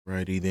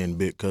Righty then,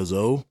 Big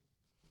Cuzzo.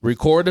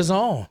 Record is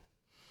on.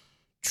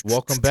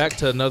 Welcome back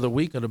to another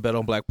week of the Bet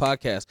on Black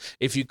podcast.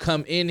 If you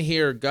come in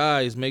here,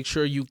 guys, make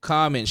sure you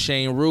comment.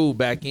 Shane Rue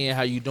back in.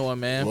 How you doing,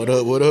 man? What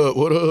up, what up,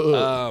 what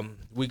up?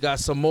 We got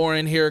some more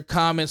in here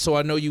comments, so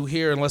I know you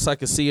here. Unless I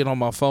can see it on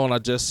my phone, I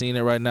just seen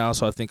it right now,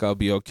 so I think I'll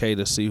be okay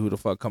to see who the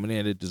fuck coming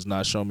in. It does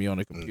not show me on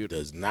the computer. It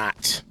does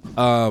not.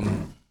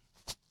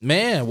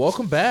 Man,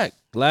 welcome back.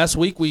 Last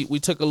week we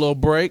took a little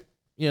break.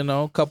 You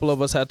know, a couple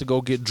of us had to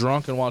go get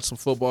drunk and watch some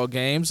football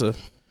games.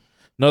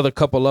 Another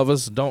couple of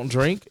us don't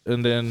drink,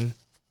 and then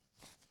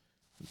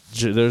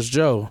there's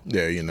Joe.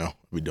 Yeah, you know,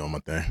 be doing my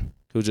thing.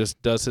 Who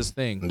just does his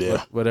thing,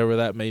 Yeah. whatever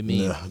that may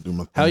mean. Yeah, do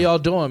my thing. How y'all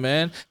doing,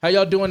 man? How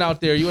y'all doing out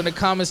there? You in the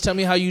comments, tell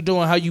me how you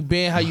doing, how you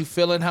been, how you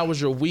feeling, how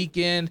was your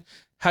weekend,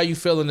 how you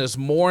feeling this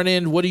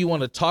morning, what do you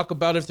want to talk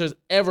about? If there's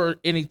ever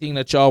anything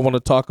that y'all want to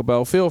talk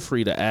about, feel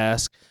free to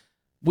ask.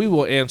 We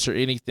will answer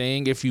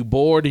anything. If you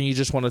bored and you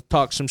just want to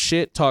talk some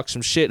shit, talk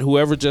some shit.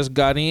 Whoever just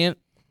got in,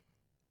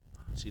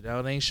 see, now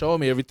it ain't showing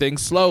me.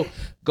 Everything's slow.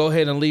 Go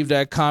ahead and leave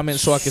that comment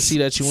so I can see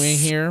that you in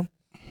here.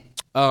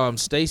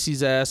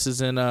 Stacy's ass is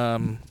in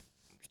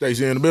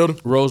Stacy in the building?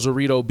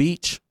 Rosarito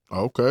Beach.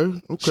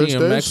 Okay. She Stace.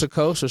 in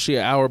Mexico, so she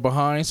an hour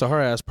behind, so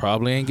her ass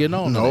probably ain't getting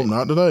on No, today.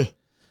 not today.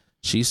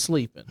 She's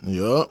sleeping.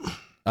 Yup.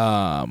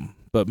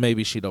 But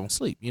maybe she don't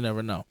sleep. You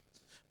never know.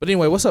 But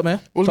anyway, what's up,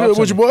 man? What's Talk good to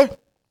with you, me. boy?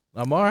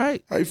 I'm all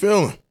right. How you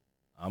feeling?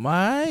 I'm all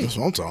right. That's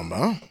what I'm talking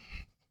about.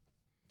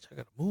 I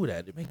gotta move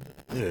that.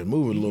 Yeah,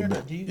 move it a little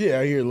bit. Yeah,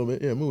 I hear it a little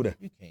bit. Yeah, move that.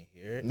 You can't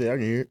hear it. Yeah, I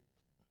can hear it.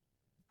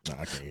 Nah,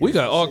 I can't hear We it.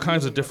 got all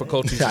kinds of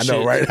difficulties. I and know,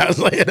 shit. right? I was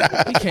like, You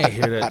can't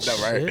hear that I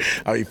know, right?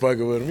 shit. How you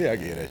fucking with me? I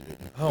can hear that shit.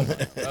 Oh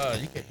my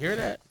god, you can hear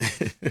that?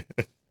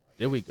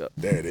 There we go.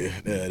 There it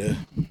is. There it is.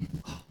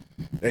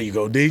 There you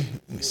go, D.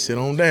 Sit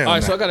on down. All right,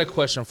 now. so I got a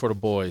question for the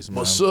boys, man.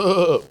 What's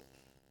up?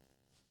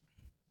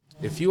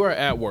 If you are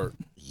at work,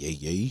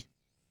 Yeah.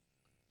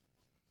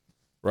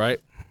 right?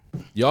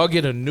 Y'all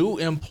get a new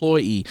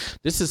employee.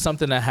 This is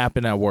something that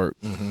happened at work,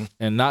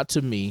 and not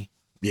to me.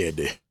 Yeah, it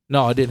did.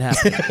 No, it didn't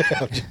happen.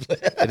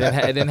 It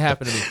didn't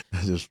happen to me.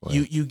 Just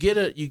funny. You get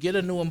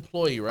a new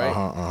employee, right?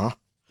 Uh-huh.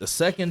 The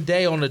second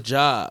day on the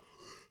job,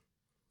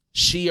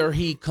 she or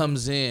he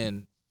comes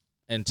in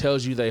and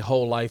tells you their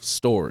whole life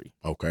story.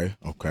 Okay.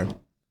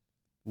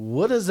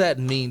 What does that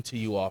mean to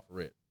you off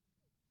rip?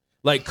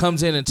 Like,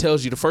 comes in and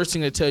tells you, the first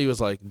thing they tell you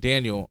is like,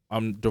 Daniel,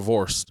 I'm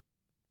divorced.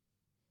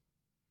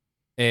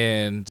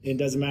 And It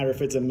doesn't matter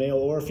if it's a male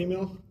or a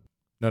female?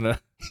 no.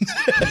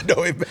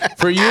 No, it matters.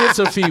 For you, it's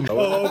a female.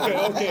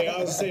 Oh, okay. I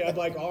was saying, I'm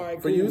like, all right,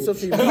 cool. For you, it's a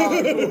female.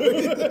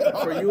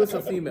 For you, it's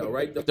a female,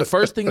 right? The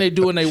first thing they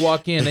do when they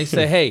walk in, they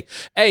say,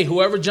 hey,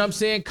 whoever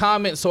jumps in,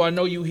 comment so I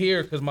know you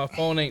here because my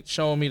phone ain't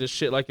showing me the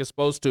shit like it's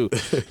supposed to.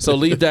 So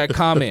leave that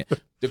comment.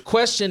 The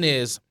question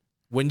is,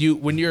 when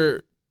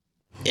you're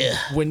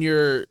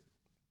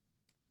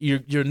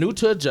new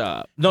to a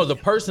job. No, the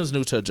person's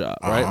new to a job,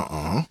 right?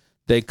 Uh-huh.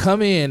 They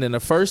come in and the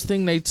first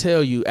thing they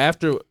tell you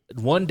after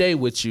one day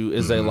with you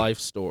is a life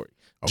story.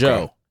 Okay.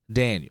 Joe,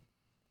 Daniel,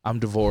 I'm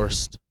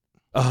divorced.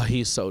 Oh,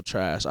 he's so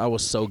trash. I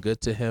was so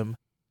good to him.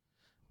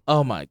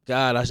 Oh my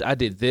God, I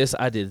did this,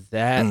 I did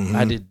that,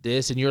 I did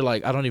this, and you're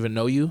like, I don't even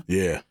know you.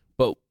 Yeah.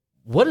 But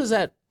what does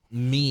that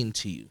mean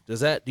to you?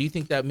 Do you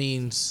think that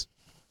means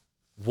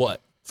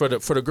what? For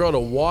the girl to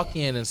walk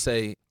in and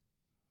say,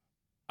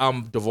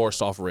 I'm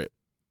divorced off rip.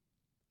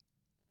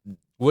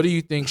 What do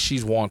you think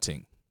she's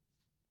wanting?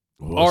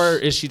 Or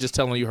is she just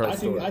telling you her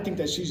story? I think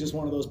that she's just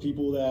one of those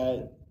people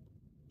that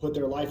put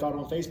their life out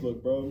on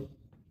Facebook, bro.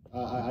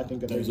 I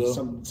think that there's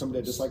so? somebody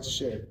that just likes to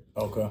share.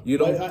 Okay. You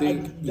don't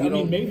think? I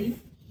mean,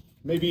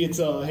 maybe it's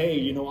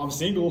hey, I'm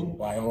single,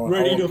 I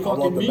ready to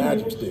fucking meet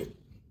you. stick.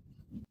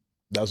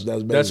 That's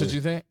basically, That's what you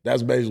think?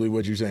 That's basically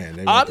what you're saying.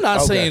 I'm not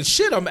Okay. saying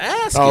shit. I'm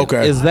asking.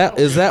 Okay. Is that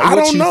I what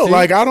don't you know.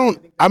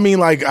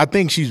 think? I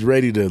think she's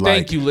ready to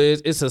Thank you,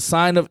 Liz. It's a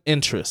sign of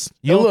interest.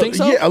 You a don't little- think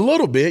so? Yeah, a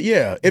little bit,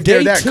 yeah. If Day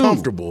they're that 2.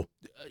 comfortable.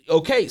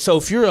 Okay, so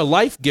if you're a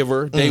life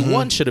giver, day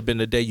 1 should have been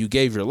the day you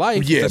gave your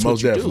life. Yeah, That's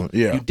most what you definitely,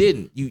 do. yeah. You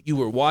didn't. You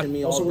were watching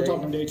me all Also, we're day.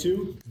 talking day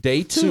 2.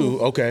 Day 2.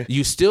 2, okay.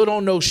 You still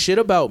don't know shit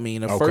about me,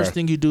 and the Okay. first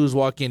thing you do is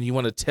walk in. You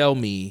want to tell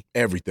me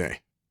Everything.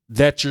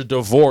 that you're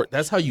divorced.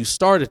 That's how you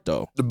started,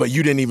 though. But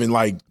you didn't even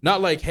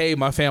Not like, hey,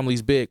 my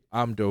family's big.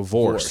 I'm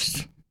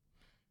divorced.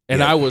 And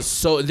Yeah. I was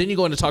so. Then you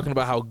go into talking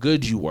about how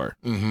good you were.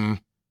 Mm-hmm.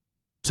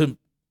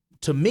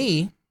 To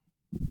me,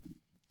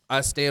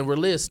 I stand where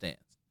Liz stands.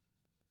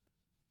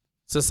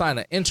 It's a sign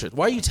of interest.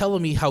 Why are you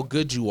telling me how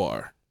good you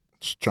are?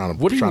 Just trying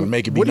What are to you,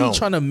 make it be what known. are you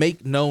trying to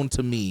make known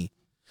to me?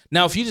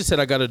 Now, if you just said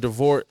I got a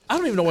divorce, I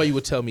don't even know why you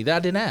would tell me that. I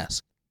didn't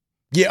ask.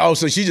 Yeah,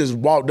 so she just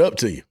walked up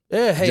to you.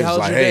 Yeah, hey, Just how's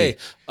like, your hey. day?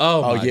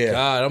 Oh, Oh, my yeah,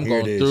 God, I'm here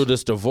it going is. through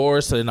this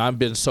divorce, and I've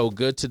been so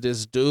good to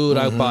this dude.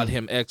 Mm-hmm. I bought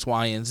him X,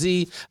 Y, and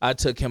Z. I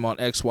took him on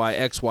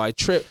XY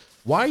trip.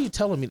 Why are you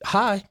telling me?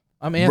 Hi,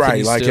 I'm Anthony.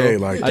 Right, like, still. hey,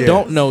 like, I yeah.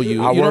 don't know you. I You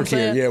know what I'm work here.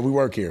 saying? Yeah, we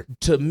work here.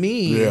 To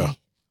me, Yeah.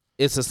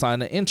 it's a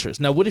sign of interest.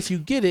 Now, what if you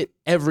get it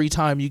every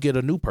time you get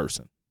a new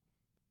person?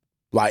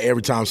 Like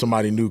every time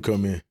somebody new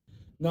come in.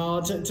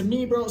 No, to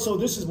me, bro. So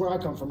this is where I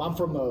come from. I'm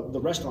from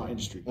the restaurant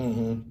industry.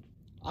 Mm-hmm.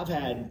 I've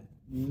had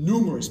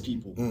numerous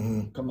people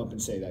Mm-hmm. come up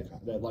and say that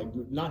like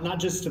not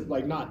just to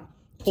like not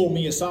pull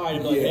me aside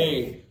and be like,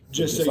 hey,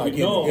 just so like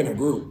you know, in a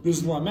group. this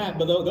is where I'm at.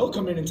 But they'll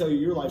come in and tell you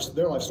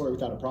their life story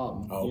without a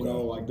problem. Okay. You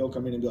know, like they'll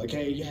come in and be like,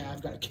 hey, yeah,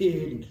 I've got a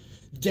kid and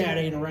dad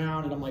ain't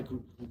around, and I'm like,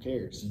 who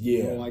cares? Yeah.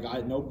 You know, like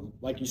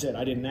like you said,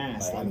 I didn't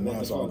ask. I didn't what the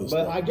ask all fuck? this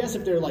But stuff. I guess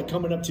if they're like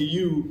coming up to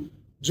you,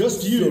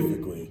 just you,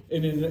 Specifically.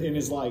 and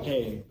is like,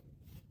 hey,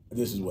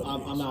 This is what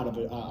I'm out of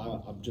it.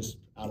 I'm just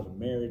out of a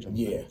marriage. I'm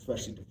Yeah.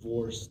 freshly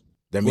divorced.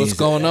 That What's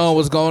going on?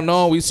 What's going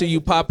on? We see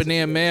you popping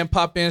in, man.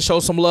 Pop in, show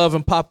some love,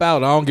 and pop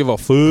out. I don't give a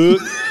fuck.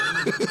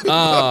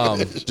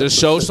 Just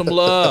show some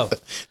love.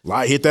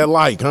 Hit that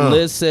like, huh?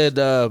 Liz said,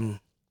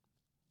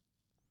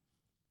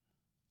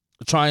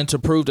 trying to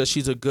prove that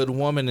she's a good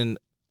woman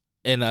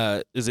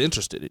and is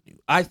interested in you.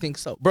 I think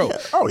so, bro. Yeah.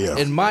 Oh yeah.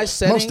 In my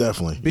setting, Most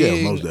definitely.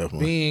 Being, Most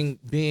definitely.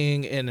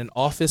 Being in an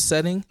office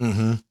setting,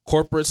 Mm-hmm.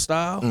 corporate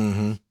style,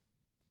 Mm-hmm.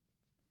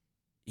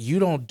 you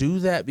don't do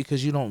that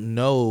because you don't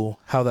know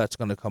how that's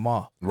going to come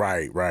off.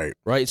 Right. Right?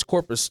 It's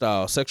corporate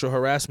style. Sexual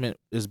harassment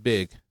is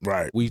big.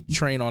 Right. We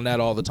train on that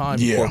all the time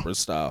in Yeah. corporate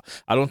style.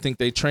 I don't think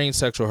they train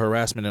sexual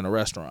harassment in a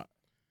restaurant.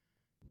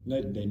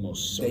 They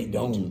most certainly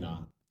don't. do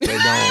not. They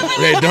don't.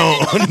 They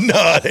don't.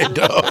 No, they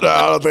don't. No,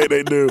 I don't think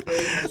they do.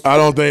 I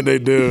don't think they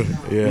do.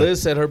 Yeah.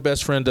 Liz said her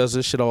best friend does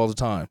this shit all the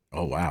time.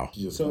 Oh wow.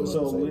 So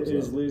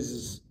is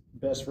Liz's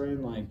best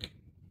friend like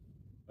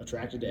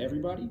attracted to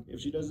everybody if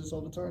she does this all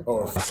the time?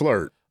 Or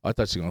flirt. I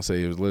thought you were gonna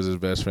say it was Liz's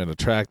best friend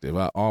attractive.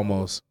 I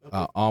almost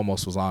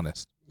was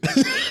honest.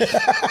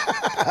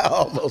 I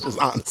almost was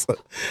honest.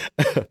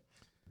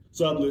 What's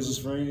up, Liz's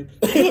friend?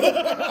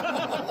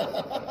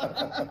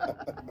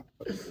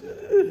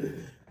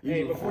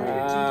 Hey, before you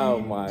get too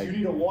deep, do you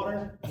need a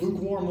water?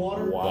 Lukewarm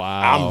water?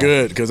 Wow. I'm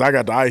good because I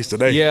got the ice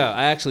today. Yeah,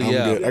 actually, I'm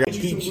yeah. good. I got Get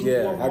you some peach.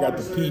 lukewarm Yeah, I got water,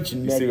 the sir? peach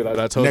and See what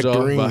I told y'all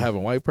nectarine. about having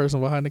a white person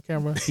behind the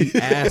camera? He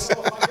asked.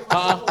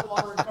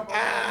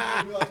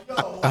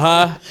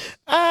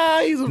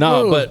 He's a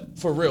No, fool. but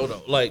for real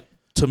though, like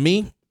to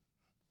me,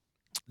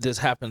 this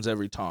happens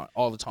every time,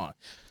 all the time,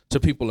 to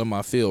people in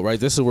my field. Right,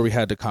 this is where we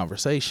had the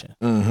conversation.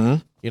 Mm-hmm.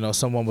 You know,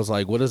 someone was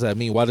like, "What does that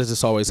mean? Why does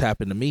this always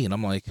happen to me?" And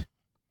I'm like,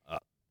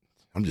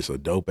 I'm just a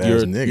dope ass "You're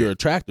nigga. you're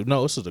attractive."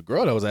 No, this is a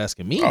girl that was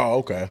asking me. Oh,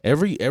 okay.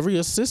 Every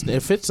assistant,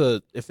 if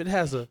it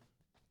has a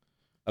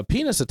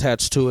penis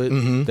attached to it,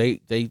 Mhm.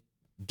 they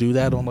do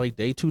that on like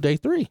day 2, day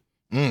 3.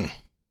 Yeah,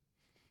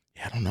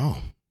 I don't know.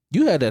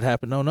 You had that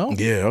happen, no?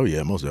 Yeah, oh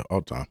yeah, most of all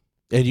the time.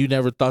 And you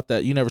never thought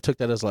that, you never took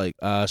that as like,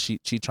 she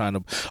trying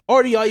to,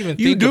 or do y'all even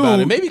You think do. about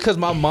it? Maybe because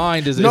my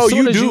mind is, No, as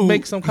soon you as do. you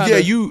make some kind yeah,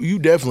 of, you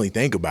definitely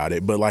think about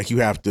it, but like you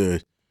have to.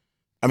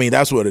 I mean,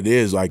 that's what it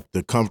is. Like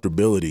the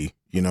comfortability.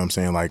 You know what I'm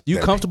saying? Like you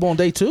that- comfortable on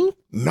day 2?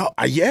 No,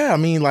 yeah. I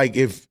mean, like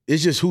if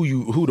it's just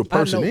who the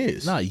person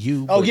is. Not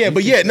you. Oh yeah, you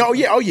but think- yeah, no,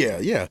 yeah, oh yeah,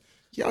 yeah,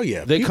 yeah, oh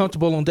yeah. They People-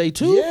 comfortable on day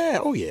 2? Yeah,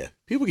 oh yeah.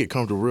 People get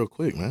comfortable real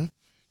quick, man.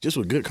 Just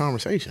with good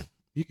conversation,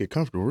 you get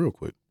comfortable real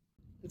quick.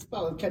 It's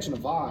about catching a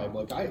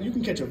vibe. Like you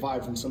can catch a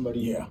vibe from somebody.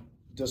 Yeah.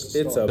 Just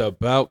It's start.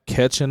 about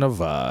catching a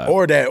vibe.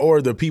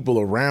 Or the people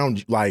around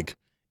you. Like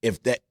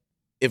if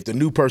the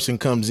new person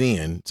comes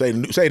in, say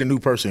the new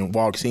person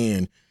walks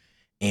in,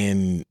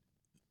 and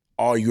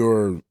all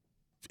your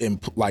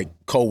like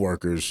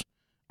coworkers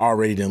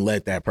already done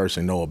let that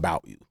person know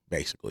about you,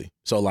 basically.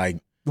 So like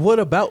What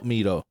about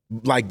me though?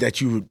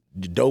 that you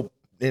dope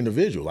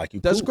individual, like you.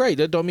 That's cool. great.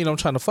 That don't mean I'm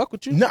trying to fuck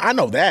with you. No, I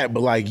know that, but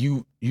like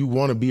you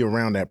want to be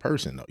around that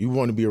person though. You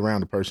want to be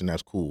around the person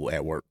that's cool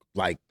at work,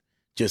 like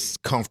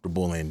just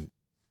comfortable and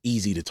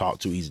easy to talk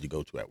to, easy to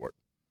go to at work.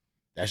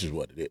 That's just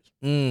what it is.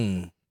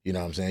 Mm. You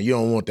know what I'm saying? You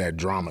don't want that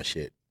drama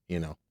shit. You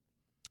know.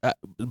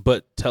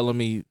 But telling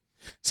me,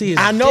 see,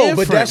 it's I know,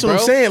 but different, that's what I'm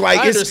bro. saying. Like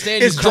I it's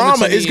understand you coming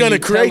drama. to me It's and gonna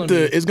you create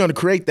telling me. it's gonna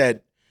create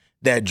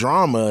that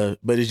drama,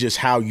 but it's just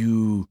how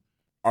you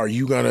are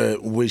you gonna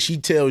when she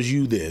tells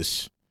you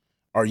this,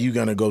 are you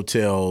gonna go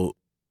tell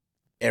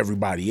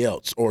everybody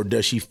else? Or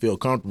does she feel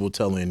comfortable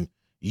telling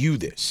you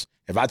this?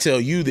 If I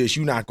tell you this,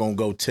 you're not gonna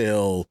go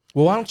tell.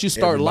 Well, why don't you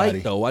start Everybody.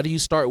 light though? Why do you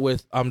start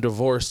with I'm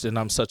divorced and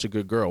I'm such a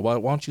good girl? Why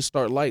don't you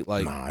start light?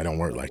 Like Nah, it don't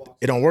work like that.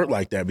 It don't work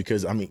like that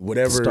because I mean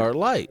whatever start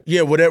light.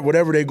 Yeah,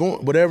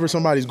 whatever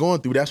somebody's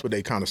going through, that's what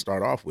they kind of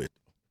start off with.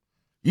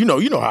 You know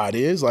how it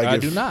is. Like I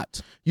if- do not.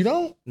 You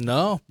don't?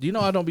 No, you know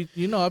I don't be.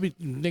 You know I be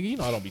nigga. You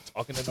know I don't be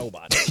talking to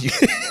nobody.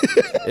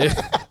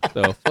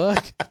 The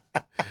fuck.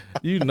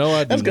 You know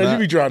I do That's because you not.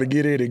 be trying to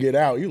get in and get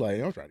out. You like,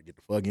 I'm trying to get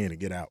the fuck in and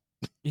get out.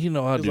 You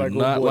know I It's do like old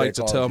not boy like that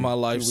to called tell you my 2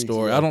 life weeks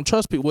story. ago. I don't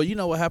trust people. Well, you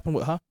know what happened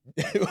with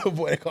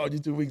Boy that called you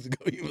 2 weeks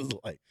ago, he was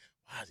like,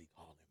 why is he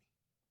calling me?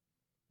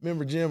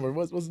 Remember Jim or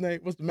what's his name?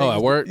 What's the name? Oh,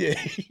 at work? Yeah,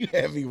 you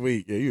every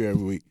week. Yeah, you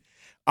every week.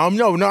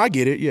 No, I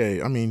get it.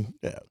 Yeah, I mean,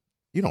 yeah.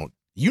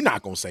 You're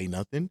not gonna say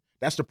nothing.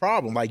 That's the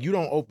problem. Like you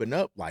don't open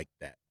up like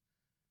that.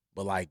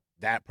 But like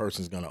that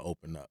person's gonna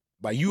open up.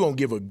 Like you gonna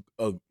give a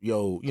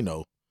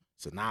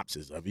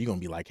synopsis of it. You're gonna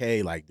be like,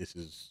 hey, like this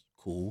is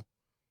cool.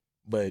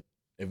 But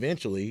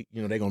eventually,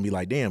 they're gonna be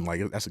like, damn,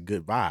 like that's a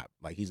good vibe.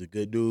 Like he's a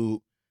good dude.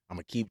 I'm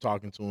gonna keep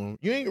talking to him.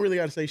 You ain't really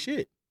got to say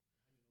shit.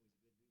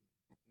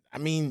 I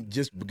mean,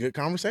 just good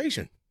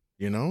conversation.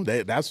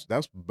 That's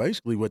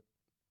basically what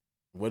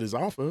is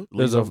offered.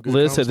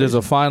 Liz said there's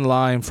a fine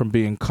line from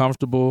being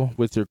comfortable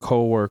with your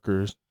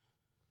coworkers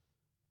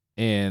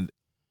and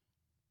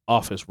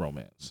office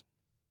romance.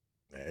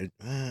 I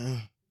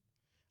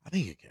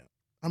think it can.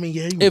 I mean,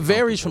 yeah, it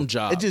varies from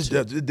job. It just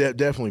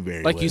definitely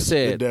varies. Like you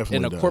said,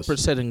 in a corporate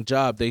setting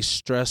job, they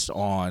stress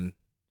on.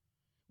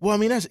 Well, I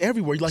mean, that's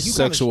everywhere. Like you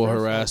sexual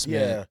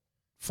harassment,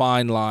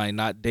 fine line,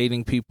 not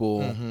dating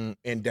people,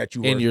 and that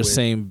you in your with.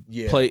 same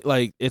place.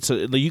 Like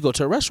you go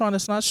to a restaurant,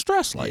 it's not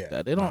stressed like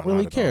that. They don't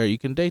really care. You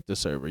can date the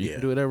server. You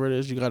can do whatever it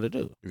is you got to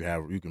do.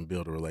 You can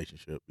build a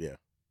relationship. Yeah,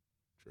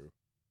 true.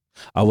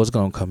 I was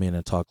gonna come in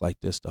and talk like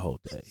this the whole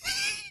day.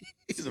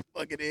 He's a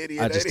fucking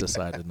idiot. I just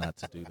decided not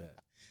to do that.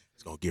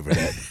 Gonna give her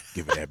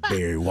that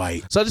Barry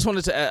White. So I just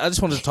wanted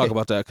to talk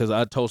about that because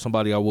I told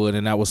somebody I would,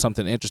 and that was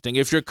something interesting.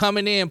 If you're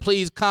coming in,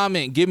 please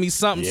comment, give me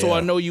something so I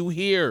know you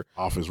here.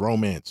 Office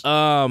romance,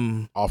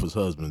 office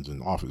husbands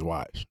and office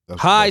wives.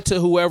 Hi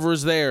to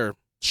whoever's there.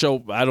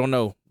 Show I don't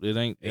know. It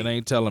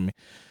ain't telling me.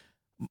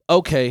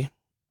 Okay.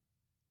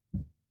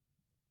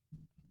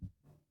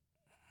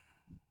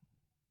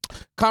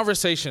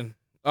 Conversation.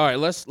 All right,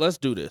 let's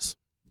do this.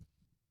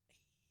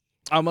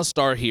 I'm gonna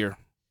start here.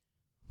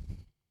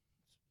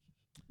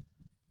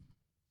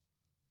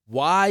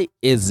 Why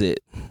is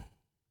it?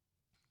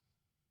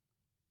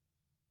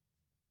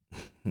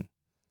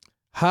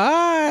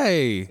 Hi.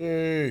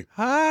 Hey.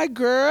 Hi,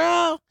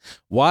 girl.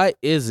 Why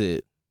is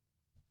it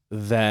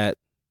that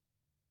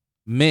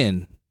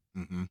men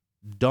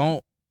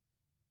don't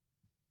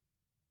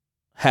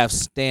have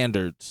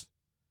standards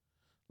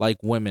like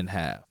women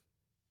have?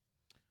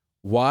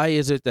 Why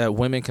is it that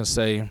women can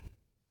say,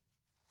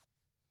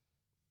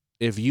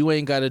 if you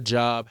ain't got a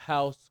job,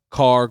 house,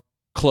 car,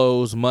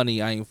 clothes,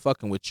 money, I ain't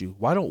fucking with you?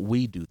 Why don't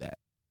we do that?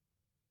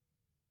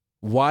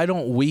 Why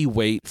don't we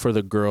wait for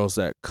the girls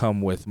that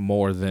come with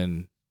more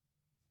than...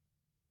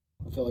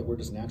 I feel like we're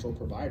just natural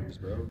providers,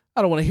 bro.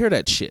 I don't want to hear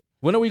that shit.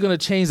 When are we going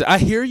to change that? I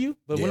hear you,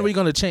 but when are we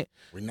going to change?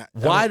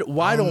 Why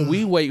don't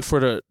we wait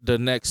for the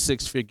next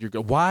 6-figure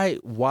girl?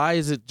 Why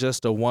is it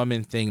just a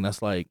woman thing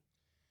that's like,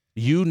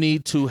 you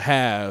need to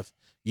have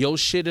your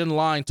shit in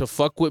line to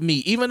fuck with me,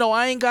 even though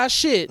I ain't got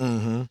shit.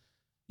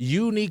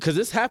 You need, because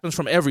this happens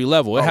from every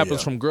level. It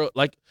happens from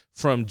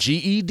from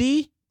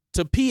GED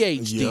to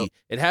PhD.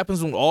 It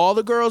happens with all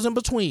the girls in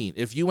between.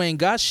 If you ain't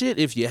got shit,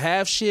 if you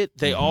have shit,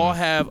 they all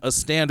have a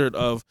standard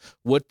of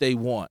what they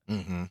want,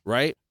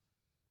 right?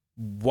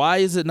 Why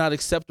is it not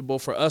acceptable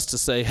for us to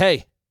say,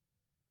 hey,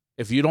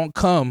 if you don't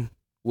come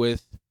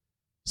with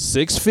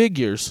 6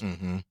 figures,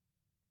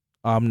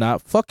 I'm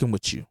not fucking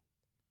with you?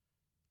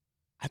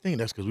 I think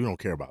that's because we don't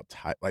care about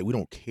we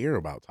don't care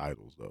about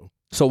titles though.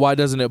 So why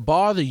doesn't it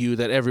bother you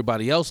that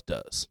everybody else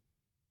does?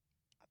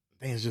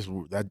 I think it's just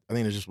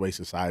the way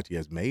society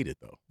has made it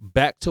though.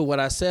 Back to what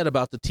I said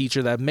about the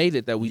teacher that made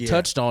it that we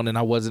touched on, and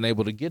I wasn't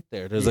able to get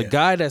there. There's a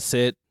guy that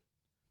said,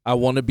 I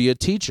want to be a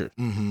teacher.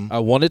 I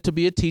wanted to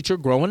be a teacher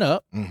growing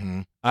up.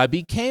 I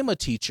became a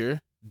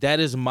teacher. That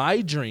is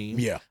my dream.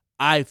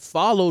 I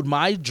followed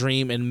my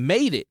dream and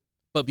made it.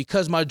 But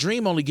because my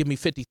dream only give me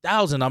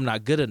 $50,000, I'm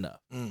not good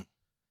enough.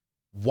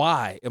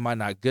 Why am I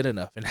not good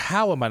enough? And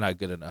how am I not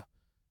good enough?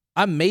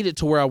 I made it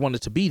to where I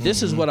wanted to be.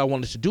 This is what I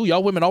wanted to do.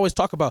 Y'all women always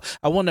talk about,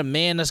 I want a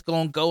man that's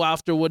going to go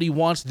after what he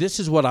wants. This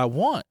is what I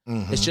want.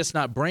 It's just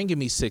not bringing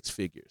me 6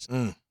 figures.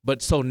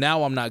 But so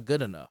now I'm not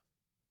good enough.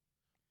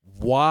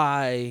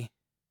 Why?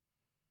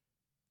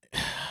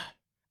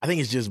 I think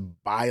it's just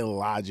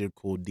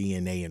biological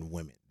DNA in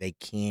women. They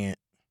can't.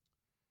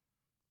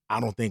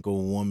 I don't think a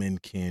woman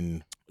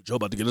can. Joe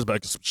about to get us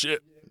back to some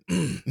shit.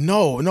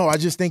 No. I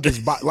just think it's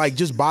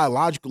just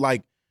biological.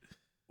 Like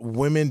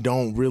women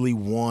don't really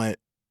want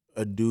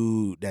a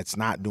dude that's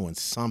not doing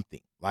something.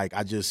 Like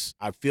I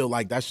feel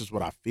like that's just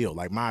what I feel.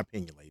 Like my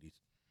opinion, ladies.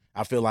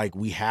 I feel like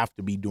we have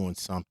to be doing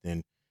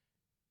something.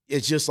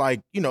 It's just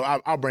like,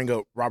 I'll bring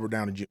up Robert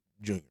Downey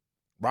Jr.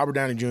 Robert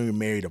Downey Jr.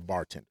 married a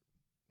bartender.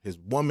 His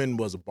woman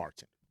was a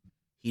bartender.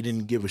 He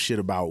didn't give a shit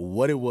about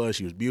what it was.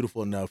 She was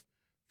beautiful enough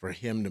for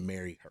him to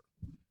marry her.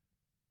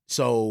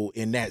 So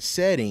in that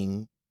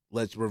setting,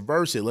 let's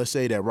reverse it. Let's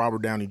say that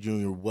Robert Downey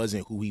Jr.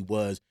 wasn't who he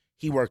was.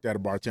 He worked at a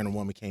bartender,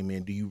 woman came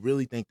in. Do you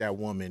really think that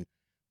woman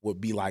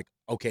would be like,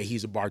 okay,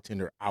 he's a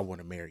bartender, I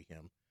want to marry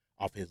him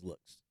off his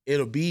looks?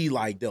 It'll be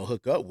like they'll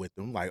hook up with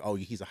him, like, oh,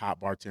 he's a hot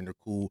bartender,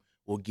 cool.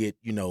 We'll get,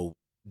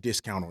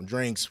 discount on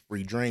drinks,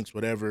 free drinks,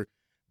 whatever.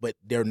 But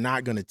they're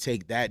not going to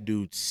take that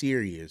dude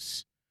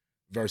serious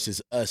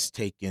versus us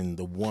taking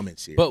the woman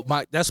serious.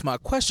 But that's my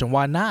question.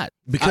 Why not?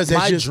 Because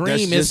my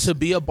dream is to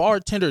be a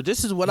bartender.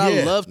 This is what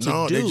I love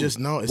to do. It's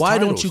why titles.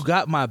 Don't you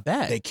got my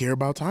back? They care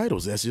about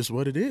titles. That's just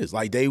what it is.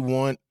 Like they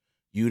want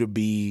you to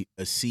be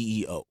a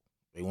CEO.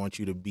 They want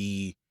you to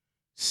be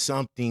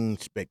something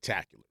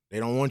spectacular. They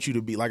don't want you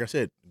to be, like I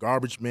said,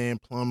 garbage man,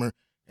 plumber,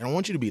 And I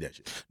want you to be that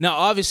shit. Now,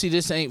 obviously,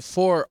 this ain't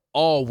for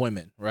all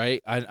women,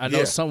 right? I know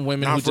Yeah. some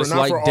women Not who for- just not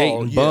like for all,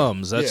 dating yeah,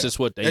 bums. That's yeah. just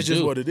what they That's do.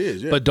 just what it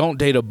is. Yeah. But don't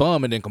date a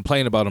bum and then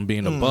complain about him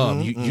being a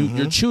bum.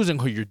 You're choosing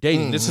who you're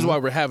dating. This is why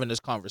we're having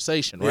this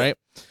conversation, Yeah. right?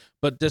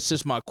 But this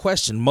is my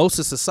question. Most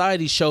of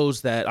society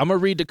shows that. I'm gonna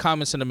read the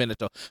comments in a minute,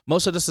 though.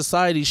 Most of the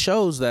society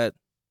shows that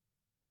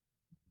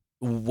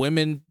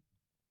women.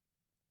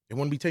 they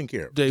want to be taken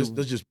care of. They-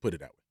 Let's just put it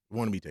that way. They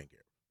want to be taken care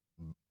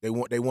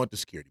of. They want the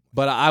security.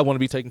 But I want to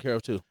be taken care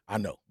of too. I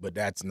know, but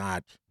that's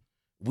not.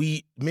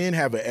 We men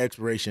have an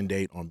expiration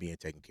date on being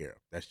taken care of.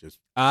 That's just.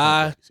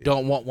 I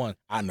don't want one.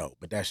 I know,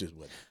 but that's just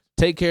what.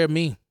 Take care of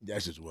me.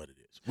 That's just what it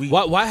is.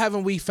 Why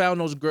haven't we found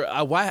those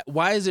girls?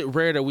 Why is it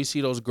rare that we see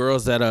those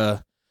girls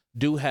that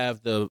do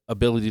have the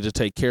ability to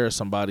take care of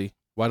somebody?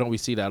 Why don't we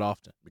see that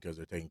often? Because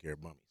they're taking care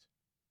of mummies.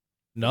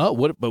 No,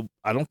 but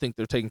I don't think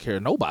they're taking care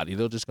of nobody.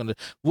 They're just gonna.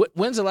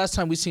 When's the last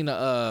time we seen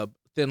a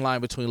thin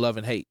line between love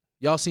and hate?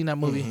 Y'all seen that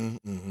movie?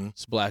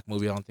 It's a black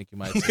movie. I don't think you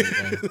might have seen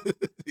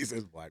it. He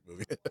says black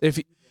movie. If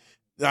you,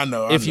 I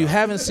know. if you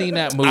haven't seen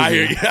that movie, I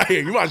hear you. I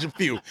hear you. Watch a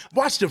few.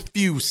 Watch the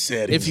few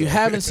settings. if you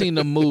haven't seen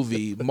the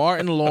movie,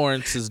 Martin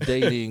Lawrence is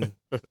dating.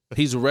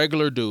 He's a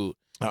regular dude,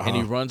 and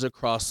he runs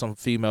across some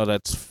female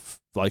that's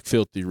like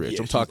filthy rich. Yeah,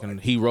 I'm she's talking.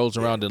 like- He rolls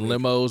around in rich.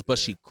 limos, but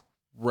she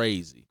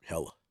crazy.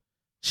 hella.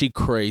 She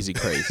crazy.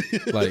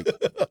 Like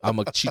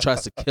she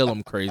tries to kill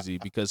him crazy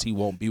because he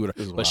won't be with her.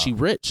 This is But she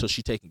wild. rich, so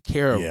she taking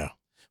care of him. Yeah,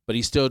 But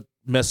he's still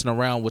messing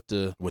around with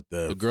the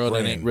girl that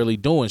ain't friend. really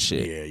doing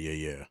shit.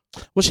 Yeah.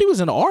 Well, she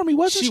was in the army,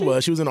 wasn't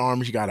she? She was in the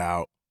army. She got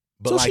out.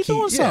 But So like she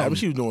doing Yeah, something. but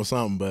she was doing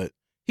something. But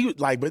he was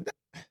like,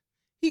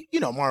 he,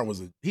 Martin was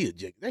he was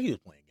playing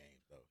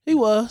games though. He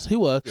was. Yeah, he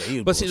was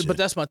But see, bullshit. but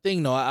that's my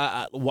thing, though.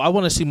 I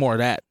want to see more of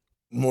that.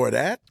 More of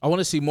that. I want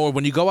to see more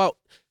when you go out.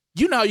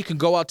 You know how you can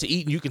go out to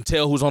eat and you can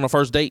tell who's on the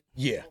first date.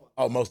 Yeah.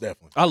 Oh, most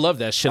definitely. I love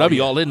that shit. Oh, I be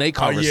yeah. all in their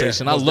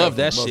conversation. I most love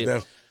that definitely, shit. most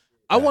definitely.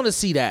 I want to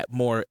see that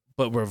more,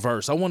 but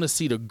reverse. I want to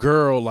see the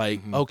girl like,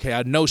 okay,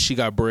 I know she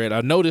got bread. I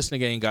know this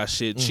nigga ain't got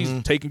shit.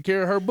 She's taking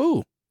care of her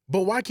boo.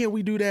 But why can't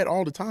we do that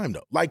all the time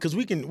though? Like, cause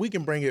we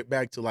can bring it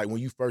back to like when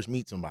you first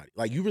meet somebody.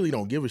 Like, you really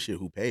don't give a shit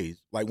who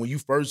pays. Like when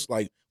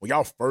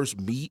y'all first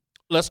meet,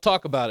 Let's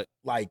talk about it.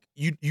 like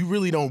you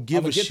really don't give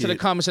I'm gonna a get shit. to the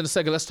comments in a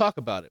second. Let's talk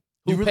about it.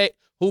 You really-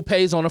 Who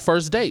pays on the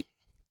first date?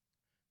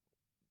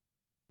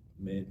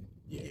 Man.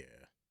 Yeah.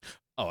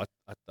 Oh,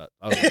 I thought.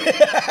 I was,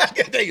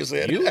 Thank you,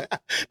 said You?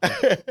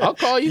 I'll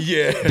call you.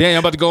 Yeah. Damn, I'm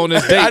about to go on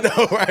this I date.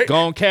 know, right? Go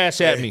on,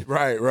 cash at me.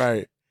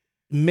 Right.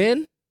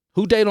 Men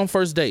who date on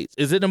first dates.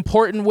 Is it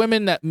important,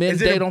 women, that men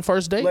Is it date a- on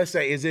first date? Let's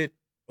say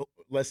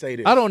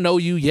this. I don't know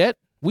you yet.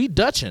 We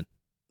Dutching.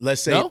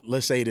 Let's say No?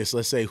 let's say this.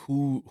 Let's say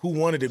who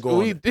wanted to go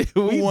We on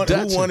we who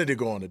Dutching. wanted to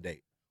go on a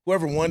date.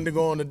 Whoever wanted to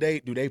go on a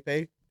date, do they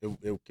pay?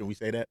 Can we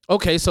say that?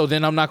 Okay, so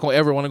then I'm not gonna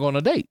ever want to go on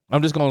a date.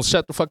 I'm just gonna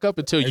shut the fuck up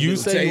until you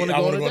say you want to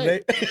go on a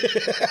date.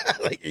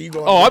 Like, you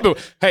going Oh, on a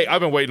date? I've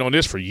been waiting on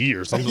this for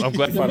years. I'm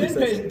glad. The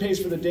man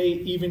pays for the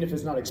date even if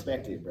it's not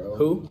expected, bro.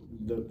 Who?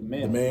 The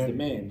man. The man? The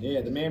man.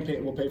 Yeah, the man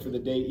will pay for the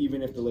date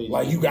even if the lady.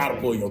 Like, you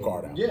gotta pull your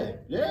card out. Yeah.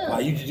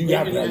 Like, you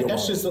gotta And pay your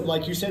that's card. just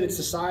like you said, it's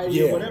society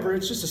Yeah. or whatever.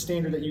 It's just a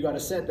standard that you got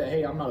to set. That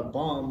hey, I'm not a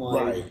bum.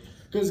 Like, Right.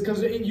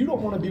 Because you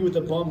don't want to be with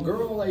a bum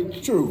girl.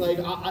 Like, True. Like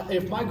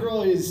if my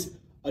girl is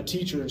a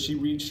teacher and she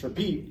reached her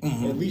peak,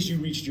 at least you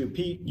reached your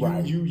peak.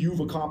 Right. You've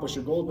accomplished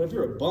your goal. But if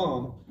you're a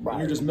bum, Right. and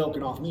you're just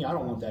milking off me. I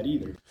don't want that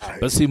either.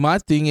 But see, my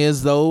thing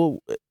is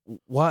though,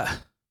 what?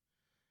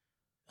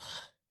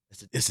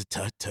 It's a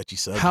touchy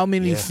subject. How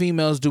many Yeah.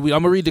 females do we?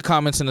 I'm gonna read the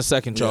comments in a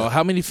second, y'all. Yeah.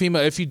 How many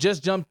female? If you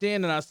just jumped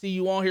in and I see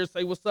you on here,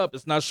 say what's up.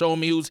 It's not showing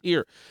me who's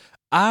here.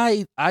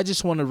 I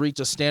just want to reach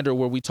a standard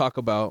where we talk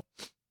about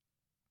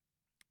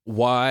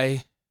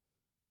why.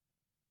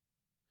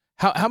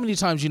 How many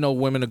times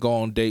women to go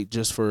on date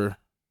just for?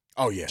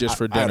 Oh yeah, Just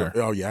for I had dinner.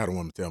 I had a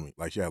woman tell me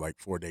like she had like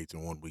 4 dates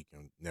in 1 week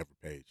and never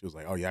paid. She was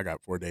like, "Oh yeah, I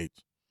got 4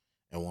 dates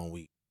in 1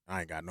 week.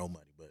 I ain't got no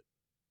money, but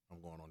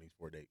I'm going on these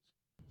 4 dates."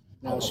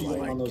 Now is she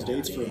going on those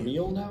dates for a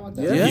meal now? At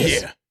that Yeah. point?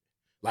 Yes. Yeah,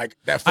 like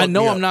that. I fucked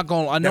know me I'm up. not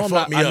going. I know That I'm not.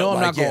 fucked me I know up.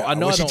 I'm Like, not going. yeah, I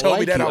know when I she don't told me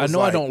like that, you. I I was know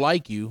I like, don't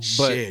like you,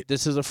 but shit.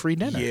 this is a free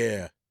dinner.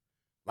 Yeah,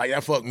 like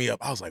that fucked me up.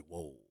 I was like,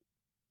 "Whoa,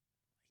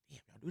 damn,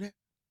 y'all do that?"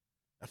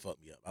 That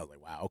fucked me up. I was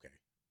like, "Wow, okay."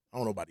 I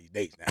don't know about these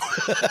dates now.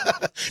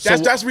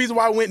 That's the reason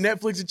why I went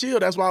Netflix and chill.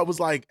 That's why I was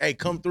like, "Hey,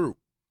 come through."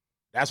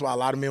 That's why a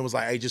lot of men was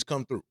like, "Hey, just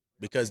come through,"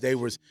 because they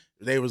was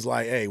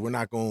like, "Hey, we're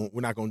not gonna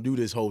do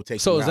this whole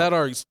take." So you is out.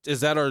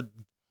 that our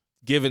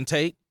give and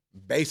take?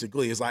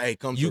 Basically, it's like, "Hey,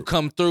 come You through."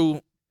 come through,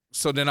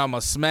 so then I'm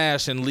a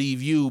smash and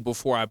leave you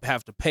before I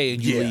have to pay,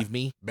 and you Yeah. leave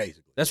me.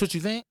 Basically, That's what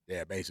you think?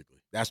 yeah, basically.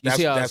 That's You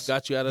see how I that's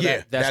got you out of yeah,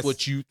 that? That's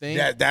what you think?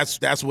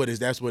 That's what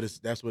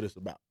it's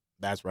about.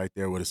 That's right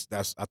there.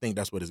 I think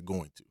that's what it's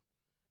going to,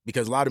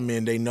 because a lot of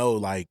men, they know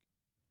like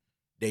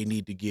they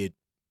need to get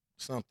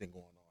something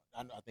going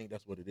on. I think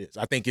that's what it is.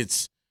 I think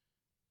it's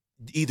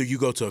either you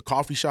go to a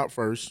coffee shop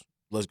first.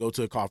 Let's go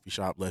to a coffee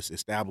shop. Let's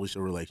establish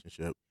a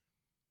relationship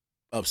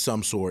of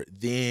some sort.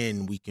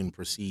 Then we can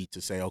proceed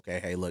to say, okay,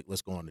 hey, look,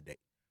 let's go on a date,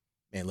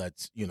 and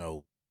let's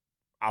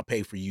I'll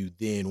pay for you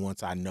then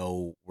once I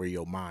know where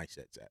your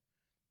mindset's at.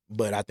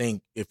 But I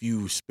think if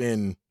you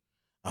spend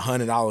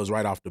 $100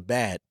 right off the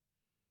bat,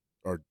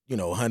 or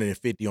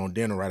 $150 on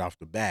dinner right off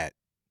the bat,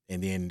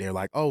 and then they're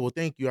like, "Oh, well,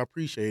 thank you, I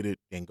appreciate it,"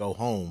 and go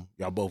home.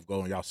 Y'all both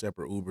go on y'all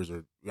separate Ubers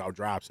or y'all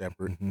drive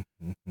separate.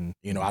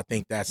 I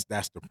think that's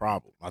the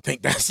problem. I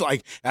think that's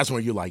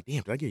when you're like,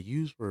 "Damn, did I get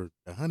used for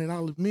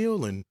 $100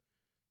 meal?" And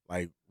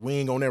like, we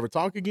ain't gonna never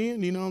talk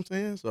again. You know what I'm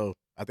saying? So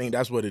I think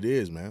that's what it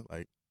is, man.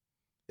 Like,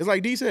 it's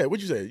like D said. What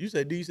you said? You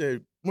said D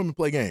said women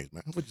play games,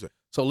 man. What you say?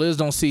 So Liz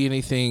don't see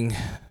anything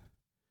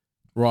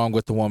wrong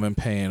with the woman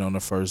paying on the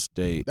first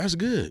date. That's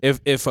good.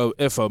 If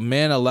a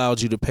man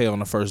allowed you to pay on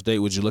the first date,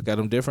 would you look at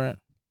him different?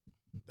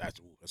 That's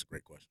a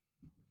great question.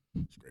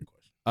 That's a great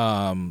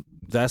question.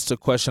 That's the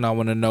question I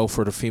want to know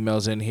for the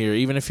females in here.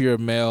 Even if you're a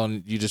male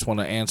and you just want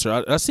to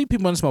answer, I see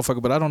people in this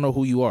motherfucker, but I don't know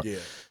who you are. Yeah.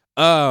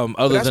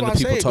 Other than the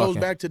people it talking.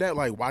 goes back to that.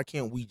 Like, why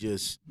can't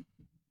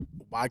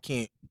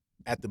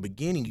at the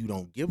beginning you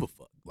don't give a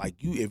fuck? Like,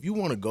 if you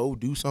want to go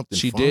do something,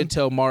 She fun, did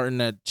tell Martin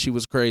that she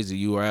was crazy.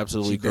 You are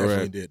absolutely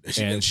correct. Did.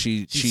 And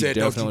she said,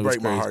 definitely "Don't you break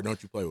was my crazy. heart?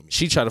 Don't you play with me?"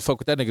 She tried to fuck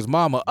with that nigga's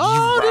mama.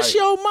 Oh, this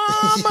your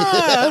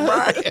mama.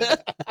 Right.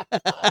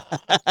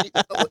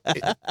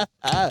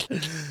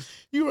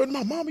 You heard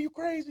my mama? You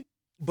crazy?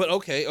 But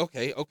okay.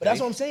 But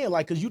that's what I'm saying.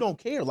 Like, because you don't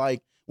care.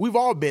 Like, we've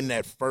all been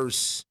that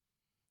first,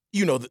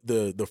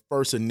 the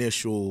first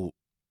initial,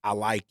 I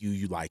like you,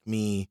 you like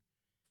me.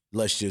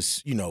 Let's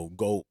just,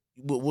 go.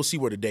 We'll see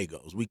where the day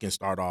goes. We can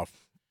start off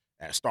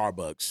at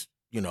Starbucks,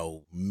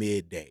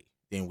 midday.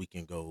 Then we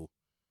can go,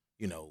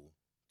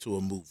 to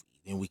a movie.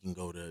 Then we can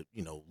go to,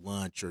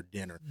 lunch or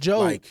dinner. Joe,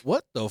 like,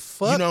 what the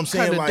fuck? You know what I'm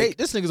saying? Kind of Like, date?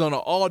 This nigga's on an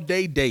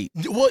all-day date.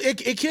 Well, it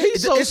can.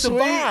 It's so the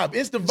sweet. vibe.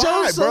 It's the vibe,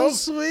 Joe's bro.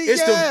 so sweet.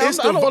 It's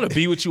I don't the want to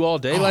be with you all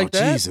day like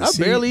that. Jesus.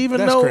 I barely even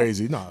that's know.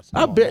 Crazy. No,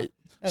 I bet.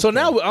 So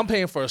now I'm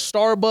paying for a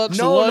Starbucks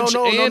lunch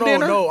and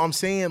dinner. No. I'm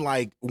saying,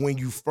 like, when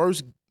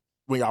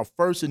y'all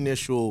first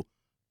initial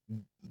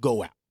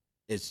go out,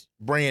 it's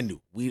brand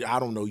new. I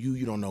don't know you.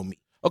 You don't know me.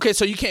 Okay,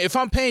 so you can't. If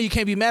I'm paying, you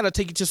can't be mad. I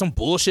take you to some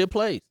bullshit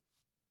place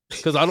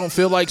because I don't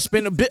feel like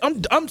spending a bit.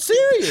 I'm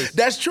serious.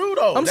 That's true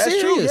though. I'm That's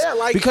serious. True. Yeah,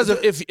 like, because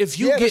if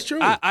you that's true.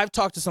 I've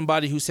talked to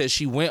somebody who said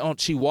she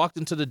walked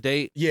into the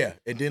date. Yeah,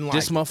 it didn't like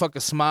this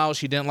motherfucker smiled.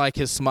 She didn't like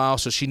his smile,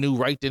 so she knew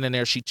right then and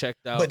there she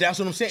checked out. But that's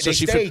what I'm saying. So They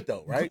she stayed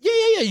though, right?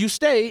 Yeah. You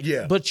stayed.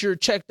 Yeah. But you're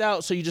checked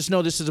out, so you just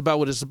know this is about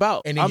what it's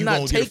about. And then I'm you not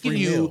gonna get a taking free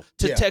you meal.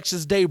 to Yeah.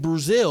 Texas Day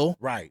Brazil,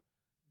 Right.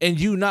 and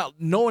you not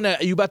knowing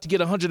that you about to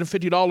get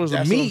 $150 That's of what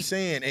I'm meat.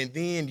 saying. And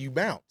then you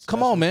bounce.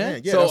 Come That's on, what I'm man.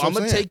 saying. Yeah, So that's what I'm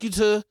gonna saying. take you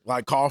to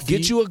like coffee.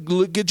 get you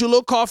a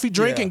little coffee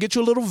drink Yeah. and get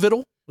you a little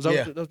vittle. Is that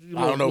Yeah. what-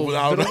 I don't know.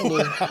 I don't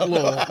know. A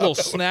little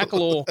snack, a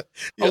little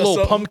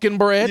something. pumpkin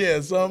bread.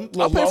 Yeah, some.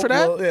 I'll pay for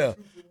that. Yeah.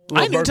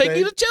 I ain't even take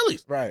you to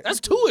Chili's. Right. That's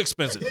too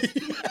expensive.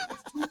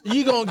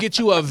 You gonna get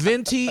you a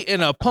venti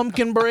and a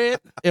pumpkin bread,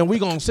 and we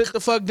gonna sit the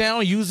fuck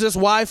down, use this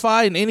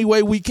Wi-Fi in any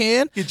way we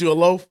can. Get you a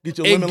loaf. Get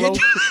you a And lemon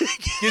get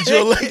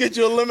loaf. Get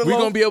you a lemon We're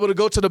loaf. gonna be able to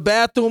go to the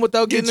bathroom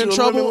without Get getting in you a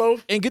lemon trouble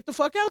loaf? and get the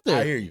fuck out I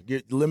there. hear you.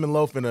 Get lemon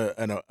loaf and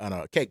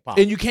a cake pop.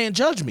 And you can't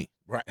judge me.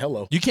 Right.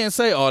 Hello. You can't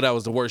say, "Oh, that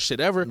was the worst shit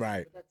ever."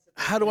 Right.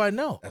 How do I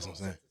know? That's what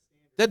I'm saying.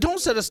 That don't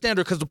set a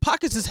standard because the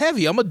pockets is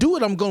heavy. I'm gonna do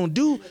what I'm gonna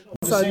do.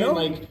 I'm saying,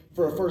 like,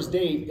 for a first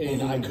date,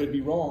 and I could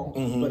be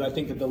wrong, but I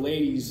think that the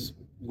ladies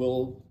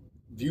will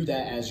view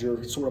that as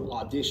your sort of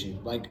audition.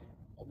 Like,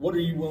 what are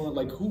you willing?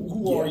 Like,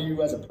 who are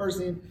you as a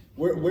person?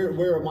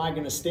 Where am I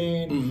going to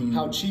stand?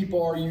 How cheap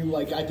are you?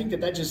 Like, I think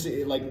that just,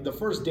 like, the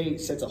first date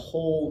sets a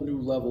whole new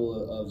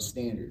level of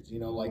standards.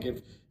 Like,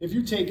 if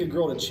you take a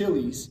girl to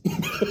Chili's,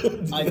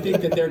 I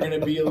think that they're going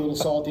to be a little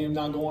salty and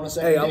not go on a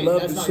second Hey, date. I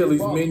love That's the not your Chili's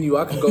problem. menu.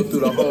 I can go through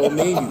the whole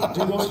menu.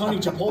 Dude, those honey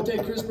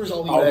chipotle crispers,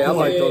 I'll eat. Hey, I all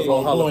like those day.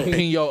 on jalapeno.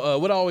 And yo,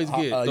 what I always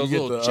get you those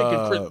get little the,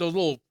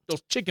 chicken,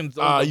 those chickens.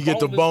 You get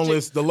the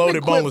boneless, the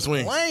loaded boneless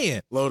wings.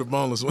 Playing. Loaded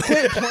boneless wings.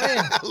 Quit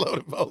playing.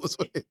 Loaded boneless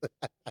wings.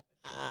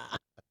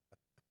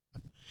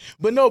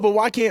 But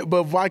why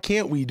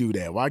can't we do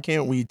that? Why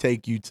can't we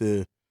take you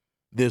to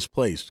this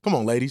place? Come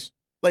on, ladies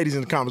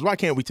in the comments. Why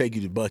can't we take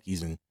you to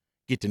Buc-ee's and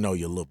get to know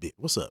you a little bit?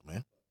 What's up,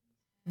 man?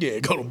 Yeah,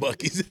 go to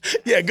Buc-ee's.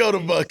 Yeah, go to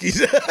Buc-ee's.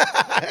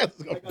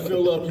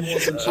 Fill up, you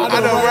want some chicken? I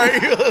know,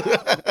 right?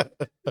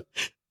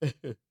 $5,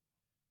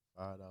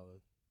 $20,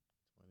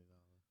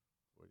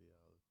 $40.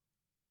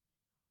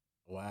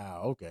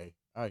 Wow. Okay,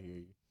 I hear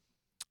you.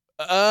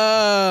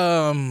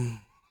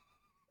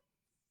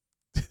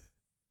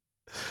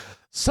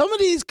 Some of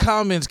these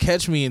comments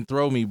catch me and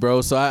throw me,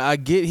 bro. So I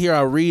get here,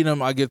 I read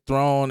them, I get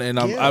thrown, and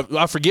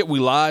I forget we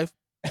live.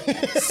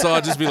 So I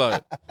just be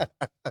like,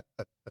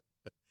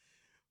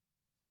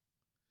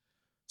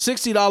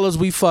 $60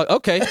 we fuck.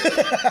 Okay.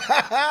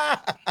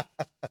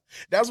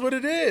 That's what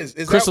it is.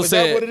 Is Crystal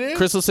that what it is?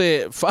 Crystal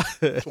said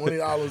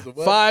 $20 of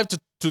what? $5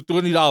 to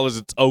 $20.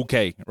 It's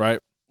okay, right?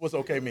 What's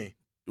okay mean?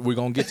 We're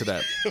gonna get to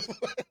that.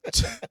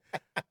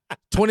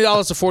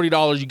 $20 to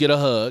 $40, you get a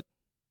hug.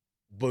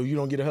 But you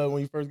don't get a hug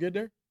when you first get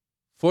there?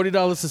 $40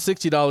 to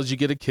 $60, you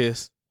get a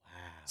kiss. Wow.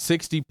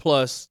 60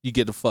 plus, you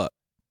get a fuck.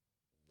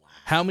 Wow.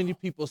 How many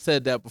people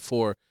said that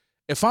before?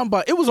 If I'm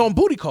it was on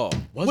Booty Call.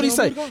 What'd he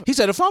say? He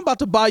said, if I'm about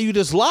to buy you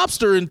this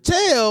lobster and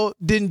tail,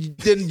 then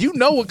you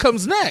know what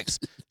comes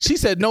next. She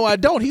said, no, I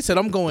don't. He said,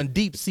 I'm going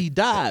deep sea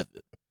dive.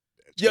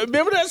 You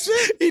remember that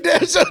shit? He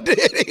did.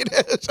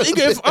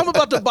 If I'm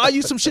about to buy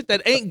you some shit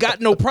that ain't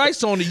got no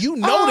price on it, you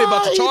know they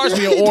about to charge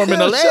me an arm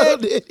and a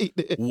leg.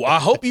 Well, I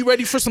hope you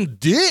ready for some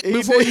dick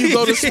before you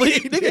go to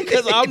sleep, nigga,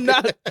 because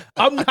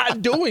I'm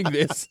not doing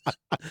this.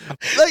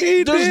 Like,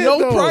 there's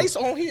no price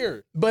on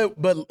here.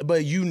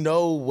 But you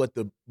know what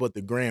the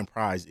grand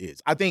prize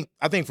is. I think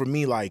for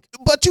me, like,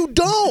 but you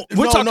don't.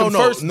 We're talking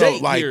first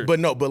date like, here.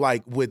 but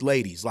like with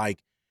ladies, like,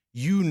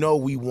 you know,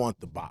 we want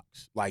the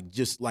box. Like,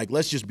 just like,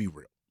 let's just be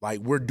real.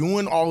 Like, we're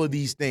doing all of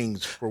these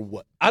things for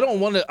what? I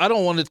don't want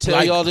to tell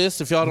like, y'all this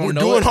if y'all don't we're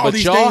know doing it, all but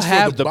these y'all things for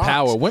have the box.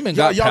 power. Women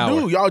got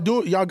power.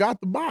 Y'all got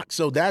the box.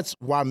 So that's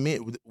why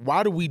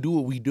why do we do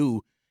what we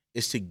do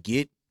is to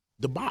get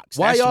the box.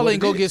 Why that's y'all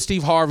ain't go get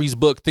Steve Harvey's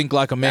book, Think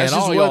Like a Man?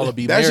 That's All y'all will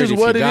be that's married just if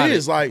what you got it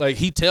is. Like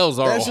he tells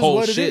our that's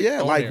whole just what shit. It is.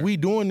 Yeah, like there. we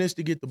doing this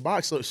to get the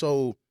box.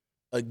 So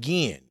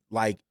again,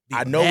 like,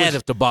 I know mad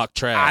if the box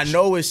trash. I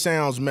know it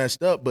sounds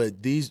messed up, but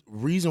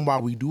reason why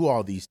we do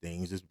all these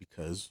things is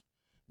because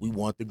we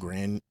want the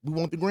grand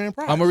prize.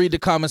 I'm gonna read the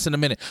comments in a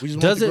minute.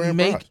 Does it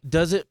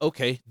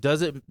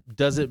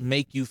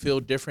make you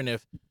feel different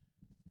if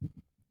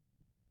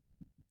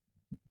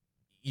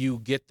you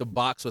get the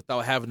box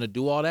without having to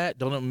do all that?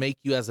 Don't it make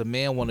you as a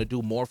man want to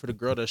do more for the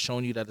girl that's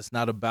showing you that it's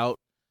not about?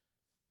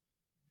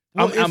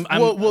 If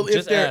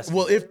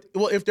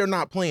they're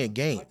not playing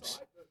games.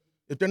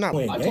 If they're not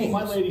playing I games. told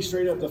my lady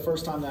straight up the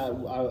first time that I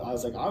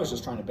was like, I was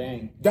just trying to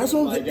bang. That's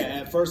what like,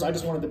 at first, I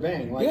just wanted to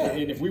bang. Like,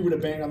 and if we would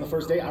have banged on the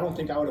first date, I don't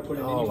think I would have put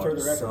in any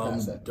further effort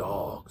past that.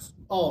 Dogs.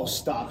 Oh,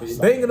 stop it.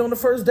 Banging on the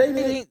first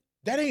date,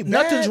 that ain't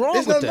nothing's bad. wrong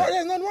with that.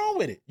 There's nothing wrong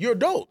with it. You're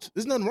adults.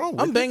 There's nothing wrong with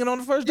it. I'm banging on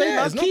the first date.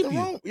 Yeah, I'll keep you.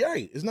 wrong. Yeah,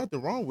 there's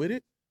nothing wrong with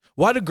it.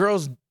 Why do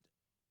girls?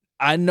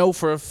 I know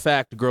for a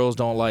fact girls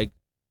don't like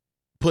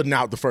putting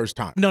out the first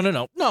time. No.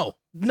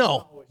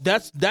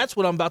 That's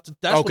what I'm about to.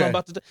 What I'm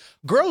about to.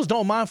 Girls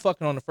don't mind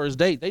fucking on the first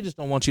date. They just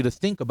don't want you to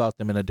think about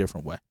them in a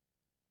different way.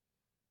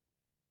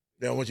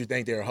 They don't want you to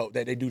think they're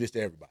that they do this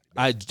to everybody.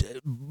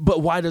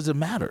 But why does it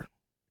matter?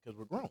 Because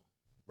we're grown,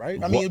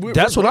 right? I mean,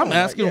 that's we're what grown. I'm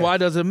asking. Like, why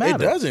does it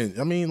matter? It doesn't.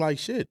 I mean, like,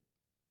 shit.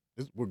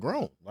 We're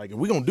grown. Like, if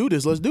we're gonna do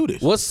this, let's do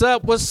this. What's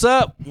up?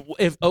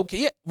 If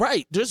yeah,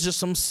 right. There's just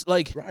some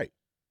like right.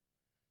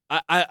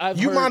 I've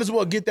you might as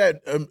well get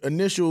that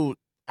initial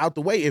out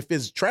the way. If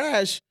it's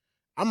trash,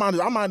 I might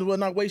as well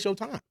not waste your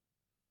time.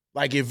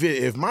 Like,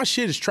 if my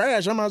shit is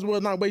trash, I might as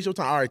well not waste your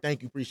time. All right,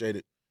 thank you, appreciate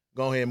it.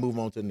 Go ahead and move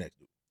on to the next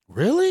dude.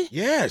 Really?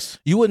 Yes.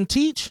 You wouldn't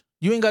teach?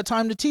 You ain't got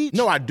time to teach?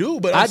 No, I do,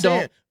 but I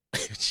don't.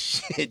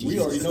 Shit, we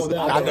already know that.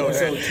 I know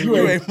that.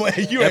 You ain't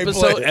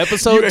playing.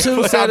 Episode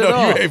 2 said it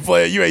all. You ain't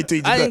playing. You ain't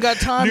teaching. I ain't got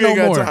time you ain't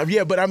no got more. Time.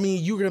 Yeah, but I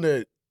mean, you're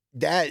gonna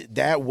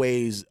that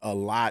weighs a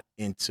lot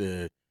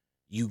into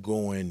you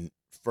going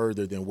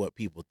further than what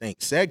people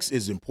think. Sex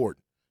is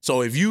important.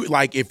 So if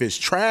it's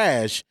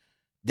trash,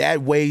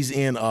 that weighs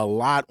in a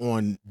lot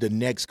on the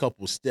next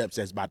couple steps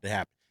that's about to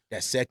happen.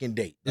 That second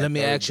date. Let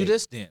me ask you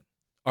this then: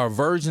 are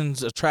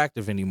virgins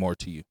attractive anymore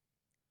to you?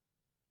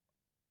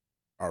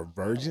 Are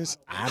virgins?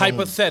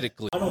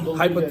 Hypothetically. I don't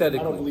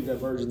believe that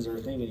virgins are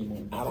a thing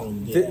anymore.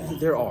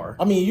 There are.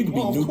 I mean, you can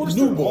be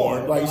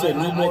newborn. Like you said,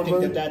 newborn. I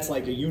think that's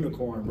like a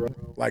unicorn, bro.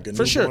 Like a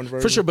for newborn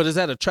virgin? For sure. But is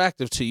that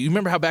attractive to you? You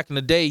remember how back in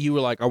the day you were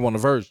like, I want a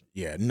virgin?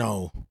 Yeah,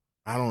 no.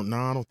 I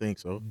don't think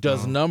so.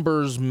 Does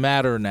numbers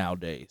matter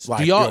nowadays? Like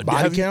do y'all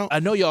body count? I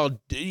know y'all.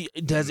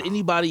 Does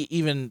anybody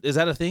even? Is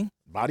that a thing?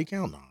 Body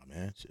count? Nah,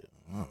 man. Shit.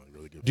 I don't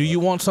really give a Do fuck. you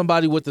want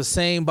somebody with the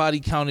same body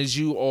count as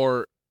you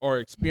or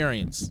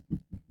experience?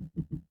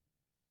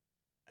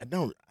 I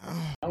don't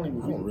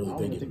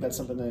really think that's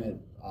something that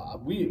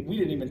we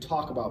didn't even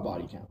talk about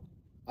body count.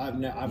 I've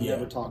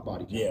never talked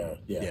body count.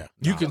 Yeah.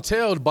 You can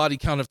tell body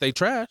count if they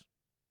trash.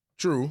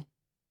 True.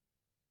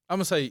 I'm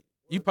gonna say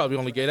you probably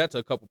only gave that to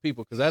a couple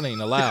people because that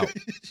ain't allowed.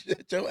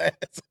 Shut your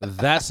ass.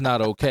 That's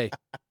not okay.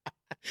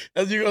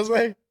 That's what you gonna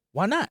say?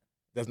 Why not?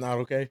 That's not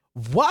okay.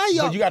 Why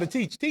y'all? But you got to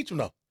teach them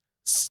though.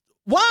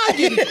 Why I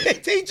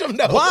get teach them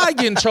though? Why I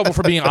get in trouble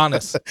for being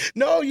honest?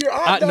 No, you're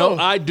honest. No,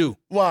 I do.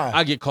 Why?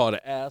 I get called an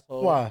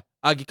asshole. Why?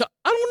 I don't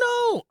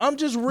know. I'm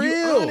just real.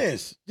 You're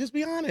honest. Just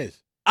be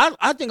honest.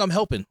 I think I'm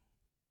helping.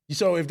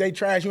 So if they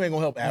trash, you ain't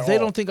gonna help at all. They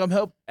don't think I'm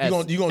helping.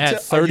 You gonna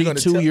at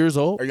 32 years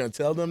old? Are you gonna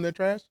tell them they're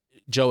trash?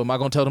 Joe, am I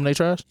gonna tell them they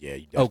trash? Yeah,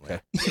 you definitely.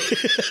 Okay.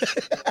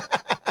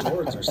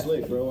 Jordans are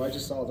slick, bro. I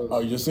just saw those. Oh,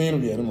 you just seen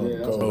them? Yeah, them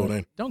motherfuckers cold,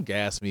 ain't Don't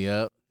gas me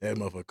up. That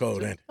motherfucker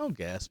cold, ain't it? Don't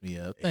gas me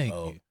up. Thank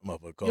you.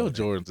 Motherfucker cold.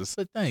 Yo, Jordans are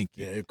sick. Thank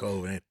you. Yeah, it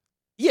cold, ain't it?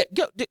 Yeah,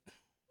 go. Damn,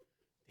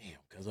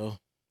 cuzzo.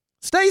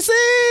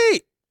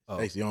 Stacy! Oh,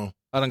 Stacy on.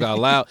 I done got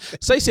loud.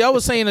 Stacy, I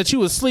was saying that you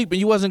was asleep and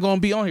you wasn't gonna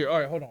be on here. All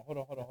right, hold on.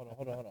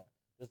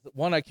 There's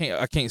one I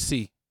can't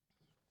see.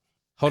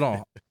 Hold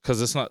on,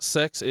 because it's not.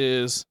 Sex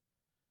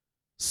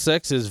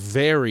is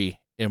very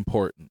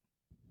important.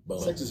 Boom.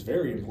 Sex is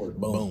very important.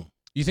 Boom.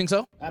 You think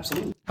so?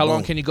 Absolutely. How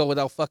long can you go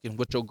without fucking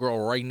with your girl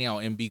right now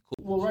and be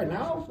cool? Well, right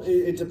now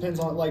it depends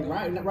on like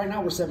right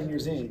now we're 7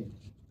 years in,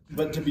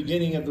 but the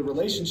beginning of the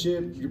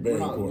relationship we're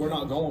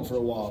not going for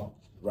a while.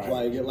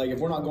 Right. Like if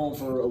we're not going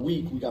for a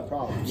week, we got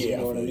problems. Yeah, You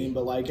know what I mean?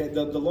 But like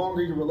the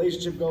longer your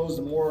relationship goes,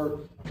 the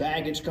more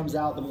baggage comes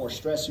out, the more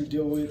stress you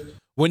deal with.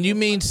 When you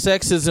mean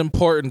sex is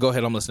important, go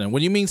ahead, I'm listening.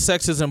 When you mean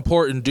sex is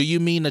important, do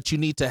you mean that you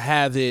need to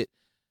have it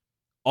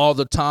all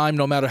the time,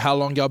 no matter how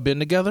long y'all been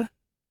together?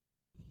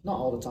 Not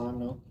all the time,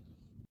 no.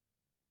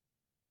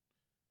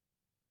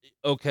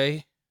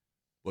 Okay.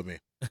 What mean?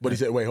 What he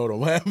said? Wait, hold on.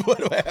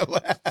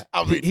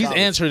 What? He's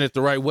answering it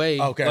the right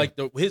way. Okay. Like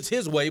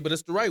his way, but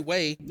it's the right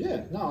way.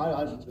 Yeah,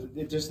 no,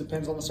 it just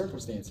depends on the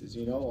circumstances,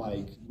 you know.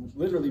 Like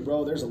literally,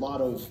 bro, there's a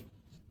lot of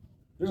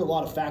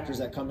factors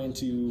that come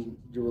into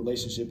your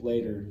relationship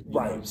later, you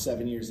know,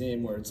 7 years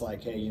in, where it's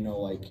like, hey, you know,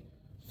 like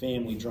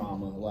family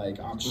drama, like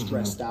I'm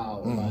stressed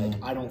out,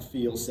 like I don't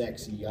feel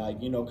sexy,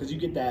 like, you know, because you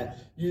get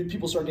that,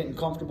 people start getting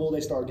comfortable,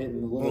 they start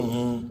getting a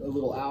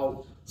little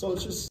out, so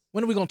it's just.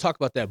 When are we gonna talk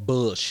about that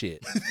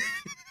bullshit?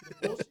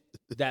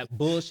 That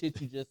bullshit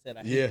you just said.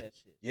 I hate that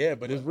shit. Yeah,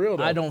 but it's real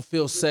though. I don't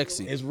feel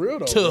sexy. It's real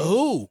though. To bro.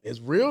 who? It's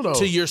real though.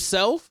 To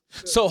yourself?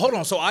 So hold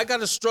on. So I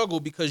got to struggle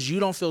because you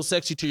don't feel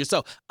sexy to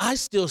yourself. I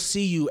still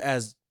see you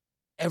as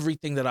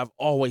everything that I've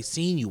always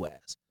seen you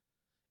as.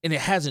 And it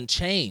hasn't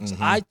changed.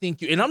 I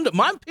think you, and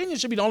my opinion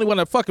should be the only one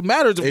that fucking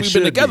matters if we've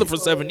been together for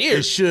 7 years.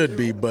 It should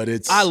be, but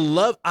it's. I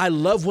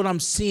love what I'm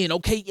seeing.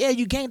 Okay, yeah,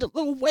 you gained a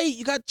little weight.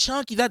 You got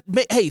chunky.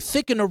 Hey,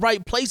 thick in the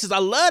right places. I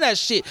love that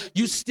shit.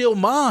 You still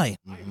mine.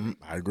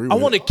 I agree. I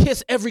want to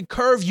kiss every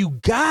curve you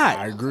got.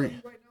 I agree.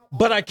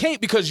 But I can't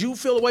because you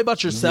feel a way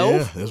about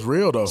yourself. Yeah, it's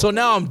real though. So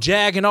now I'm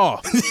jagging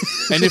off.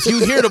 And if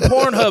you hear the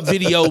Pornhub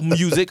video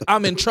music,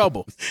 I'm in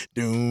trouble.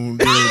 Doom,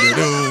 doom,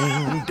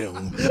 doom,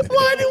 doom.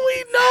 Why do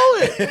we know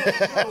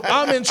it?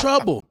 I'm in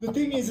trouble. The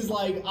thing is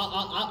like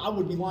I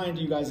would be lying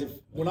to you guys if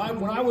when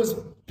I was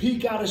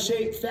peak out of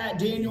shape, fat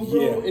Daniel,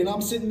 bro, and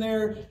I'm sitting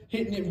there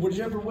hitting it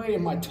whichever way,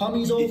 and my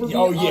tummy's over me.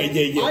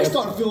 I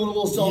start feeling a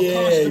little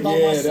self-conscious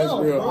about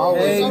myself, real. bro.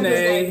 Hey, I'm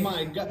Nay. just like,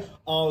 my God.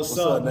 Oh, what's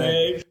up,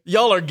 Nay?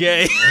 Y'all are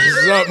gay.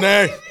 What's up,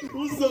 man?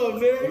 What's up,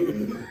 Nay?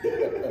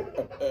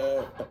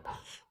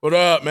 What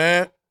up,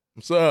 man?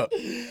 What's up?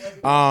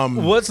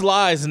 What's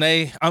lies,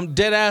 Nay? I'm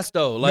dead ass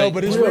though. Like, No,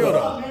 but it's real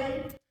though.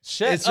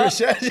 shut up.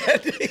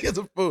 It's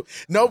a fool.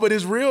 No, but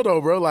it's real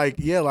though, bro. Like,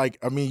 yeah, like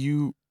I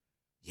mean,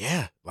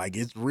 like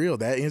it's real.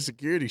 That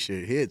insecurity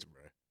shit hits,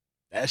 bro.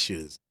 That shit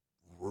is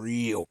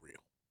real.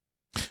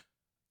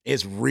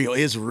 It's real.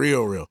 It's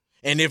real.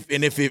 And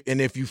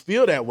if you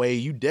feel that way,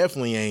 you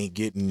definitely ain't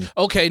getting.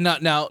 Okay,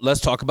 now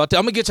let's talk about that.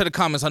 I'm gonna get to the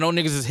comments. I know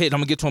niggas is hitting. I'm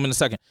gonna get to them in a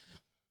second.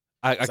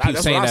 I keep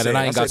saying that, and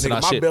I ain't got to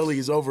that shit. My belly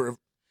is over.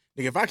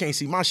 Nigga, if I can't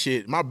see my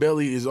shit, my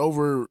belly is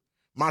over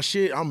my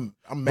shit. I'm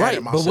mad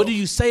at myself. But what do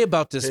you say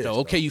about this though?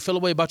 Okay, you feel a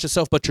way about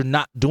yourself, but you're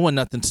not doing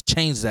nothing to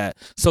change that.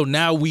 So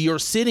now we are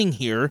sitting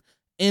here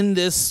in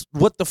this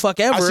what the fuck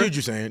ever. I see what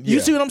you're saying. You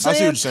see what I'm saying? I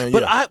see what you're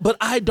saying. But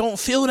I don't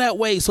feel that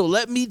way. So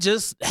let me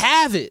just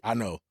have it. I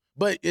know.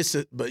 But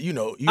you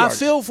know, I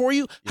feel for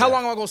you. How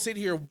long am I gonna sit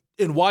here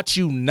and watch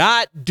you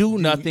not do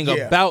nothing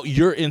about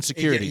your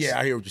insecurities? Yeah,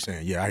 I hear what you're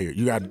saying. Yeah, I hear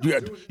you. Got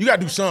to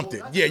do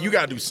something. Yeah, you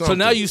got to do something. So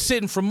now you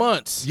sitting for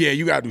months. Yeah,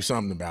 you got to do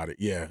something about it.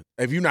 Yeah,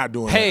 if you're not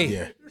doing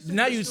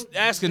Now you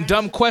asking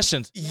dumb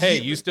questions.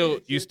 Hey, you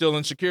still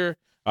insecure?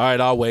 All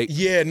right, I'll wait.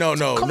 Yeah, no.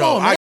 On,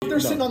 man. They're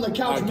sitting on the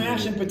couch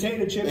mashing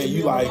potato chips, and you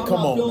you're like, I'm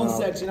come not on feeling now.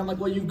 sexy. And I'm like,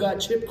 well, you've got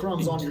chip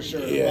crumbs on your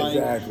shirt. Yeah, like,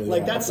 exactly.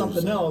 Like Yeah, that's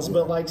something else.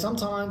 But like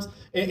sometimes,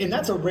 and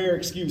that's a rare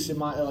excuse in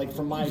my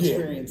from my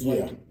experience.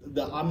 Like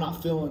the I'm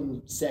not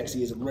feeling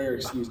sexy is a rare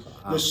excuse.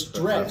 The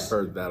stress. I've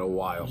heard that a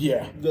while.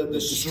 Yeah,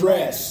 The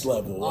stress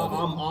level.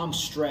 I'm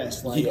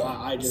stressed. Like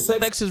I just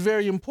Sex is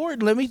very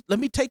important. Let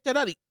me take that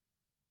out.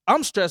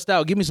 I'm stressed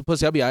out. Give me some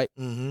pussy. I'll be all right.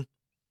 Mm-hmm.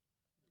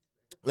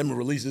 Let me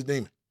release this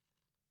demon.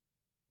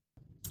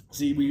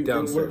 see we're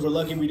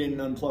lucky we didn't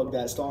unplug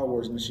that Star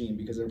Wars machine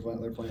because they're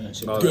playing that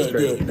shit. Oh,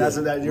 Good. That's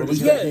what that you're Release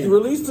just that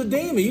Release the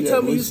demon. You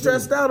tell me you release the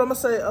stressed out. I'm gonna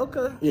say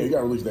okay. Yeah, you got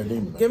to release that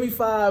demon. Man. Give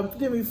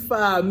me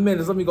 5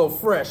 minutes. Let me go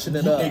freshen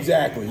it up.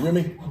 Exactly. You hear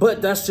me?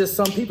 But that's just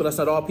some people. That's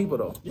not all people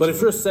though. But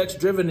if you're sex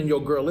driven and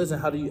your girl isn't,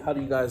 how do you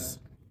guys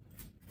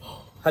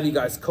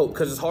cope?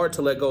 Because it's hard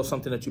to let go of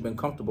something that you've been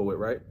comfortable with,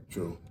 right?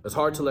 True. It's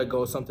hard to let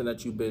go of something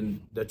that you've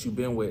been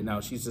with. Now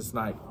she's just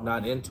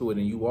not into it,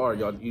 and you are.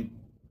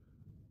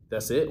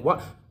 That's it. Why?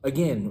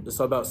 Again, it's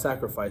all about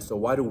sacrifice. So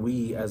why do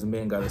we as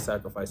men gotta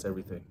sacrifice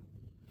everything?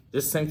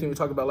 This same thing we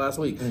talked about last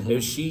week. Mm-hmm.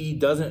 If she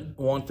doesn't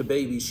want the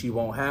baby, she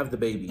won't have the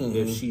baby. Mm-hmm.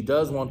 If she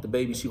does want the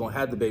baby, she gonna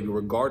have the baby,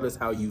 regardless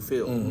how you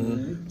feel.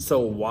 Mm-hmm. So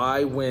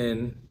why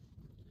when?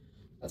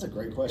 That's a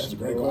great question.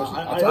 That's a great question.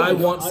 I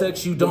want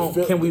sex, you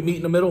don't. Can we meet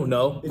in the middle?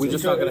 No, we're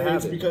just not gonna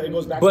have it. Because it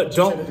goes back to what you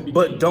said at the beginning.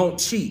 But don't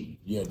cheat.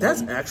 Yeah,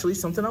 that's actually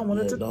something I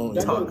wanted to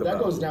talk about. That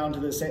goes down to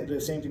the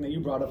same thing that you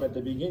brought up at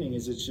the beginning.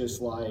 Is it's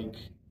just like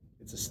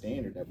it's a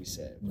standard that we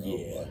set. Bro.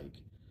 Yeah.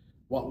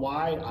 Like,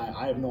 why?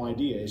 I have no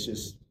idea. It's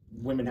just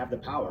women have the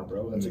power,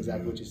 bro. That's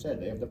exactly what you said.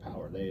 They have the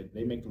power.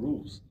 They make the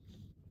rules.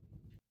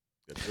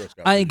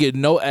 I ain't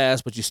getting no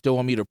ass, but you still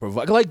want me to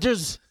provide. Like,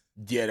 there's.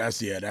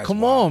 That's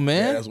Come wild. on,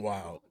 man. Yeah, that's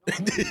wild.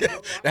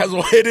 That's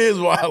why it is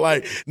wild.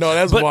 Like, no,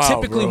 that's But wild.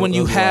 typically, bro. when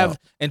you That's have, wild.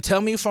 and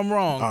tell me if I'm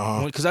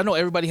wrong, because I know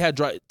everybody had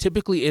dry.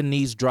 Typically, in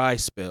these dry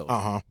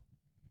spells,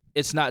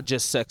 it's not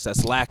just sex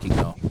that's lacking,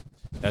 though.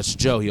 That's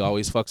Joe. He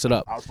always fucks it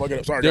up. I was fucking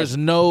up. Sorry. There's guys.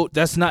 no.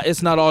 That's not.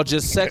 It's not all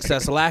just sex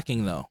that's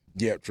lacking, though.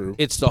 Yeah, true.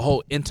 It's the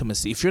whole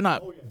intimacy. If you're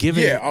not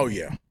giving, Yeah. Oh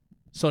yeah.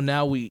 So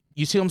now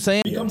you see what I'm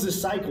saying? It becomes a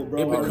cycle,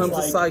 bro. It where becomes it's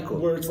a like, cycle.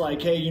 where it's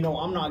like, hey,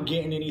 I'm not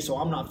getting any, so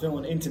I'm not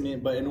feeling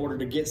intimate. But in order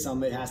to get some,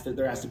 there has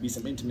to be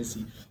some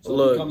intimacy. So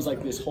Look. it becomes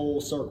like this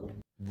whole circle.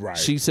 Right.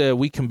 She said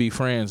we can be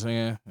friends,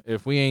 man.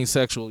 If we ain't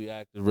sexually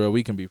active, bro,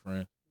 we can be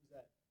friends.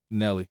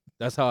 Nelly,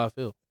 that's how I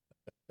feel.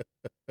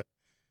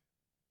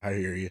 I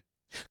hear you.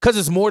 Because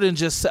it's more than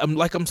just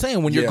like I'm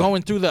saying. When you're Yeah.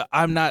 going through the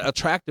I'm not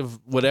attractive,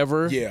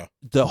 whatever. Yeah.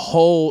 The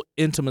whole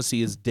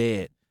intimacy is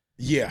dead.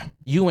 Yeah.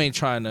 You ain't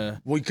trying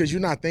to. Well, because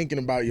you're not thinking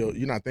about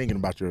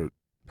your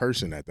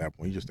person at that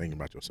point. You're just thinking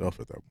about yourself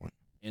at that point.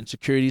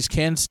 Insecurities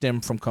can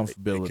stem from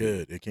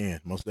comfortability. It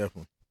can. Most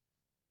definitely.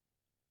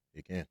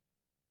 It can.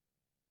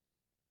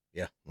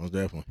 Yeah, most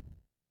definitely.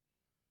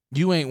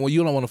 You ain't. Well,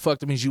 you don't want to fuck.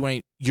 That means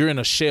you're in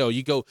a shell.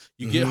 You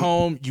get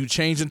home, you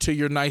change into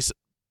your nice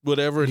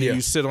whatever, and Yeah. then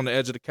you sit on the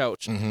edge of the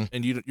couch, Mhm.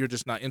 and you're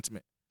just not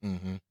intimate.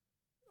 Mm-hmm.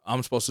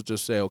 I'm supposed to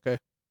just say okay.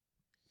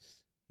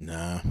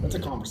 Nah. That's a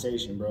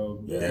conversation,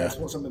 bro. Yeah. That's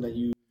something that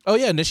you. Oh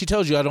yeah, and then she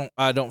tells you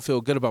I don't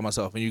feel good about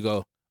myself, and you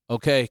go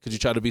okay because you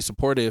try to be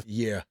supportive.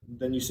 Yeah.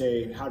 Then you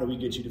say, how do we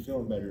get you to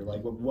feeling better?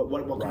 Like,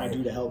 what can I Right.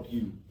 do to help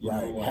you? You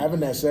Right. know, like- Having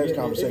that sex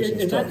conversation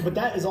is tough. but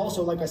that is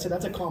also, like I said,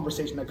 that's a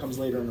conversation that comes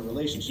later in a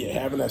relationship. Yeah,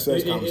 having that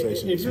sex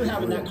conversation If you're is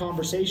having real. that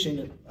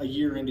conversation a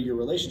year into your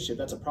relationship,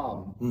 that's a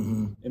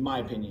problem, in my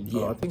opinion.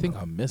 Yeah. I think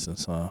I'm missing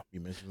some.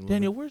 You mentioned a little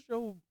Daniel, where's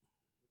your?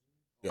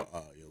 bit?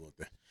 Yeah, little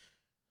thing.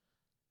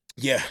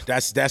 Yeah,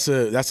 that's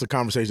a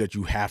conversation that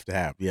you have to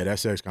have. Yeah, that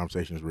sex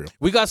conversation is real.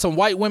 We got some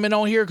white women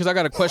on here because I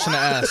got a question to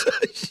ask.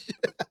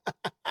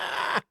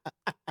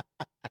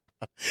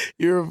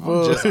 You're a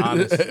fool. just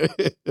honest.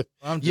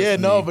 I'm just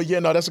me.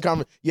 That's a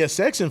common. Yeah,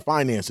 sex and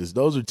finances.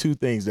 Those are two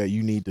things that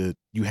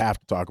you have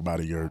to talk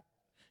about. You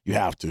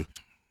have to.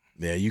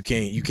 Yeah, you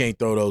can't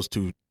throw those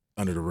two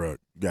under the rug.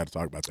 You got to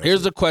talk about that.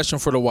 Here's a question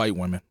for the white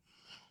women.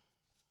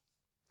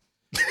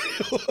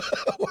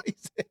 Why you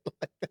say it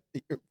like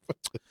that?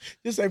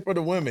 Just say for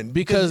the women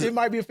Because- it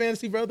might be a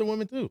fantasy for other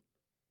women too.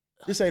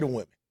 Just say the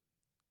women.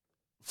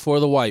 For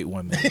the white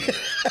women.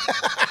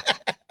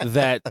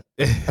 That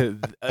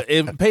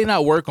it may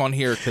not work on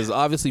here because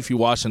obviously if you're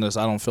watching this,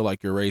 I don't feel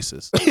like you're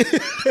racist.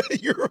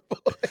 You're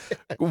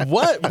a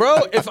What, bro?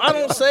 If I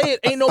don't say it,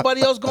 ain't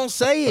nobody else gonna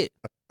say it.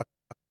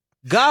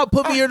 God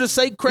put me here to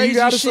say crazy You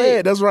gotta shit. say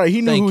it. That's right.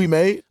 He knew Thank who he you.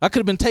 made. I could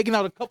have been taken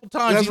out a couple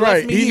times. That's You left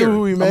right. me He here. knew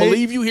who he I'm gonna made.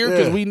 leave you here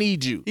because Yeah. we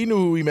need you. He knew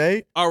who he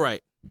made. All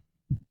right.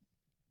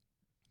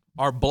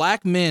 Are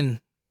black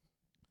men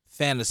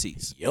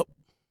fantasies? Yep.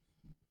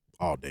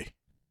 All day.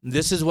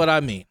 This is what I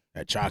mean.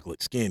 That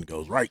chocolate skin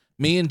goes right.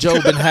 Me and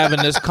Joe been having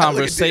this I'm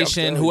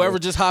conversation. telling Whoever you.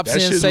 just hops That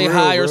in, shit's say real,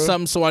 hi or bro.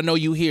 something so I know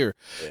you here.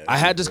 Yeah, I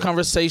had that's this real.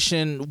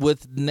 conversation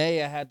with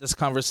Nay. I had this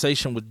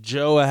conversation with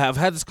Joe. I have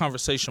had this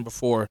conversation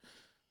before.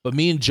 But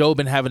me and Joe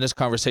been having this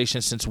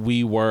conversation since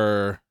we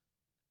were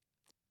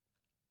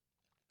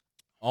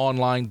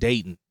online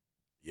dating.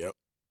 Yep.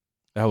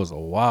 That was a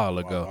while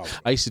ago. Wow.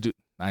 I used to do.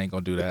 I ain't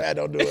gonna do that.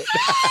 Don't do it.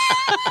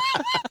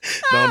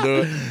 Don't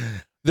do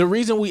it. The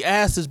reason we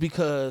asked is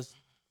because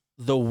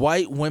the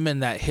white women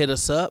that hit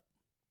us up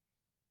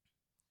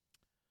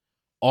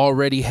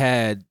already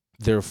had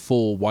their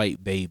full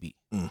white baby,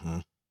 Mm-hmm.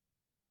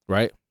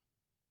 right?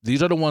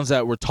 These are the ones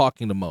that were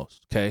talking the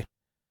most, okay?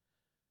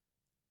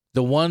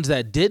 The ones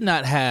that did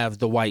not have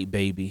the white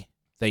baby,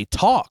 they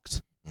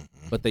talked,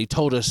 but they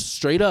told us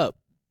straight up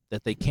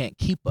that they can't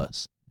keep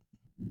us.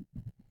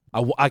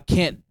 I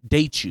can't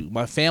date you.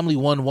 My family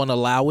won't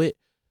allow it.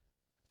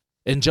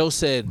 And Joe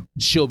said,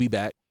 she'll be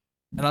back.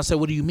 And I said,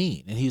 what do you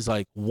mean? And he's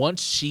like,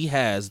 once she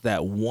has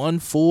that one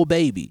full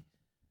baby,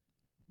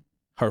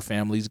 her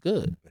family's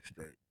good.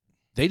 Straight.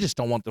 They just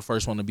don't want the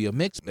first one to be a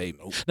mixed baby.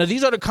 Nope. Now,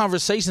 these are the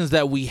conversations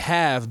that we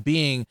have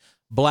being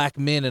black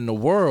men in the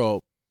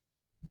world.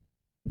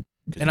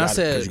 And I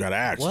said, you gotta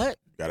ask. what?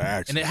 You gotta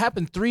ask. And it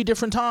happened 3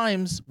 different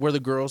times where the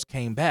girls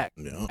came back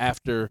Yeah.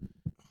 after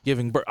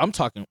giving birth. I'm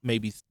talking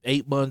maybe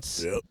 8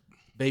 months, Yep.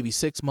 maybe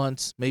 6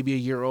 months, maybe a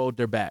year old.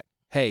 They're back.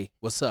 Hey,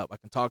 what's up? I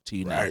can talk to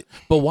you now. Right.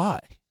 But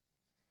why?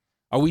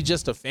 Are we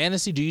just a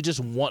fantasy? Do you just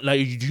want, like,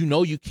 you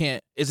know, you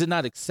can't, is it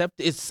not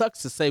accepted? It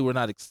sucks to say we're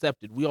not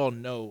accepted. We all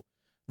know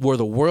where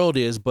the world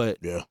is, but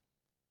Yeah.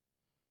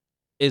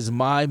 is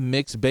my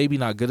mixed baby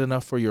not good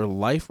enough for your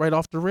life right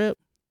off the rip?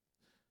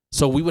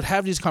 So we would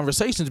have these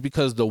conversations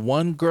because the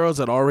one girls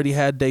that already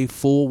had their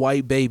full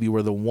white baby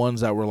were the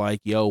ones that were like,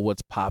 yo,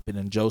 what's popping?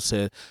 And Joe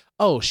said,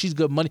 oh, she's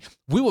good money.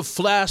 We would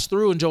flash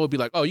through and Joe would be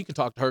like, oh, you can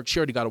talk to her. She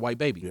already got a white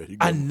baby. Yeah. You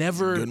I good-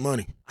 never Good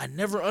money.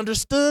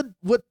 understood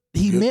what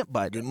he Good- meant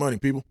by that. Good money,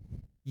 people.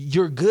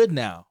 you're good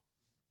now.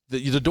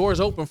 The door is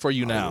open for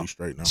you Oh, now. you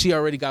straight now. She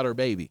already got her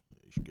baby.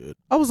 You good.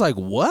 I was like,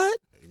 what?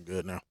 You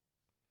good now.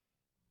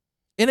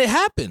 And it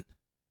happened.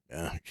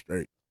 Yeah, you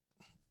straight.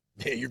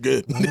 Yeah, you're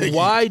good.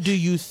 Why do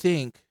you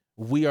think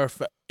we are?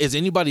 Is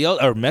anybody else?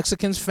 Are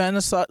Mexicans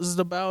fantasized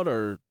about,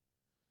 or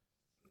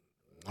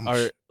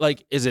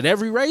like, is it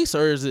every race,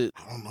 or is it?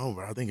 I don't know,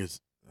 bro. I think it's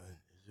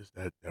just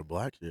that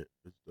black shit.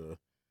 It's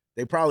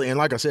they probably, and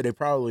like I said, they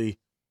probably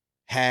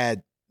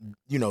had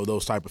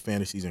those type of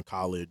fantasies in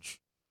college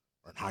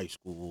or in high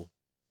school,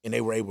 and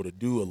they were able to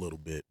do a little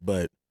bit.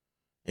 But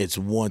it's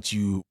once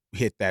you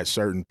hit that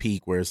certain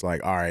peak where it's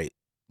like, all right,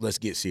 let's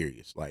get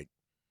serious. Like,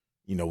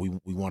 we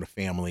want a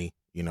family.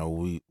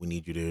 We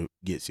need you to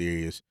get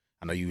serious.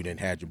 I know you didn't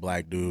have your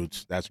black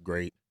dudes. That's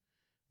great,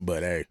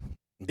 but hey.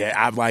 Yeah,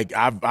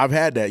 I've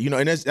had that,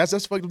 and that's the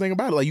fucking thing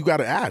about it. Like, you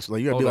gotta ask,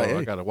 like, you gotta be like, hey.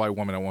 I got a white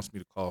woman that wants me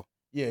to call.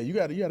 Yeah, you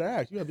gotta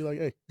ask. You gotta be like,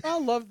 hey. I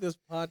love this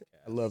podcast.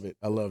 I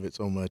love it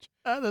so much.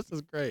 This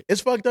is great. It's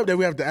fucked up that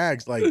we have to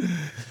ask, like,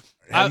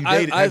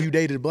 have you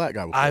dated a black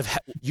guy before?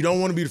 You don't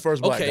want to be the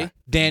first black guy.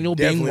 Daniel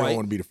Definitely being don't white.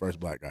 want to be the first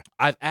black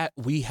guy.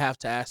 We have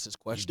to ask this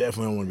You question.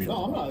 definitely don't want to be the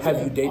No, I'm first. not.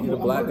 Have you dated a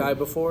black guy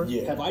before?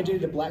 Yeah. Have I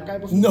dated a black guy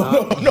before?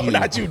 No,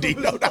 not you, D.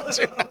 No, not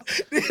you.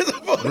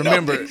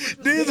 Remember,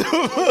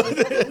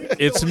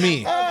 it's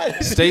me,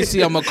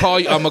 Stacey. I'm gonna call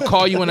you. I'm gonna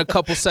call you in a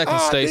couple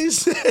seconds,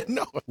 Stacey.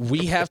 No.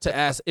 We have to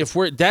ask if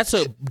that's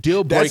a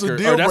deal That's a breaker.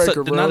 deal or that's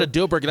breaker, bro. not a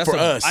deal breaker. That's For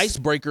an us.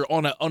 icebreaker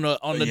on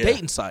the Yeah.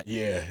 dating site.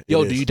 Yeah.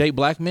 Yo, it do is. you date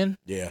black men?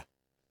 Yeah.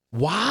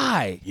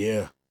 Why?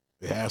 Yeah.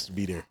 It has to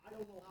be there.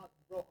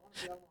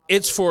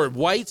 It's for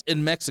whites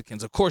and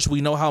Mexicans. Of course, we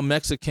know how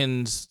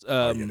Mexicans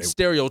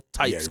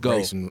stereotypes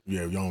go.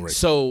 Your own race.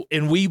 So,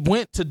 and we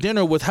went to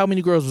dinner with how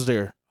many girls was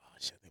there?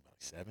 Shit, I think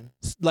about 7.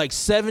 Like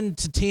 7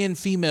 to 10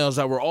 females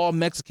that were all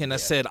Mexican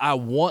that said, I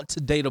want to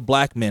date a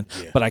black man,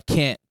 but I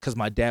can't because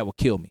my dad will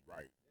kill me.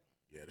 Right.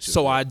 Yeah. that shit's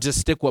So real. I just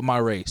stick with my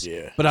race.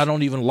 Yeah. But I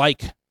don't even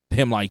like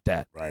him like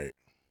that. Right.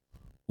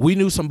 We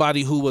knew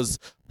somebody who was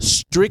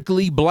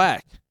strictly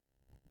black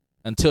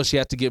until she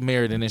had to get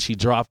married, and then she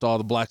dropped all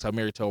the blacks. I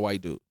married to a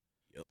white dude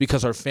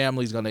because her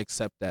family's gonna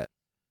accept that.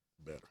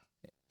 Better.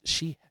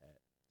 She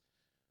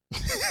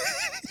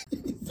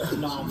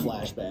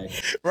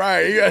Non-flashback.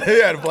 Right. You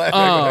had a black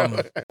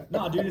guy.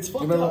 No, dude, it's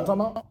fucked You remember up. what I'm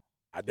talking about?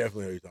 I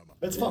definitely know what you're talking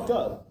about. It's fucked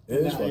up. It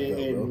is And fucked up,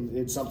 bro. and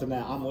it's something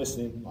that I'm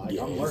listening. Like,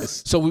 I'm learning.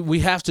 So we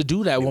have to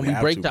do that when we we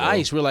have break to, the bro.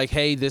 ice. We're like,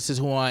 hey, this is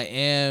who I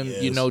am.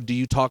 Yes. Do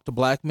you talk to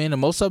black men?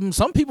 And most of them,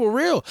 some people are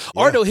real.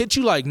 Or Yeah. they'll hit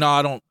you like, no,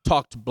 I don't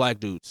talk to black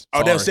dudes. Oh,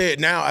 they'll Sorry. say it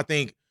now. I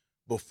think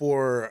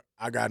before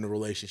I got in a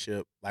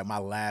relationship, like my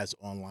last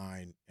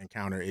online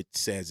encounter, it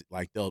says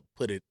like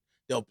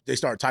they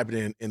start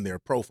typing in their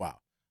profile.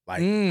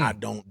 Like, I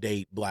don't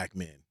date black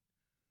men.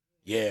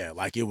 Yeah,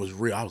 like it was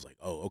real. I was like,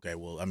 oh, okay,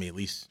 well, I mean, at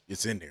least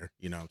it's in there.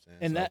 You know what I'm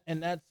saying? And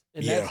So,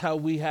 that's Yeah. how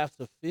we have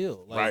to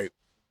feel. Like, right.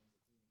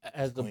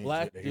 as the Clean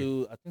black shit, they hear.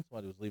 dude, I think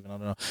somebody was leaving. I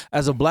don't know.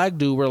 As a black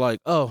dude, we're like,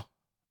 oh,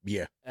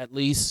 Yeah. at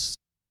least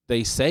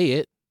they say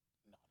it.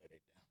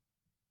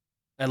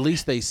 At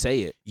least they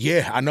say it.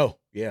 Yeah, I know.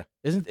 Yeah.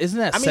 Isn't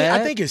that I mean, sad?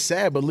 I think it's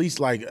sad, but at least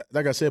like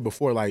I said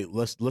before, like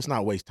let's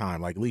not waste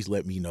time. Like at least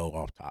let me know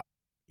off top.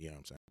 You know what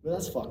I'm saying? But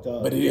that's fucked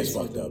up. But it is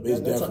fucked up. It's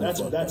definitely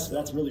fucked up.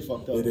 That's really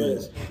fucked up. It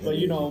is. But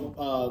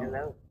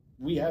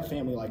we have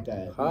family like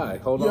that. Hi,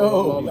 hold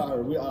Yo. on.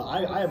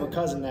 I have a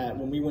cousin that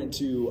when we went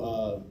to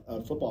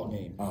a football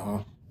game,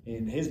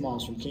 and his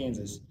mom's from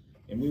Kansas,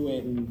 and we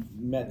went and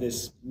met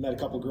a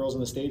couple girls in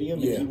the stadium,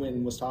 Yeah. and he went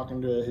and was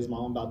talking to his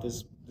mom about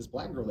this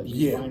black girl that he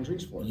was Yeah. buying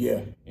drinks for.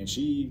 Yeah. And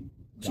she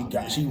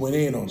went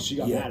in on it. She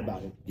got Yeah. mad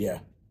about it. Yeah.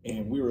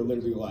 And we were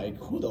literally like,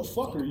 "Who the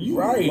fuck are you?"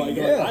 Right, Like,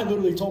 yeah. I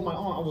literally told my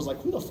aunt, I was like,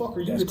 "Who the fuck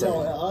are you That's to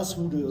tell crazy. us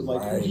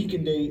who he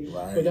can date?"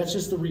 Right. But that's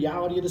just the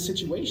reality of the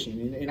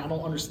situation, and I don't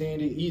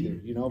understand it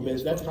either.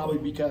 But that's probably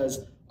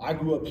because I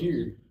grew up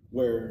here,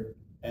 where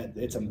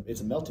it's a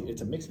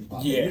mixing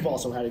pot. Yeah. You've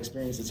also had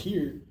experiences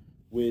here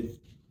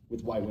with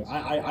white women.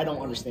 I don't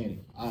understand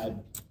it.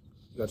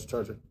 You got your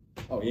charger.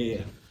 Oh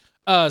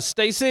yeah.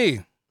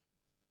 Stacy.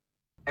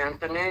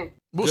 Anthony,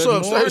 What's Good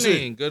up, morning.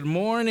 Stacey? Good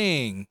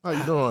morning. How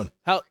you doing?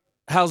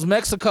 How's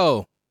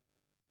Mexico?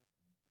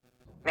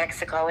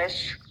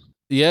 Mexico-ish.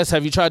 Yes.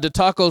 Have you tried the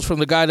tacos from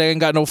the guy that ain't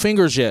got no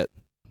fingers yet?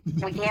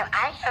 Well, yeah,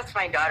 I asked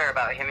my daughter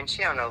about him, and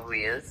she don't know who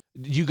he is.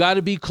 You got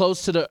to be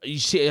close to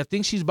I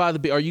think she's by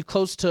the. Are you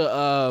close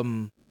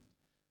to?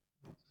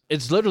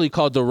 It's literally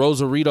called the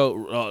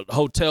Rosarito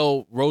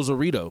Hotel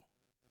Rosarito.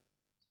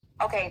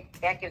 Okay,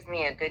 that gives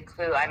me a good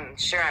clue. I'm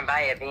sure I'm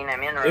by it, being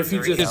I'm in If you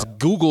Rosarito. just- Just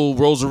Google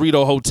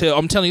Rosarito Hotel.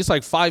 I'm telling you, it's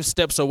like 5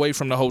 steps away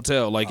from the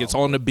hotel. Like it's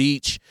on the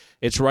beach.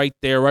 It's right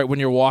there, right when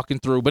you're walking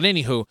through. But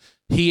anywho,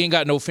 he ain't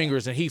got no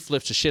fingers and he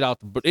flips the shit out.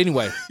 But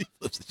anyway, He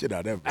flips the shit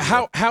out of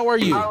everything. how are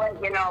you? I'll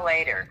let you know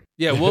later.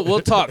 Yeah,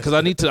 we'll talk because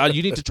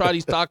you need to try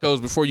these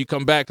tacos before you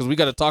come back because we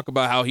got to talk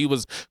about how he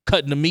was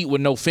cutting the meat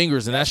with no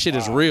fingers and that shit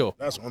is real.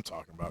 That's what I'm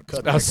talking about.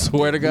 Cut I that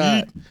swear to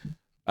goddamn God. meat.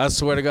 I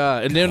swear to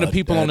God. And then the Cut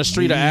people on that the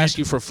street will meat. ask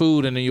you for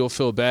food and then you'll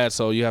feel bad,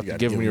 so you have to gotta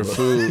give them give your them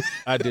food.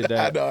 I did I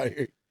that. know. I hear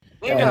you.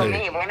 You know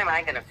me. When am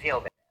I gonna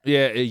feel bad?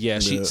 Yeah.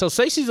 So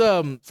Stacey's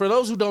for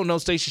those who don't know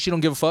Stacey, she don't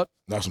give a fuck.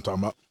 That's what I'm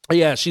talking about.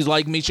 Yeah, she's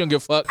like me. She don't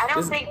give a fuck. I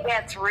don't think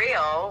that's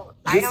real.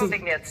 I don't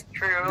think that's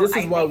true. This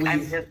is I why think we-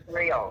 I'm just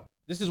real.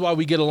 This is why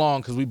we get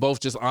along, because we both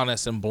just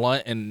honest and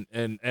blunt, and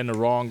the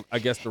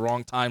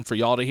wrong time for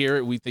y'all to hear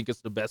it. We think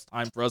it's the best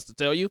time for us to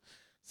tell you.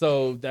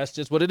 So that's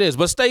just what it is.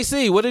 But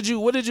Stacey, what are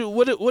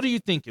you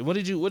thinking? What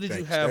did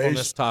you have on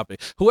this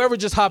topic? Whoever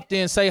just hopped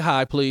in, say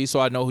hi, please, so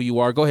I know who you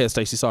are. Go ahead,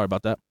 Stacey. Sorry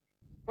about that.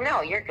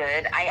 No, you're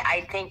good.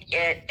 I think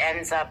it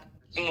ends up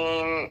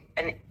being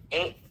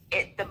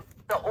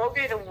the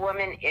older the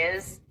woman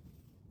is,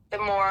 the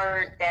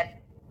more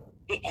that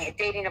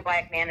dating a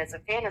black man is a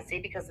fantasy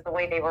because of the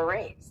way they were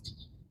raised.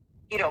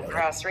 You don't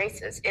cross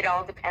races. It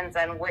all depends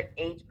on what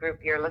age group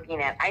you're looking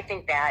at. I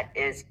think that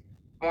is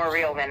more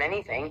real than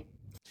anything.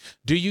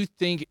 Do you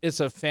think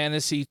it's a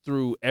fantasy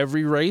through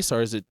every race,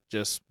 or is it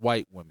just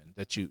white women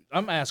that you?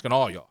 I'm asking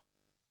all y'all.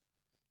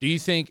 Do you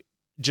think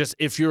just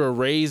if you're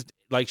raised,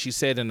 like she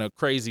said, in a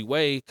crazy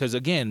way, because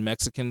again,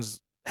 Mexicans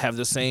have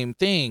the same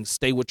thing,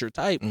 stay with your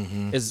type.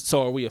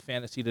 So are we a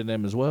fantasy to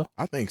them as well?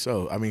 I think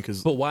so. I mean,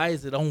 because But why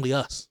is it only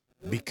us?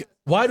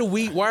 Why are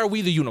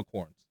we the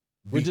unicorns?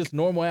 We're just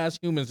normal ass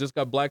humans, just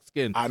got black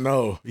skin. I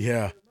know.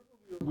 Yeah.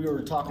 We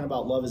were talking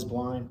about Love Is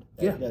Blind,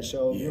 Yeah. that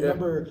show. You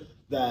remember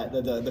that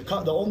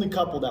the only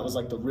couple that was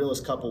like the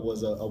realest couple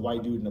was a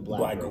white dude and a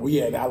black girl.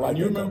 Yeah, I like And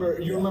you that remember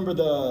remember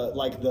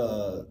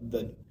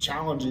the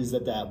challenges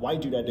that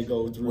white dude had to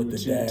go through With the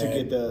to dad.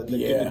 get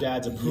the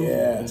dad's approval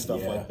and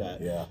stuff like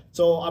that. Yeah.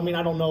 So I mean,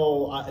 I don't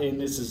know,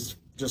 and this is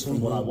just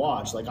from what I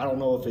watched. Like, I don't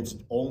know if it's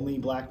only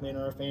black men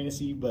are a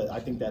fantasy, but I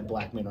think that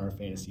black men are a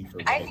fantasy for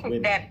I white think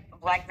women. that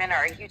black men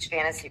are a huge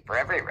fantasy for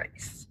every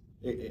race.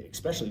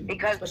 Especially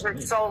Because for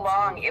men. so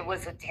long it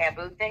was a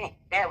taboo thing.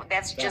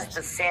 That's just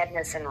the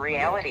sadness and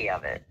reality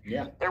of it.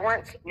 Yeah. There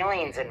weren't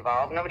feelings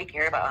involved. Nobody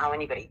cared about how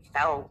anybody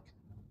felt.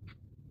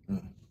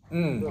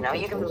 You know,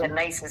 you can be the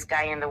nicest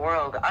guy in the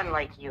world,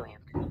 unlike you,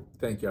 Anthony.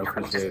 Thank you. I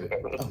appreciate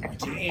it.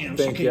 Damn,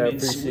 Thank you. I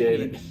appreciate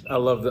it. I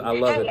love it. Hey,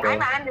 though.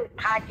 I'm on this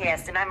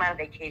podcast and I'm on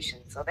vacation,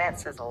 so that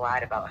says a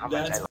lot about how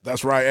much I love.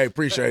 That's right. Hey,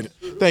 appreciate it.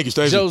 Thank you,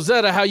 Stacey.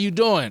 Josetta, how you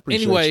doing?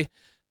 Appreciate Anyway,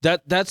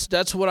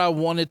 that's what I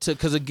wanted to,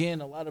 because again,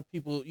 a lot of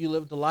people, you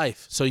live the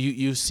life, so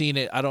you've seen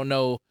it. I don't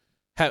know.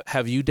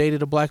 Have you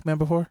dated a black man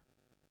before?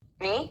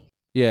 Me?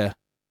 Yeah.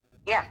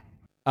 Yeah.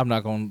 I'm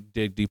not gonna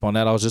dig deep on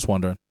that. I was just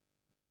wondering.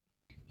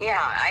 Yeah,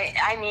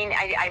 I mean,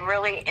 I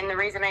really, and the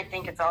reason I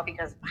think it's all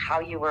because how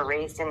you were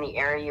raised in the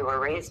era you were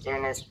raised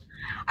in is,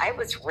 I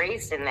was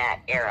raised in that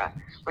era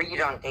where you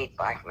don't date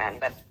black men,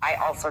 but I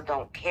also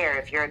don't care.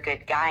 If you're a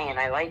good guy and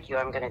I like you,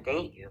 I'm going to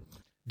date you.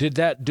 Did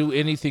that do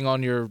anything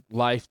on your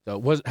life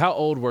though? How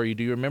old were you?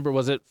 Do you remember?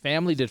 Was it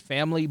family?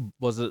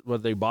 Were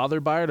they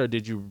bothered by it, or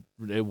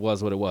it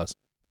was what it was?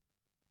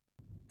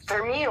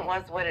 For me, it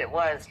was what it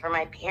was. For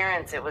my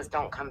parents, it was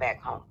don't come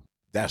back home.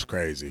 That's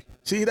crazy.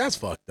 See, that's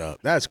fucked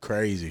up. That's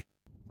crazy.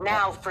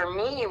 Now, for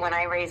me, when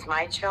I raise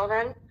my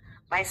children,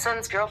 my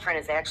son's girlfriend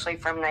is actually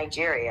from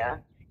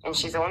Nigeria, and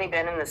she's only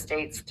been in the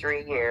States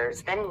 3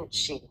 years. Then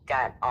she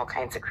got all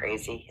kinds of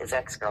crazy, his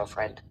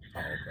ex-girlfriend.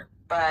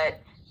 But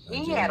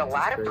he had a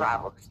lot of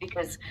problems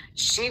because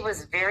she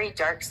was very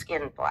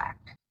dark-skinned black.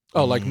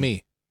 Oh, like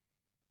me.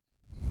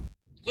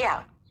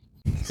 Yeah.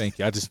 Thank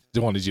you. I just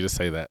wanted you to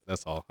say that.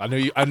 That's all. I knew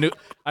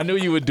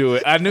you would do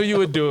it. I knew you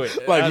would do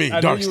it. Like me,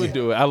 I dark knew you would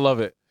skin. do it. I love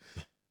it.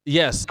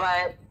 Yes.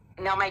 But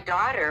now my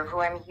daughter,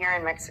 who I'm here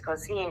in Mexico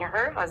seeing,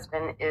 her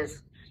husband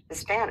is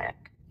Hispanic.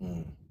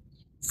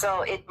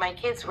 So my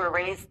kids were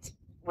raised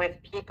with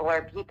people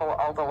are people,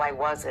 although I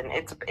wasn't.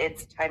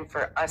 It's time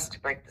for us to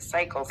break the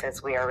cycles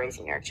as we are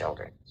raising our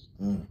children.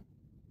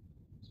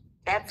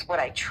 That's what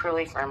I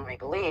truly firmly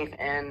believe,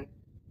 and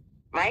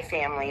my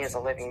family is a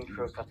living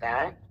proof of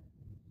that.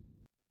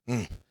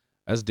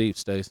 That's deep,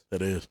 Stace.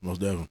 That is, most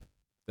definitely.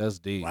 That's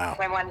deep. Wow. If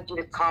I wanted you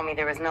to call me,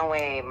 there was no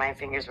way my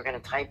fingers were going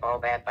to type all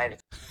that by the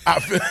I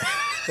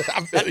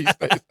feel you,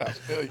 Stacey. I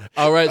feel you.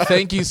 All right.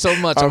 Thank you so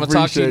much. I I'm going to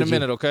talk to you in a appreciate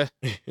minute, okay?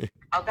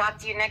 I'll talk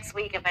to you next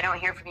week if I don't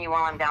hear from you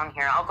while I'm down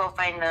here. I'll go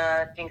find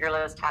the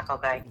fingerless taco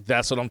guy.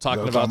 That's what I'm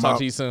talking That's about. what Talk I'm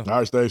to you soon. All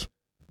right, Stacey.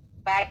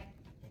 Bye.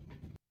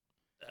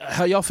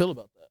 How y'all feel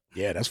about that?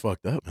 Yeah, that's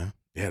fucked up, man.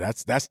 Yeah,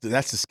 that's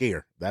the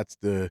scare. That's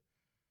the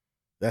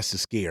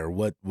scare.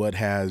 What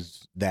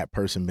has that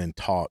person been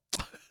taught?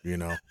 You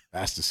know,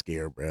 that's the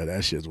scare, bro.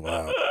 That shit's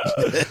wild.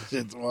 That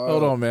shit's wild.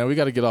 Hold on, man. We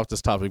got to get off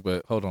this topic,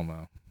 but hold on,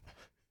 man.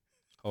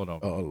 Hold on.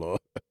 Oh Lord,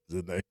 is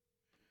it name?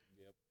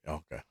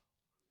 Yep. Okay.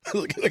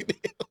 look at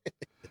that.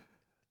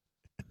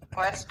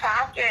 What's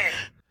poppin'?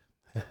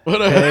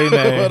 What up? Hey,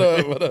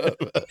 man. What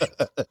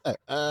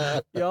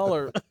up? Y'all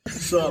are.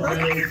 What's up,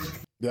 man?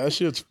 That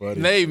shit's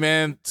funny. Hey,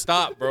 man.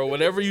 Stop, bro.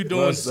 Whatever you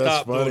doing, that's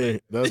stop funny. doing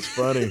it. That's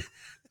funny.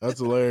 That's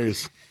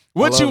hilarious.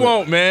 What I you love it.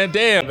 want, man?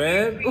 Damn.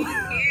 Man, You,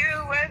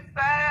 what's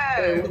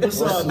up?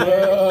 What's up,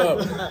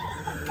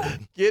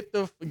 man? Get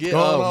Going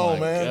oh on,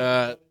 my man?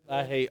 God.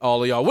 I hate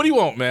all of y'all. What do you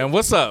want, man?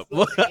 What's up?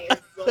 Don't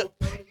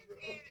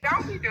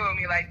don't be doing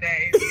me like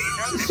that.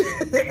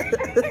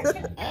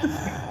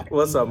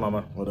 What's up,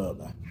 mama? What up,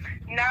 man?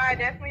 No, I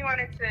definitely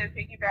wanted to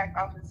piggyback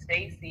off of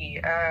Stacy.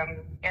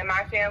 In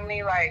my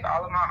family, like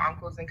all of my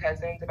uncles and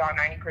cousins, about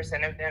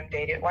 90% of them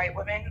dated white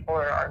women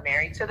or are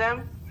married to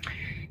them.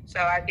 So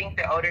I think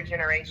the older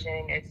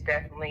generation is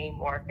definitely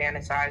more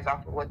fantasized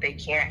off of what they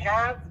can't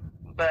have.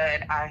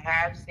 But I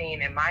have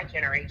seen in my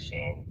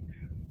generation,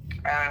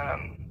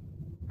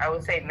 I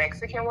would say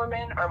Mexican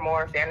women are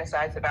more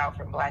fantasized about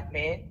from black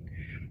men.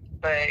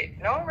 But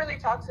no one really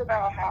talks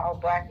about how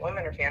black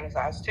women are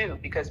fantasized too,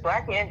 because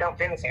black men don't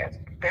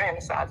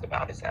fantasize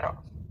about us at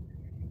all.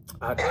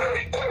 But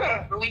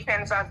we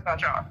fantasize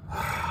about y'all.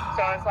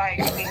 So it's like,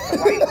 I think the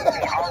white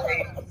women are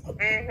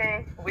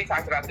always, we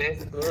talked about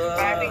this, but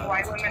I think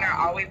white women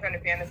are always going to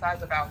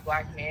fantasize about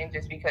black men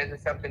just because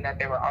it's something that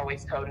they were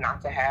always told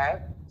not to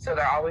have. So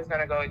they're always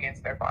going to go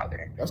against their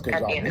father. That's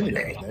because y'all mean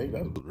us, Dave.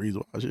 That's the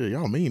reason why. Shit,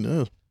 y'all mean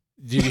us.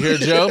 Did you hear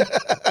Joe?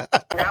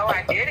 No,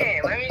 I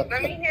didn't.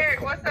 Let me hear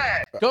it. What's up?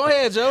 Go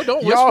ahead, Joe.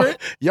 Don't whisper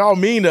it. Y'all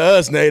mean to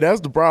us, Nate.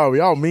 That's the problem.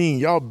 Y'all mean.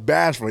 Y'all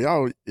bashful.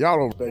 Y'all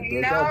don't respect us. Y'all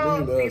mean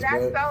No, to see, us,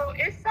 that's man.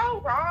 it's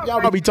so wrong.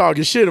 Y'all be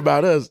talking shit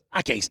about us.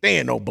 I can't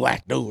stand no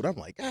black dude. I'm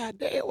like, God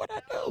damn, what I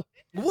do?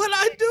 What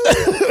I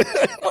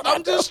do?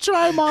 I'm just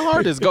trying my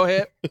hardest. Go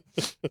ahead.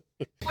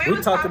 We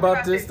was talked talking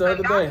about this the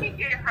other Y'all day. can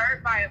get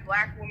hurt by a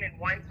black woman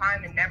one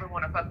time and never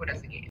want to fuck with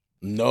us again.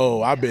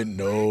 No,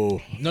 No.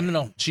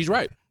 She's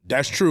right.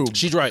 That's true.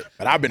 She's right.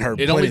 But I've been hurt.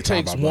 It plenty only of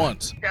times takes by black.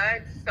 once.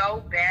 Done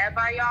so bad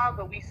by y'all,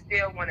 but we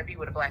still want to be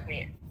with a black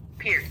man.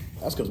 Period.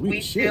 That's because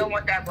We still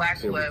want that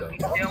black love. We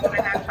still want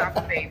to have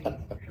chocolate babies.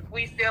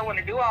 We still want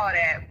to do all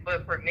that.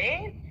 But for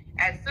men,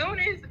 as soon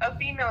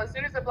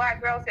as a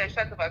black girl says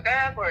shut the fuck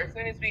up, or as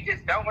soon as we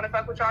just don't want to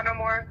fuck with y'all no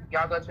more,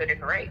 y'all go to a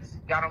different race.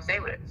 Y'all don't stay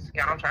with us.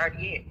 Y'all don't try it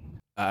again.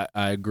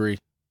 I agree.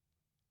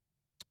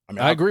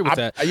 I agree with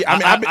that.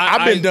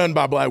 I've been done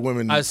by black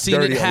women. I've seen it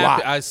dirty a happen.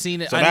 lot. I've seen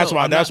it. So I that's know,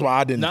 why. I'm That's not, why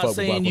I didn't. Not fuck with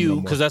black saying women you no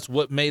more. because that's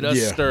what made us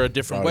Yeah. stir a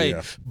different Oh, way.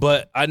 yeah.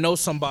 But I know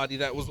somebody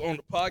that was on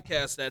the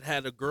podcast that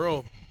had a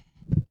girl.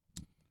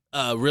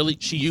 Really,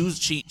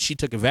 she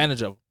took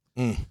advantage of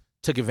him.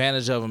 Took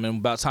advantage of him, and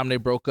about the time they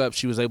broke up,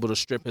 she was able to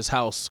strip his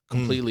house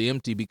completely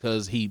empty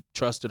because he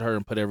trusted her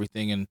and put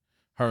everything in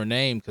her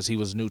name because he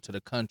was new to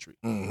the country,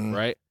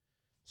 right?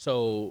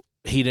 So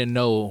he didn't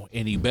know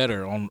any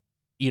better.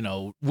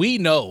 We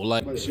know,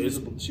 like, But she was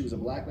a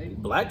black lady.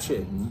 Black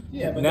chick.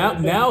 Yeah, but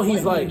Now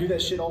he's white men like, do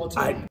that shit all the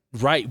time.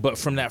 right. But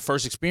from that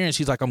first experience,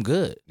 he's like, I'm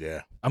good.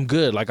 Yeah. I'm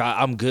good. Like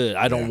I'm good.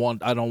 I don't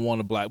want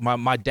a black.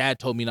 My dad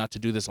told me not to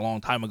do this a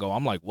long time ago.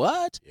 I'm like,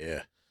 what?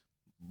 Yeah.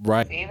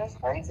 Right. See, that's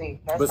crazy.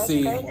 That's But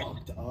see, crazy.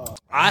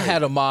 I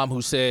had a mom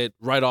who said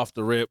right off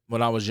the rip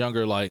when I was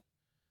younger, like,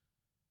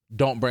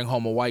 don't bring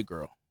home a white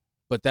girl.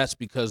 But that's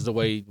because the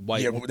way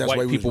white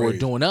people were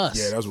doing us.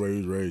 Yeah, that's where he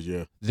was raised.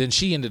 Yeah. Then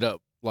she ended up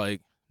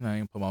like, I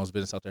ain't put my own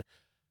business out there.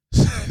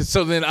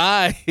 So then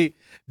I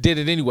did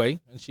it anyway,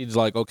 and she's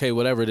like, "Okay,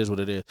 whatever it is, what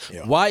it is."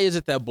 Yeah. Why is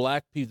it that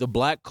the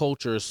black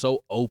culture is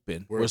so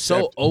open? We're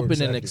so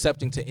open and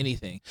accepting to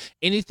anything.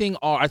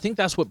 I think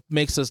that's what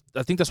makes us.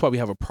 I think that's why we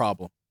have a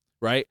problem,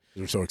 right?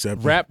 We're so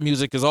accepting. Rap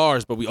music is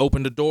ours, but we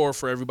open the door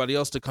for everybody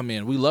else to come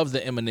in. We love the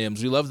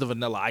Eminems, we love the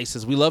Vanilla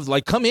Ices, we love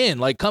come in,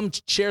 come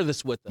share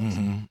this with us.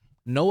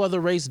 No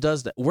other race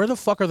does that. Where the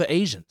fuck are the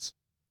Asians?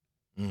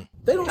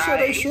 they don't share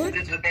their It's shit.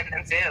 just within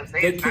themselves. They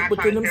is keep not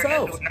within trying to share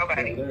themselves.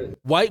 nothing with nobody.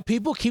 White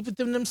people keep it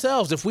to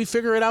themselves. If we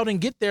figure it out and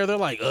get there, they're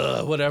like,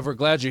 whatever,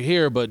 glad you're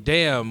here, but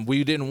damn,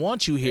 we didn't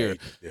want you here.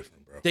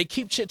 Different, bro. They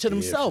keep shit to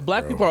themselves. Different,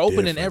 Black bro. people are open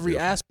in Different, every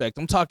different. aspect.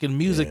 I'm talking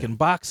music Yeah. and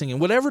boxing and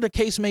whatever the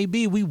case may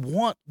be.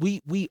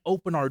 We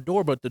open our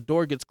door, but the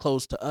door gets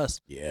closed to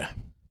us, Yeah.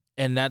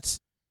 and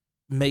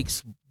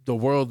makes the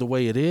world the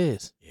way it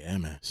is. Yeah,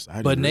 man.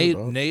 Society But real,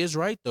 dog. Nay is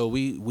right though.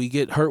 We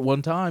get hurt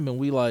one time and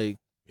we like,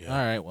 Yeah. all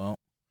right, well.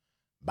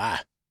 Bye.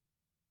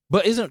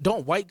 But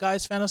don't white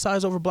guys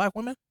fantasize over black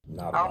women?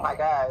 Not Oh my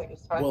God,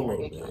 it's fucking Well, a little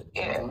ridiculous. bit.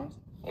 Yeah, Sometimes.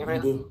 it You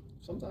really. do?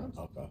 Sometimes.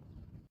 Okay.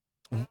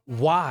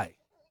 Why?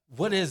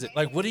 What is it?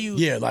 Like, what do you?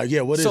 Yeah, what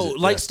is it? So,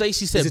 like Yeah.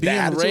 Stacey Is said, it the being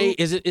attitude? raised,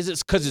 is it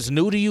because it's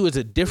new to you? Is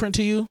it different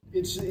to you?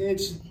 It's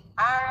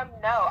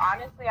No,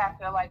 honestly, I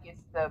feel like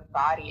it's the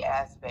body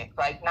aspect.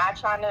 Like, not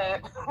trying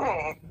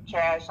to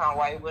trash on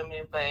white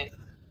women, but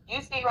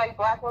you see, like,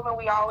 black women,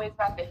 we always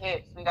got the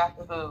hips, we got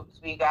the boobs,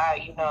 we got,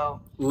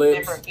 Lips.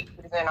 different pieces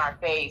in our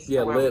face.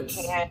 Yeah, to where lips.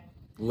 We can't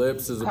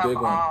Lips is a come big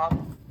one. off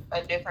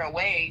a different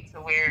way to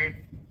where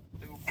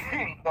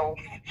the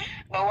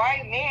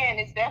white man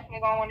is definitely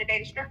going to want to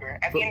date a stripper.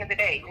 At the end of the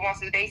day, he wants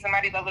to date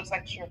somebody that looks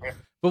like a stripper.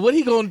 But what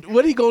he gonna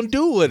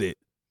do with it?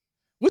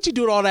 What you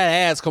do with all that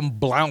ass come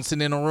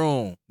blouncing in the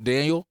room,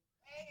 Daniel?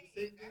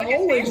 I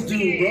always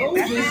do, bro.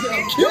 I'm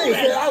killing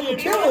it. I'm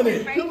killing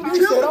it.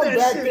 You said I'm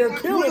back there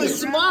killing With a it.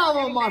 smile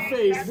on my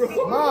face, bro.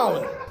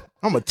 Smiling.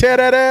 I'm gonna tear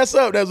that ass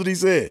up. That's what he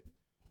said.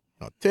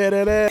 I'll tear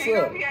that ass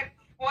up.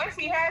 Once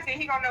he has it,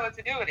 he gonna know what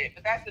to do with it.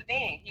 But that's the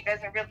thing. He's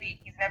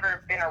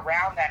never been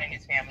around that in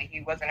his family. He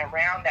wasn't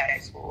around that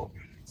at school.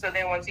 So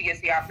then once he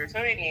gets the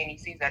opportunity and he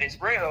sees that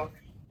it's real,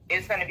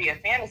 it's going to be a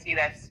fantasy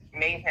that's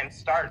made him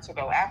start to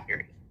go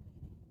after it.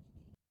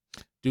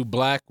 Do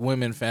black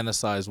women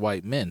fantasize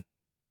white men?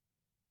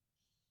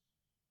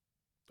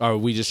 Or are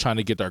we just trying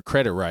to get our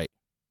credit right?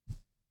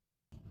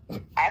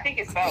 I think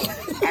it's both.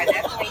 I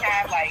definitely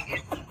have, like,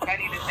 it's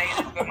funny to say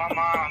this, but my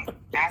mom,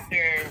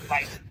 after,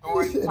 like,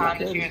 during the time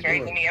that she was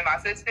raising me and my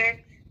sister,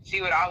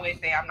 she would always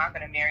say, I'm not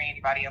going to marry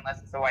anybody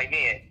unless it's a white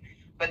man.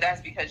 But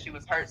that's because she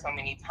was hurt so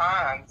many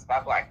times by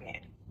black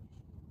men.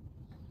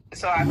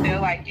 So I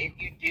feel like if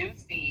you do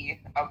see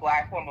a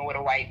black woman with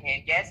a white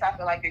man, yes, I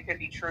feel like it could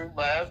be true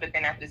love, but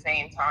then at the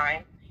same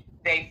time,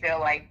 they feel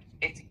like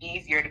it's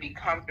easier to be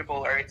comfortable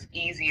or it's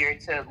easier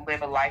to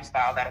live a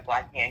lifestyle that a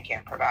black man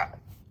can't provide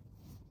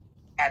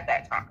at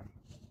that time.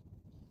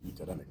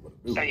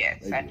 So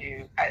yes, I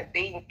do. I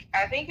think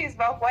it's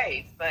both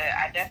ways, but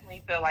I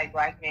definitely feel like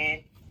black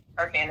men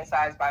are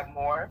fantasized by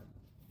more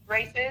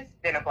races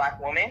than a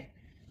black woman,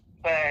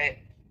 but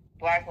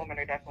black women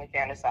are definitely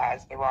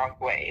fantasized the wrong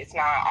way. It's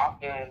not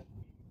off of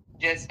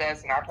just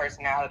us and our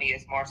personality,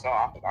 it's more so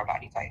off of our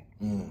body type.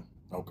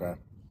 Okay.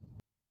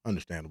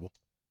 Understandable.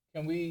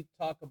 Can we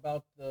talk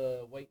about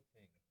the weight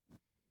thing?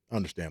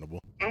 Understandable.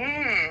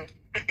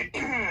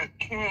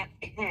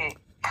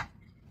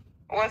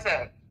 What's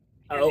up?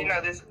 You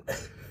know this.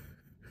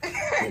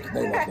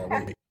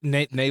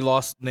 Nate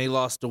lost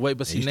the weight,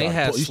 but see, You Nate started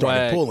had pull- you swag.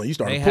 started pulling. You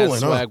started Nate pulling,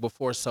 had huh? swag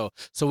before, so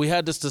we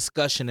had this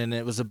discussion, and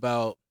it was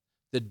about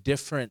the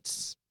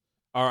difference.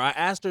 Or I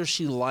asked her if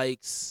she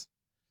likes,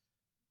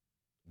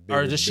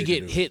 or does she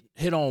get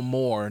hit on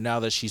more now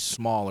that she's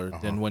smaller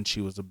than when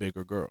she was a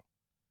bigger girl?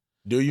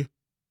 Do you?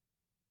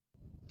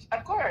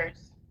 Of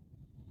course.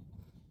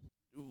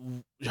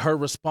 Her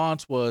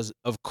response was,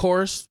 "Of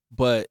course,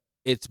 but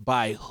it's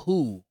by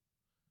who?"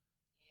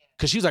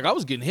 Because she's like, "I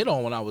was getting hit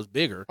on when I was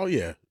bigger." Oh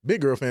yeah,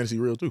 big girl fantasy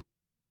real too.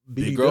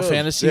 Big BB girl dubs.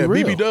 fantasy Yeah,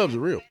 real. BB dubs are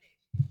real.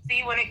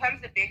 See, when it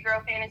comes to big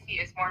girl fantasy,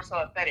 it's more so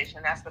a fetish,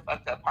 and that's the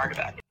fucked up part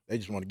about it. They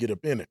just want to get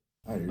up in it.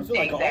 I feel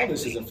like all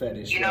this is a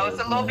fetish. You know,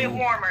 it's a little bit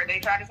warmer. They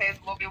try to say it's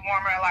a little bit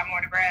warmer, a lot more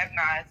to grab.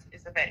 Nah,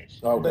 it's a fetish.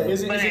 But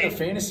isn't a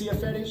fantasy a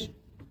fetish?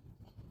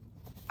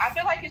 I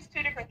feel like it's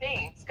two different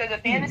things. Because a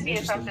fantasy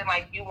is something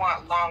like you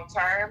want long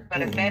term,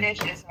 but a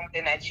fetish is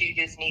something that you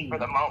just need for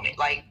the moment.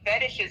 Like,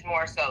 fetish is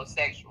more so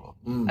sexual.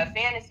 A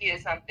fantasy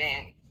is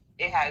something,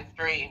 it has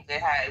dreams,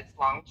 it has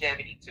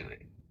longevity to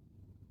it.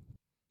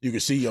 You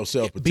can see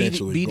yourself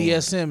potentially.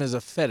 BDSM is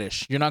a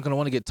fetish. You're not going to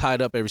want to get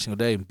tied up every single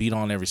day and beat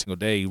on every single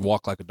day. You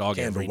walk like a dog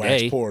every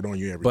day. Poured on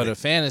you every but day. A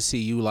fantasy,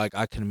 you like,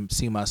 I can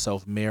see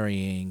myself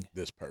marrying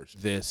this person,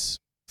 this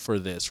for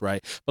this,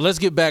 right? But let's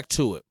get back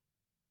to it.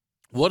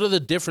 What are the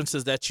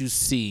differences that you've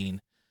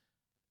seen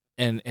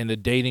in the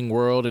dating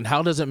world, and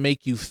how does it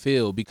make you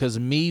feel? Because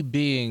me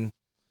being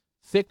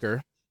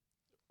thicker,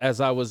 as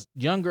I was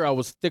younger, I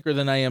was thicker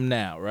than I am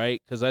now, right?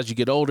 Because as you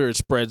get older, it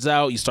spreads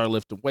out. You start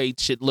lifting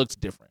weight. Shit looks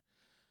different.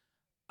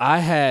 I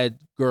had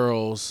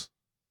girls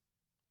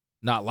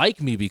not like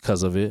me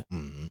because of it,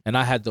 and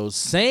I had those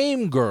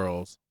same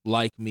girls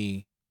like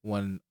me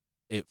when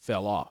it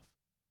fell off.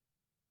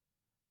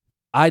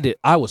 I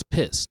was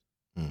pissed.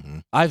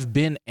 I've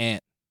been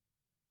Ant.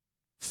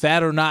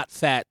 Fat or not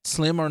fat,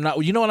 slim or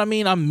not. You know what I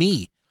mean? I'm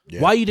me. Yeah.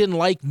 Why you didn't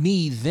like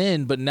me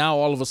then, but now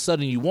all of a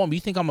sudden you want me?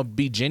 You think I'm going to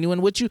be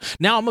genuine with you?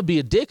 Now I'm going to be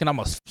a dick and I'm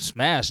going to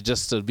smash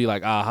just to be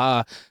like,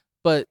 aha.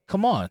 But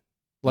come on.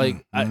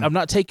 Like, I'm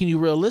not taking you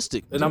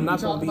realistic. And I'm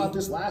not going to be about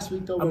this last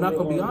week, though. I'm not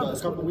going to be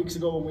honest. A couple of weeks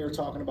ago when we were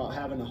talking about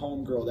having a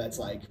homegirl that's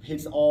like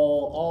hits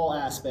all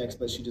aspects,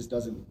 but she just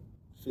doesn't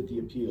fit the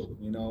appeal.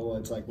 You know,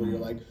 it's like where you're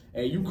like,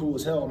 hey, you cool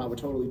as hell and I would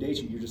totally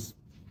date you. You're just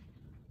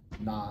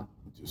not.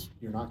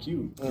 You're not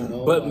cute. You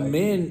know? But like,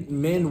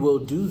 men will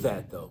do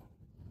that though.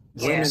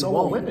 Women so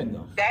won't. Women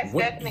though. That's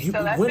definitely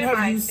so. That's when been have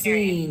my you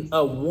experience. seen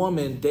a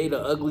woman date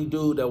an ugly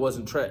dude that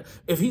wasn't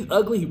if he's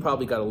ugly, he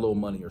probably got a little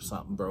money or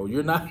something, bro.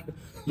 You're not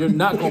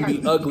gonna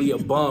be ugly a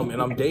bum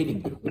and I'm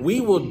dating you.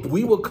 We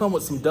will come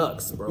with some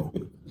ducks, bro.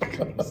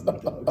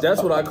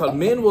 That's what I call it.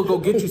 Men will go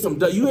get you some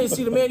ducks. You ain't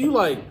see the man, you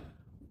like,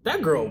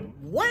 that girl,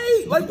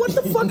 wait, like what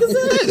the fuck is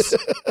this?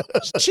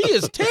 She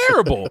is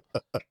terrible.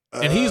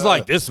 And he's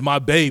like, this is my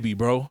baby,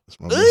 bro.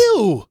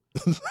 Ew.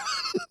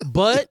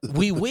 But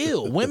we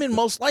will. Women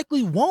most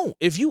likely won't.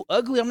 If you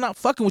ugly, I'm not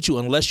fucking with you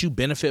unless you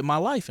benefit my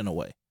life in a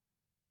way.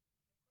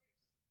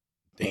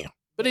 Damn.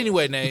 But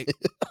anyway, Nate,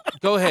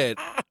 go ahead.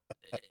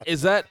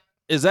 Is that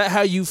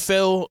how you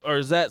feel, or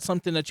is that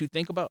something that you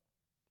think about?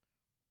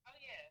 Oh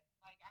yeah,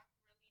 like I'm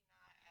really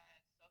not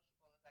as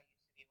sociable as I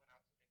used to be when I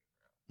was a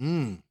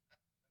bigger girl.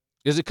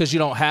 Is it because you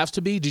don't have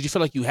to be? Did you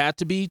feel like you had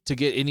to be to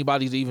get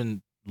anybody to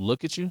even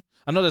look at you?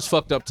 I know that's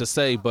fucked up to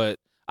say, but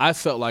I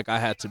felt like I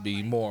had to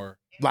be more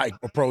like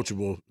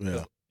approachable.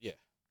 Yeah. Yeah.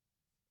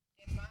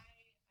 In my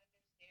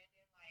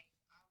understanding, like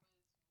I was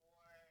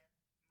more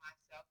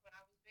myself when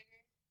I was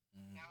bigger.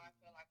 Now I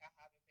feel like I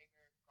have a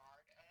bigger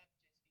guard up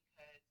just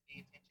because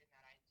the attention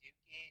that I do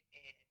get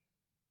and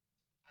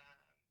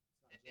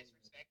the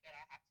disrespect that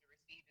I have to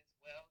receive as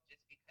well,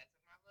 just because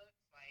of my looks.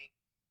 Like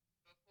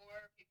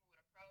before, people would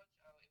approach,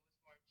 oh, it was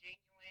more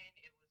genuine.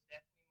 It was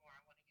definitely more,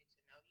 I want to get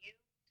to know you.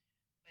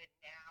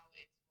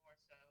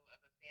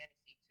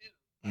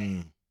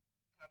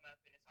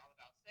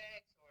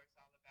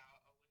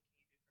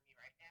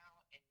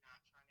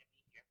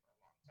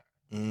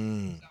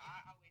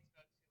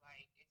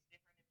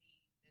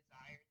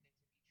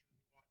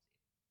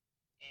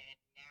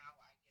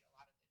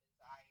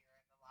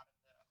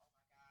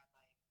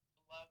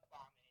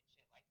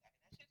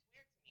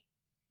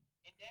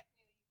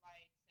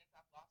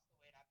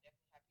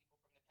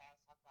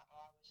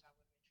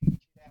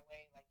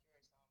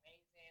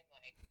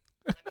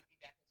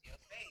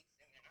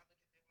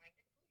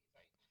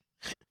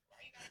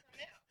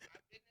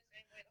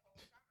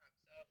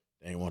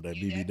 want that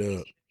You BB definitely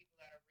dub. see the people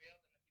that are real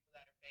and the people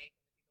that are fake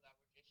and the people that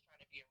were just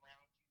trying to be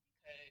around you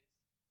because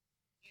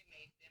you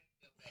made them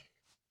feel better.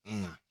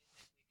 Mm. Not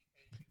just simply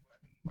because you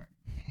were who you were.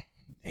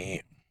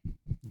 Damn.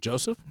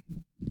 Joseph,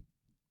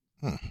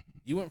 Hmm.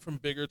 you went from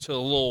bigger to a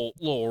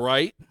little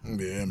right. Yeah,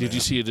 man. Did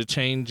you see the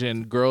change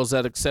in girls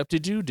that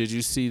accepted you? Did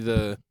you see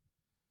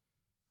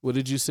what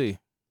did you see,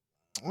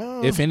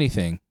 if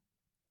anything?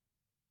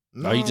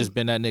 no, Or you just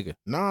been that nigga?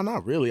 no,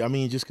 not really. I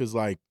mean, just because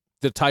like,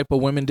 The type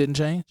of women didn't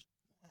change?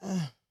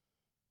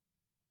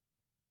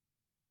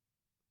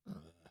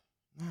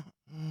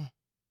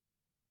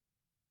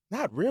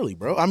 not really,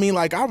 bro. I mean,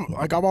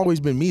 I've always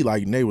been me.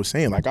 Like Nate was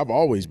saying, like I've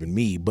always been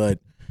me. But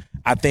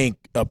I think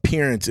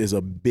appearance is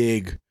a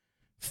big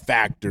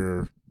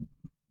factor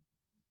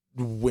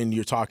when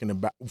you're talking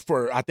about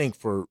for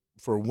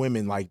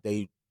women. Like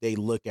they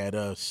look at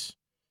us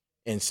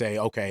and say,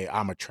 okay,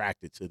 I'm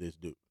attracted to this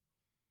dude.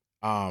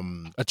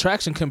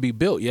 Attraction can be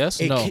built, yes?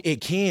 No.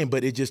 It can,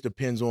 but it just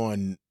depends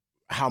on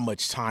how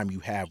much time you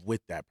have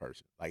with that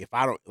person. Like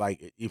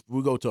if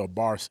we go to a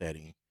bar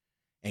setting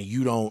and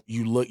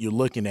you're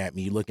looking at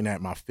me, looking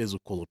at my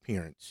physical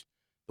appearance,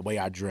 the way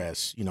I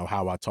dress,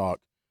 how I talk.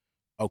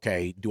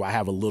 Okay, do I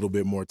have a little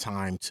bit more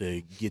time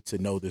to get to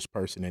know this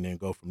person and then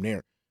go from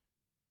there?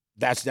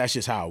 That's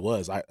just how it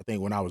was. I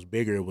think when I was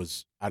bigger,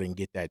 I didn't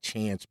get that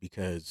chance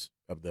because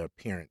of the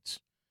appearance.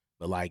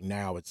 But like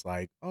now it's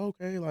like,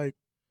 okay, like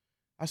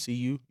I see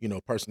you,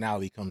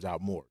 personality comes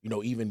out more.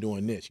 Even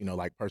doing this,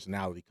 like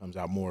personality comes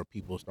out more.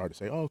 People start to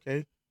say, oh,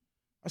 okay,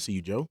 I see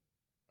you, Joe.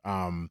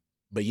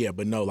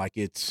 But no, like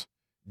it's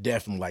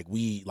definitely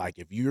like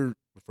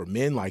for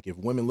men, like if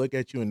women look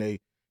at you and they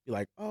be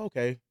like, oh,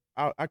 okay,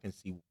 I can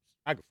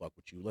fuck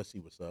with you. Let's see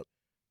what's up.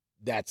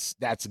 That's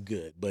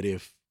good. But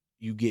if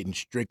you getting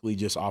strictly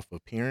just off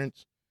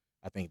appearance,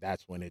 I think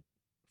that's when it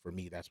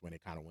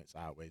kind of went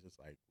sideways. It's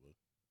like, well,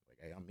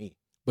 hey, I'm me.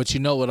 But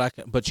you know what I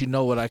can.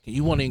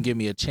 You won't even give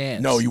me a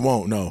chance. No, you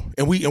won't. No.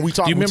 And we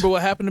talked. Do you remember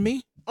what happened to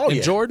me? Oh, in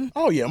yeah. Jordan?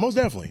 Oh yeah, most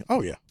definitely.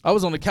 Oh yeah. I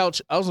was on the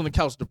couch.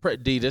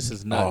 Depressed. D, this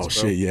is nuts.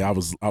 Oh bro. shit, yeah. I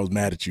was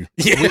mad at you.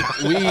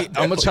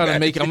 I'm gonna try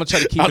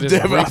to keep it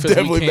as brief I'm as we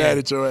definitely can. mad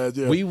at your ass.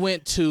 Yeah. We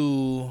went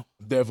to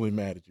definitely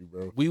mad at you,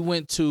 bro. We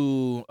went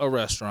to a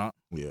restaurant.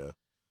 Yeah.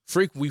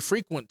 We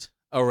frequent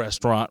a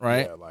restaurant,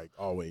 right? Yeah, like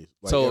always.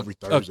 Like so every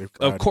Thursday,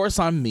 Friday. of course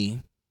I'm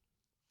me.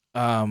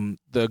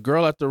 The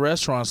girl at the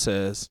restaurant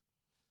says,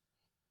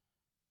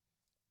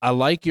 I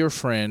like your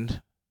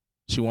friend.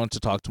 She wanted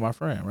to talk to my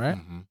friend, right?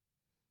 Mm-hmm.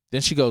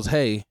 Then she goes,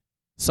 hey,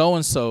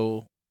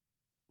 so-and-so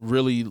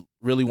really,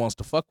 really wants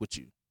to fuck with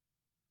you.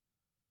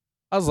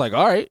 I was like,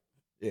 all right.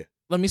 Yeah.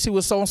 Let me see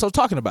what so-and-so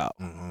talking about.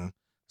 Mm-hmm.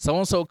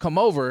 So-and-so come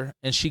over,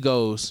 and she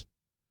goes,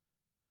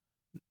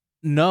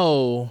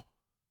 no.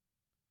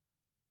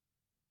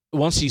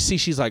 Once she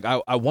sees, she's like,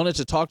 I wanted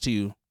to talk to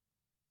you,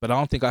 but I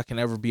don't think I can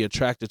ever be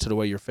attracted to the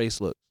way your face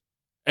looks.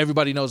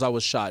 Everybody knows I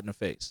was shot in the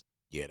face.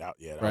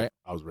 Right.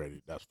 I was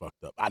ready. That's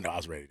fucked up. I know I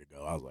was ready to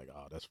go. I was like,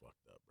 oh, that's fucked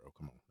up, bro.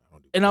 Come on.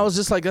 And I was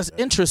just like, that's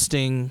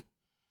interesting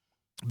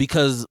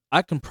because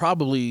I can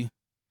probably.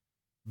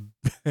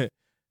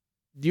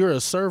 You're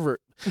a server.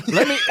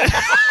 Let me.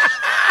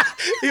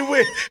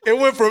 It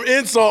went from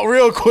insult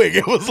real quick.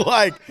 It was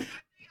like.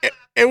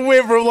 It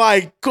went from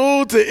like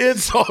cool to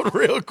insult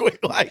real quick.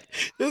 Like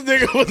this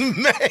nigga was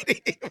mad.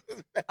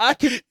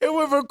 It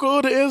went from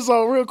cool to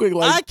insult real quick.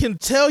 Like I can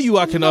tell you,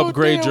 I can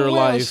upgrade your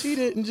life. She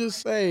didn't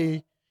just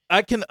say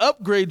I can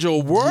upgrade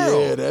your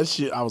world. Yeah, that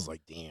shit. I was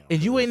like, damn.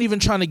 And you ain't even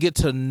trying to get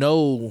to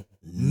know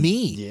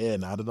me. Yeah,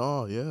 not at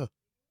all. Yeah.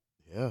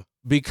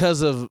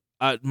 Because of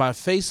my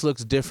face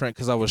looks different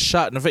because I was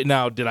shot in the face.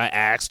 Now, did I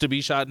ask to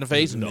be shot in the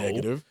face? No.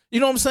 Negative.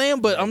 You know what I'm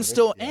saying? But I'm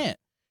still Ant.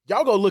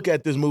 Y'all go look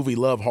at this movie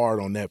Love Hard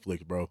on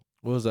Netflix, bro.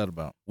 What was that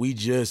about? Me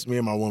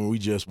and my woman, we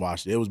just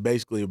watched it. It was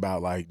basically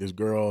about like this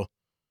girl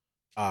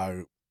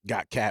got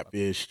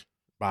catfished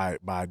by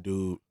a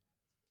dude.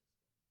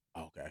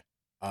 Okay.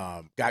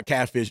 Got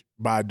catfished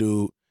by a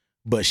dude,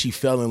 but she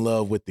fell in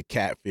love with the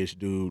catfish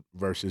dude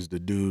versus the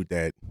dude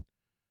that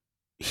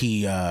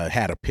he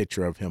had a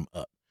picture of him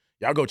up.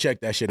 Y'all go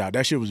check that shit out.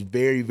 That shit was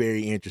very,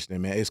 very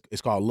interesting, man.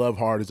 It's called Love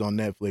Hard. It's on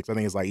Netflix. I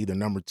think it's like either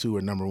number 2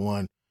 or number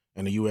 1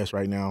 in the US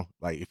right now.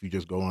 Like if you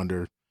just go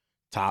under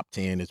top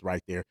 10, it's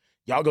right there.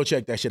 Y'all go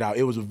check that shit out.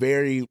 It was a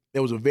very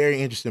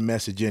interesting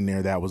message in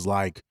there that was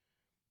like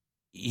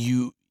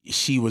she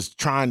was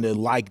trying to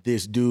like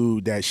this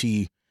dude that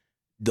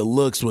the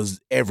looks was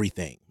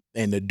everything.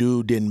 And the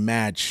dude didn't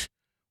match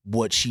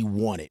what she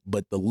wanted.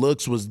 But the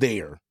looks was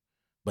there.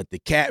 But the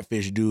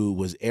catfish dude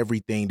was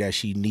everything that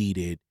she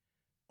needed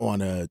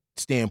on a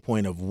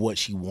standpoint of what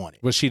she wanted.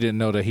 But she didn't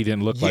know that he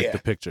didn't look like the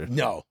picture.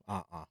 No.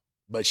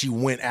 But she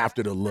went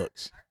after the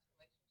looks.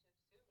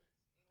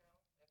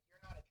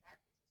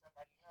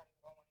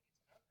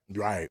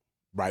 Right.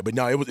 But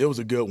no, it was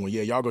a good one.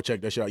 Yeah, y'all go check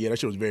that shit out. Yeah, that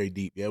shit was very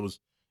deep. Yeah, it was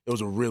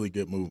a really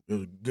good movie. It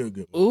was a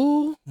good movie.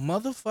 Ooh,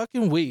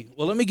 motherfucking we.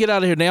 Well, let me get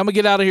out of here. Now I'm gonna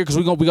get out of here because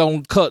we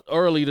gonna cut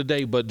early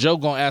today. But Joe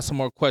gonna ask some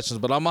more questions.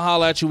 But I'm gonna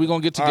holler at you. We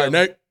gonna get together. All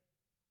right, Nick.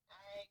 All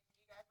right,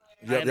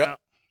 see you guys later. Yep.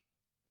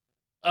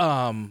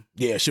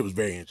 Yeah, shit was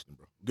very interesting,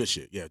 bro. Good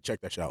shit. Yeah,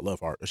 check that shit out. Love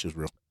Heart. That shit's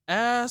real.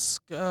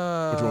 Ask. What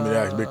you want me to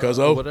ask? Because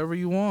of whatever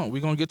you want.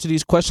 We're gonna get to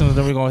these questions and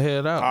then we're gonna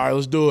head out. All right,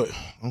 let's do it.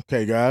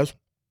 Okay, guys.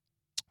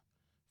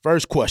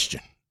 First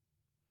question: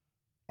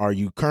 are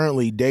you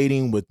currently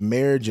dating with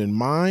marriage in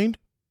mind,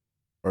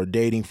 or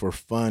dating for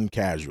fun,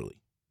 casually?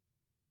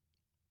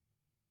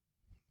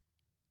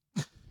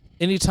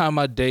 Anytime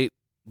I date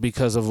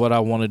because of what I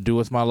want to do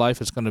with my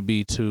life, it's gonna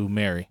be to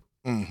marry.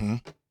 Mm-hmm.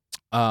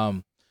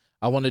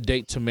 I want to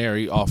date to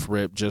marry off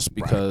rip just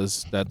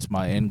because that's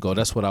my end goal.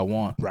 That's what I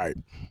want. Right.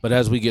 But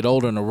as we get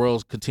older and the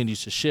world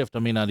continues to shift, I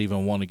may not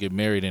even want to get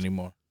married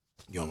anymore.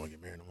 You don't want to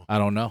get married no more? I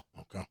don't know.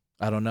 Okay.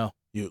 I don't know.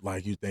 You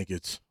think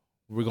it's?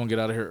 We're gonna get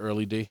out of here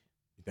early, D. You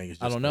think it's?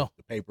 Just I don't know.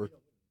 The paper.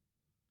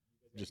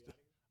 Just.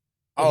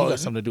 Oh, you got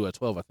something to do at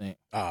 12, I think.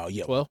 Oh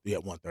yeah. 12? Yeah,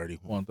 1:30.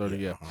 1:30,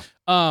 yeah.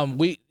 Uh-huh.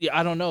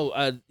 I don't know.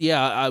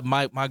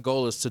 My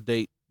goal is to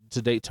date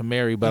to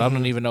marry, but I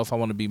don't even know if I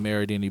want to be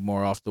married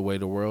anymore off the way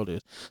the world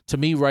is. To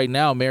me right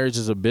now, marriage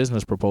is a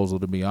business proposal,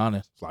 to be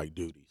honest. It's like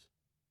duties.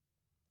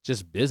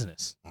 Just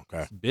business.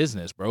 Okay. It's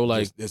business, bro.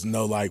 Like there's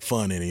no like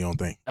fun in it. You don't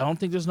think? I don't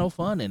think there's no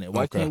fun in it.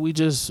 Why Okay. can't we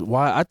just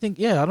I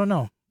don't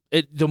know.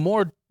 The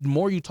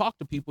more you talk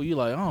to people, you're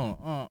like,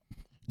 oh.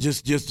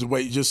 Just the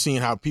way, just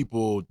seeing how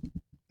people.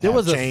 There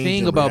was a change thing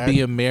and about react.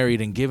 being married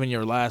and giving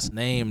your last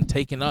name,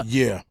 taking up.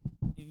 Yeah.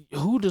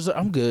 Who does?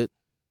 I'm good.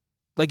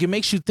 Like it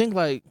makes you think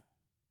like,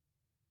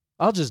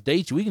 I'll just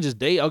date you. We can just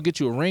date. I'll get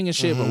you a ring and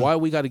shit. But why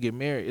we got to get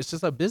married? It's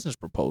just a business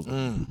proposal.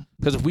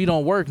 Because if we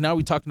don't work, now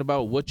we talking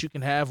about what you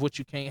can have, what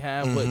you can't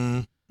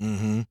have.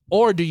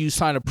 Or do you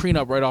sign a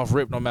prenup right off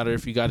rip, no matter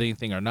if you got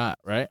anything or not,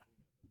 right?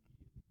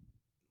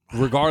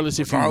 Regardless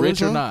if you're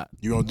rich or not.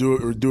 You gonna do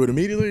it or do it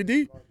immediately,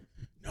 D?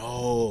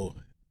 No.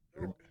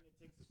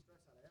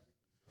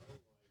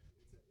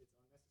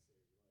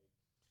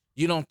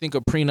 You don't think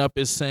a prenup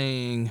is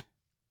saying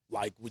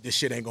Like this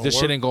shit ain't gonna this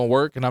work? shit ain't gonna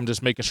work, and I'm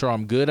just making sure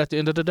I'm good at the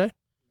end of the day?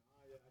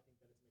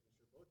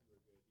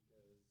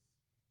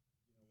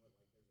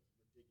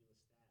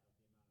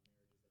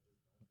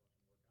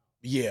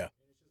 Yeah.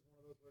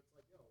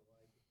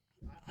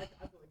 I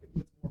feel like it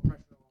puts more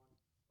pressure on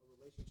a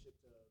relationship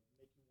to make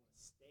you want to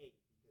stay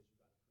because you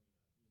got a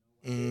prenup.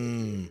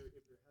 You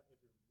know, if your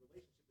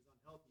relationship is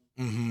unhealthy,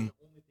 the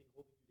only thing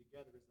holding you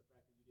together is the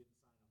fact that you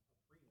didn't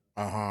sign a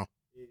prenup.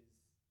 Is,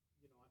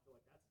 you know, I feel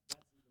like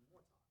that's even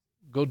more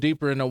toxic. Go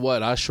deeper into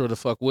what? I sure the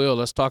fuck will.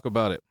 Let's talk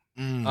about it.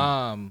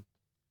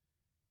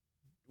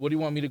 What do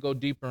you want me to go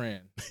deeper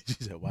in? She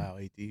said, "Wow,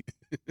 AT."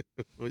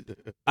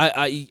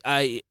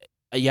 I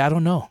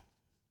don't know.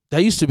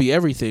 That used to be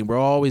everything,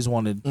 bro. I always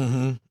wanted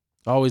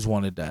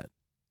that.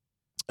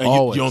 And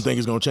Always. you don't think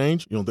it's gonna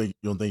change? You don't think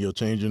it'll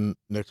change in the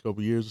next couple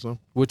of years or something?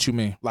 What you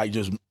mean? Like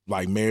just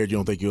like marriage, you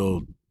don't think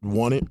you'll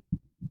want it in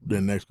the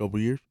next couple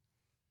of years?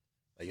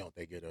 Like you don't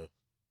think it'll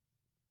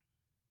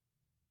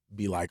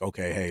be like,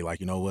 okay, hey, like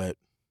you know what?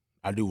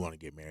 I do want to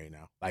get married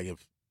now. Like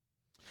if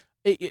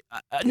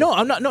No,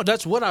 I'm not. No,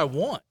 that's what I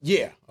want.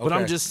 yeah, But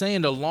I'm okay. just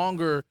saying the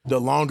longer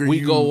we we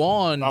go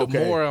on, the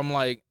okay. more I'm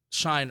like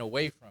shying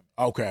away from it.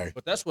 Okay,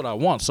 But that's what I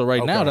want. So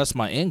right now, Okay. that's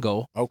my end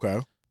goal. okay.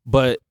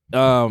 But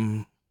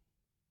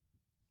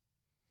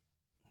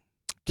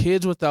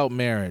kids without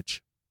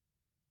marriage.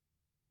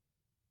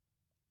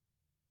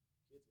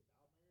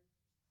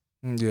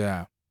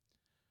 Yeah.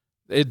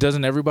 It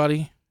doesn't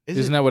everybody?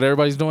 Isn't that what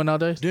everybody's doing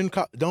nowadays?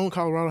 Don't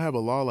Colorado have a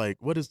law like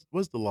what's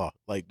the law?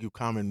 Like you're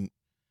common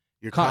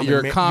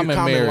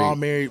law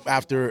married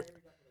after.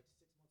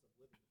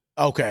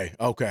 Okay.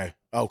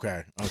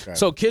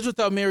 So kids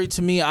without married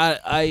to me,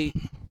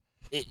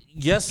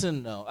 yes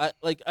and no.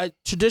 The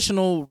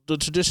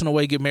traditional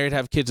way get married,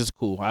 have kids is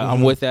cool.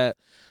 I'm with that.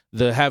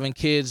 The having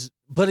kids,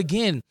 but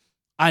again,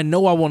 I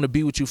know I want to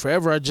be with you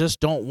forever. I just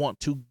don't want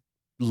to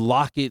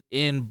lock it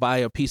in by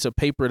a piece of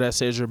paper that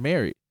says you're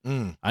married.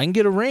 I can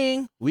get a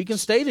ring. We can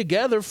stay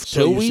together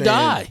till you're we saying,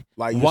 die.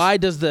 like, why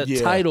does the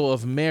yeah. title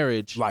of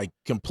marriage Like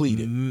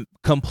completed.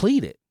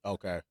 complete it?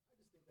 Okay.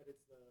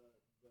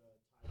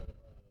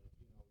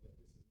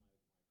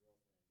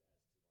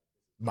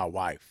 My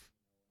wife.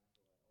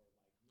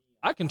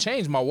 I can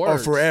change my Or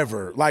words.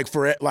 forever. Like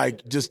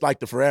just like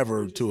the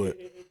forever to it.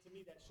 To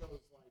me, that shows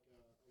like a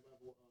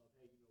level of,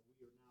 hey, you know,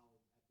 we are now at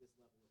this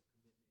level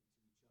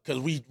of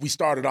commitment. Because we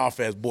started off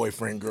as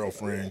boyfriend,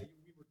 girlfriend.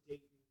 We were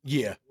dating,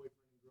 Yeah. boyfriend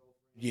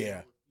and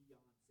girlfriend.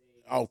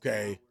 Yeah.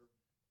 Okay.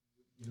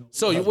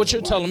 So what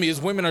you're telling me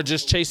is women are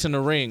just chasing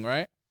the ring,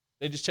 right?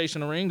 They just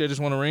chasing a ring. They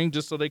just want a ring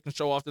just so they can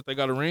show off that they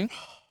got a ring.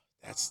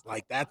 That's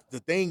like that. The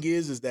thing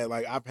is that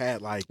like I've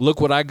had like Look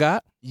what I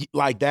got.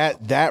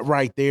 that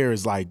right there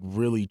is like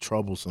really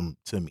troublesome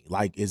to me.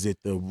 Like, is it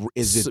the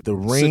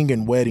ring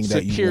and wedding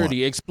that you want?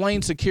 Security.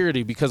 Explain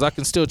security because I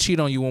can still cheat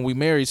on you when we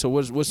marry. So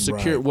what's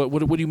secure? Right. What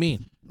do you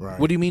mean? Right.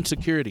 What do you mean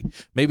security?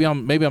 Maybe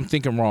I'm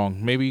thinking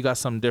wrong. Maybe you got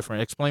something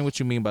different. Explain what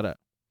you mean by that.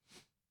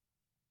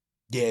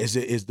 Yeah,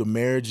 is the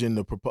marriage and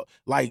the proposal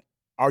like?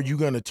 Are you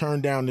gonna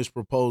turn down this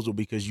proposal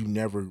because you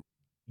never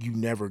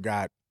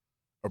got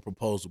a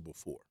proposal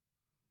before?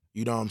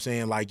 You know what I'm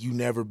saying? Like you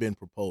never been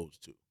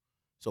proposed to.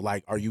 So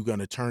like, are you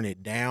gonna turn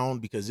it down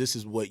because this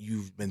is what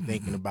you've been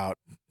thinking about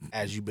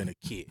as you've been a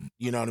kid?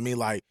 You know what I mean?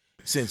 Like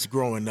since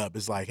growing up,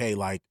 it's like, hey,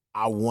 like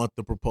I want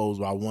the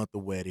proposal, I want the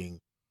wedding,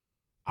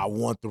 I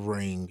want the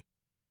ring.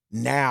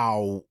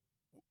 Now,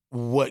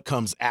 what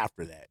comes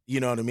after that? You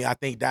know what I mean? I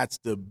think that's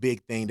the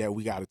big thing that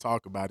we got to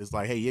talk about. It's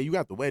like, hey, yeah, you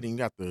got the wedding, you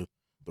got the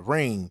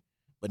ring,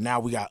 but now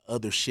we got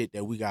other shit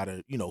that we got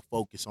to,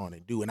 focus on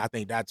and do. And I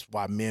think that's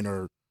why men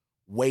are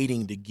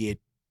waiting to get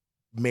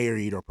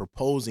married or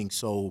proposing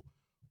so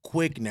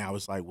quick now.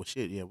 It's like, well,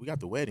 shit, yeah, we got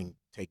the wedding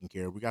taken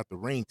care of, we got the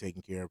ring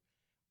taken care of.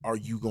 Are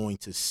you going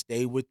to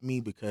stay with me?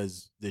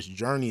 Because this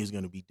journey is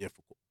going to be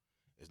difficult.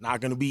 It's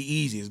not going to be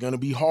easy. It's going to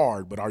be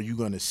hard, but are you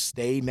going to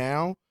stay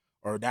now?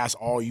 Or that's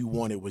all you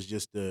wanted was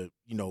just to,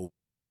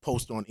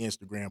 post on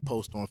Instagram,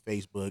 post on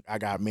Facebook. I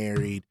got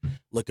married.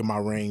 Look at my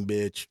ring,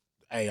 bitch.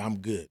 Hey, I'm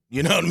good.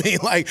 You know what I mean?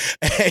 Like,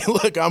 hey,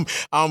 look,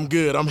 I'm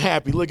good. I'm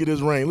happy. Look at this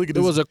ring. Look at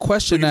this. There was a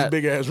question that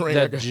big ass ring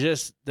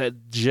that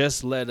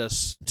just led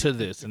us to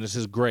this, and this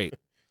is great.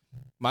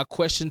 My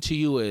question to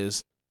you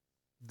is: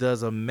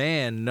 does a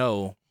man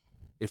know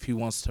if he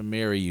wants to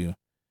marry you?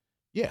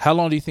 Yeah. How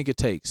long do you think it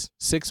takes?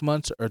 6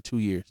 months or 2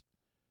 years?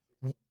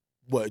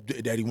 What,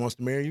 that he wants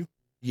to marry you?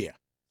 Yeah.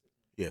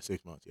 Yeah,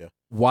 6 months, yeah.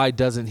 Why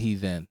doesn't he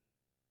then?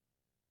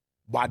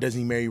 Why doesn't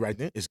he marry you right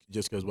then? It's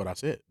just because what I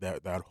said.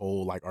 That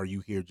whole, like, are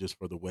you here just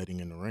for the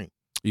wedding and the ring?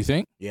 You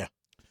think? Yeah.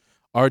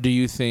 Or do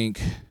you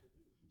think...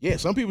 Yeah,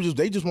 some people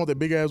just want that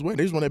big-ass wedding.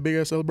 They just want that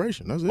big-ass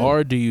celebration. That's it.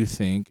 Or do you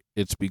think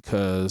it's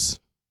because...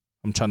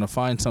 I'm trying to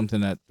find something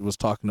that was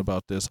talking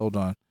about this. Hold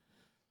on.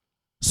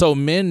 So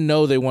men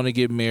know they want to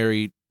get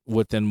married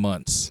within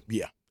months.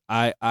 Yeah.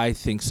 I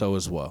think so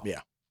as well.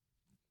 Yeah.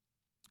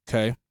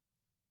 Okay.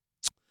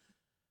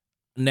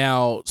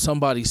 Now,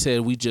 somebody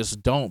said we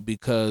just don't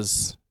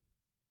because,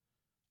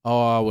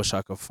 I wish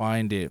I could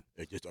find it.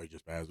 Are you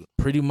just passive?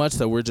 Pretty much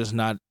that we're just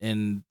not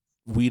in,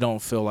 we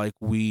don't feel like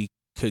we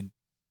could.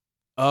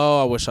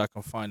 I wish I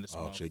could find this.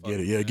 Oh, shit, get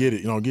it. Yeah, get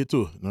it. Get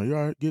to it. No, you're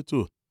all right. Get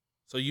to it.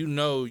 So you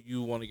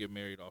want to get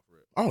married off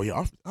rip. Oh,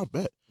 yeah, I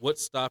bet. What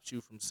stops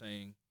you from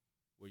saying,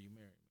 will you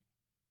marry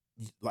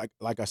me?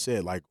 Like I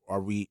said, like,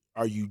 are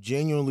you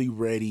genuinely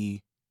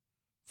ready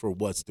for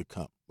what's to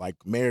come? Like,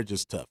 marriage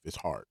is tough. It's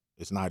hard.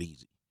 It's not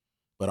easy.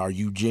 But are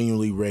you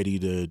genuinely ready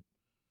to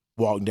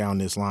walk down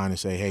this line and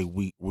say, hey,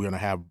 we're going to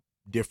have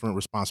different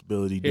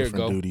responsibility,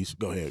 different duties?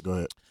 Go ahead.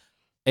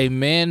 A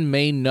man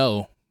may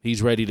know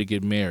he's ready to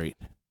get married,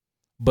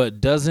 but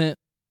doesn't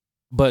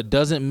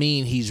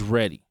mean he's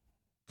ready.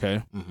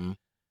 Okay? Mm-hmm.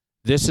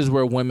 This is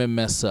where women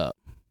mess up.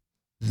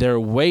 They're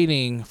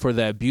waiting for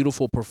that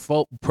beautiful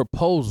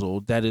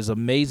proposal that is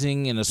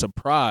amazing and a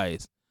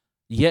surprise,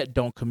 yet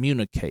don't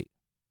communicate.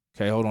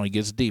 Okay, hold on. It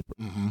gets deeper.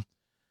 Mm-hmm.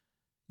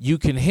 You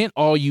can hint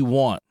all you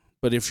want,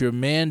 but if your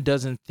man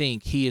doesn't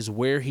think he is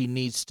where he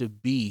needs to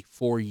be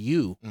for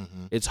you,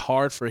 mm-hmm. it's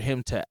hard for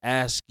him to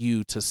ask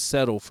you to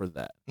settle for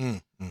that.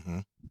 Mm-hmm.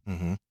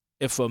 Mm-hmm.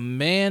 If a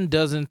man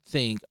doesn't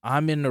think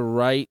I'm in the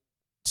right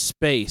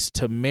space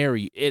to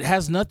marry, it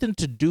has nothing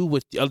to do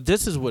with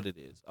this is what it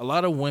is. A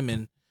lot of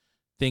women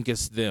think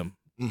it's them.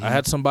 Mm-hmm. I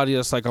had somebody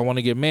that's like, I want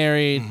to get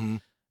married. Mm-hmm.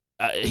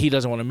 He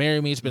doesn't want to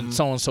marry me. It's been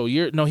so and so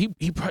years. No, he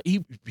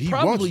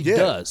probably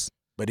does.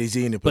 But is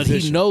he in the position?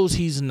 But he knows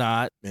he's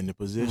not in the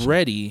position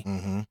ready,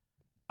 mm-hmm.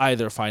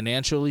 either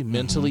financially,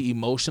 mentally,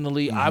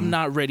 emotionally. Mm-hmm. I'm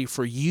not ready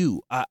for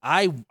you.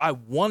 I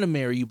want to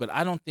marry you, but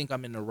I don't think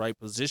I'm in the right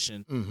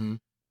position mm-hmm.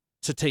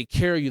 to take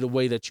care of you the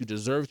way that you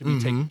deserve to be mm-hmm.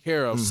 taken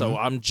care of. Mm-hmm. So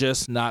I'm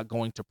just not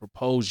going to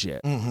propose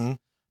yet. Mm-hmm.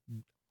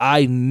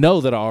 I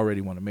know that I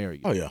already want to marry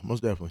you. Oh yeah,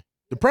 most definitely.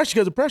 Because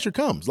the pressure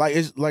comes. Like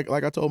it's like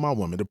I told my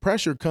woman, the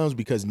pressure comes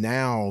because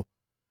now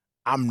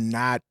I'm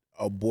not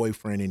a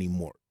boyfriend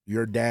anymore.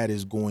 Your dad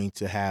is going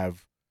to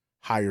have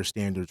higher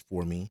standards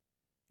for me.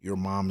 Your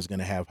mom is going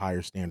to have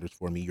higher standards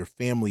for me. Your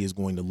family is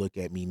going to look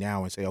at me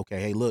now and say, okay,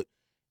 hey, look,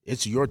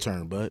 it's your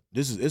turn, bud.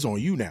 It's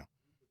on you now.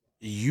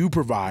 You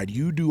provide,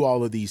 you do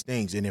all of these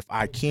things. And if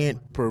I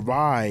can't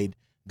provide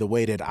the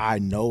way that I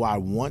know I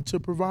want to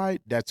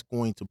provide, that's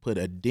going to put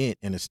a dent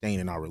and a stain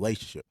in our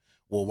relationship.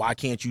 Well, why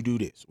can't you do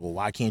this? Well,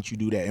 why can't you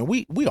do that? And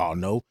we all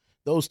know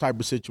those type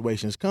of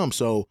situations come.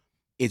 So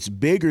it's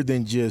bigger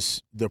than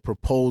just the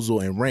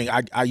proposal and ring.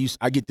 I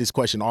get this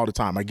question all the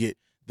time. I get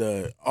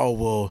the, how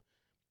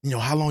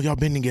long y'all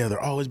been together?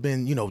 Oh, it's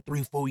been,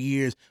 3-4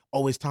 years.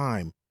 Oh, it's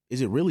time.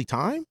 Is it really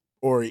time?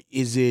 Or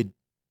is it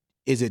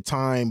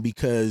time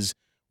because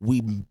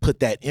we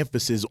put that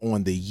emphasis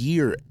on the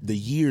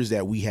years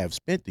that we have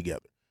spent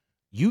together?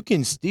 You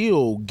can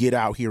still get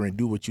out here and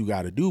do what you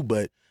got to do,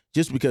 but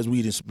just because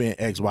we didn't spend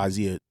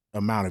XYZ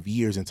amount of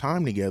years and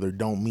time together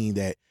don't mean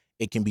that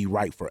it can be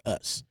right for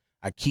us.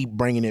 I keep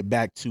bringing it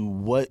back to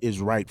what is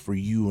right for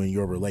you and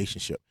your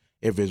relationship.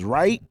 If it's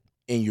right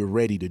and you're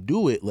ready to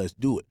do it, let's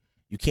do it.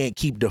 You can't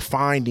keep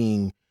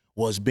defining,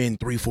 well, it's been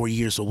 3-4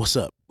 years, so what's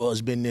up? Well,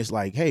 it's been this,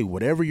 like, hey,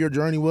 whatever your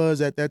journey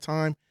was at that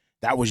time,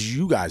 that was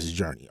you guys'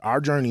 journey.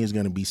 Our journey is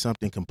going to be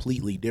something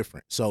completely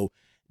different. So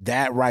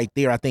that right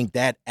there, I think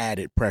that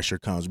added pressure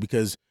comes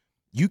because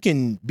You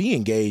can be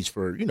engaged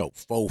for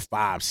 4,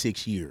 5,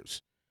 6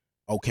 years.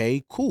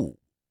 Okay, cool.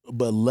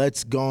 But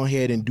let's go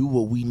ahead and do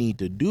what we need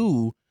to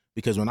do,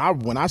 because when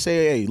I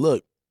say, hey,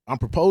 look, I'm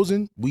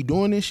proposing, we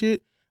doing this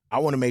shit, I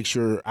want to make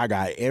sure I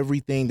got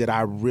everything that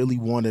I really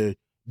want to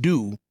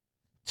do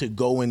to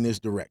go in this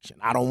direction.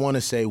 I don't want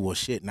to say, well,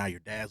 shit, now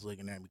your dad's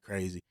looking at me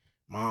crazy,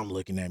 mom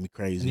looking at me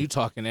crazy. And you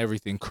talking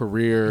everything,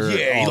 career.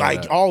 Yeah, all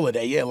like that. all of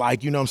that. Yeah,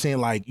 like, you know what I'm saying?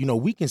 Like,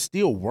 we can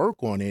still work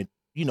on it,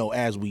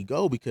 as we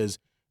go, because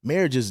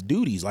marriage is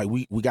duties. Like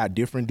we got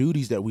different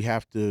duties that we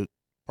have to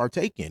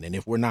partake in. And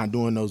if we're not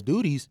doing those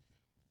duties,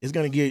 it's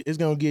gonna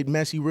get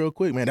messy real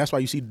quick, man. That's why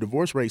you see the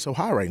divorce rate so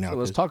high right now. So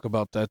let's talk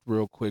about that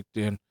real quick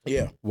then.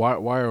 Yeah. Why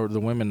are the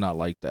women not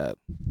like that?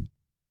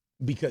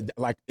 Because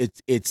like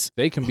it's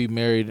They can be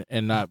married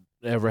and not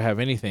ever have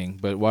anything,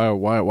 but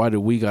why do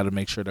we got to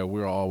make sure that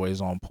we're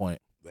always on point?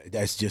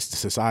 that's just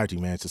society,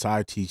 man.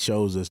 Society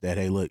shows us that,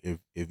 hey, look,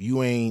 if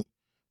you ain't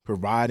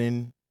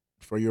providing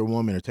for your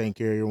woman or taking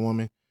care of your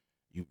woman,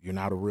 you're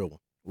not a real one.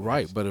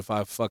 Right, but if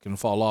I fucking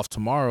fall off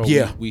tomorrow,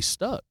 Yeah. we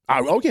stuck.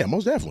 Oh yeah,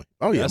 most definitely.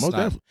 Oh yeah, That's most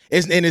not-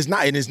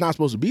 definitely. It's not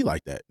supposed to be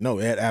like that. No,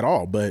 at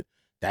all. But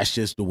that's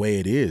just the way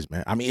it is,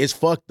 man. I mean, it's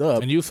fucked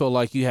up. And you feel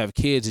like you have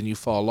kids and you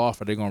fall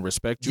off, are they gonna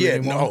respect you Yeah,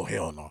 anymore? no,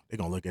 hell no. They're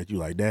gonna look at you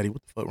like, Daddy,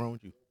 what the fuck wrong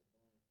with you?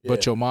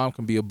 But your mom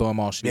can be a bum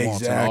all she wants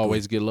and Exactly.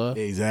 always get love.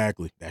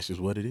 Exactly. That's just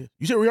what it is.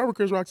 You said what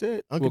Chris Rock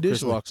said? What Chris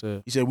Unconditionally. Rock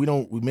said. He said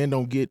men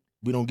don't get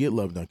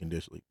loved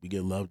unconditionally. We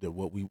get loved at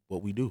what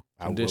we do.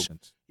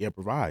 Conditions.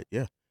 Provide.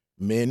 Yeah.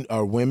 Men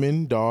or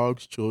women,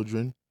 dogs,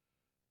 children,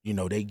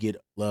 they get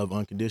love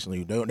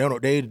unconditionally. They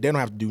don't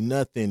have to do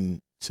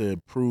nothing to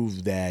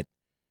prove that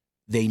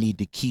they need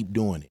to keep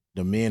doing it.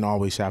 The men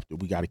always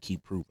we got to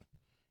keep proving.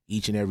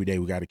 Each and every day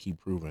we got to keep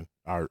proving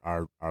our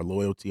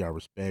loyalty, our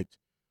respect,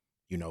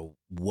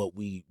 what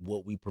we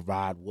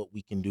provide, what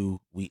we can do.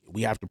 We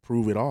have to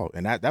prove it all.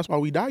 And that's why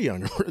we die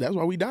younger. That's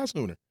why we die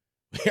sooner.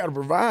 We got to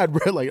provide,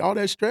 bro. Like all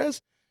that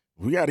stress,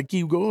 we got to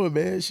keep going,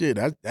 man. Shit,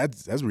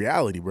 that's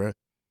reality, bro.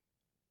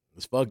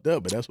 It's fucked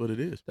up, but that's what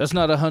it is. That's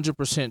not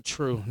 100%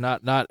 true.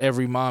 Not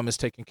every mom is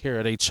taking care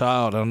of their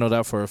child. I don't know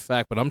that for a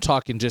fact, but I'm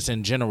talking just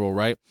in general,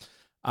 right?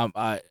 I'm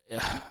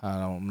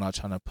not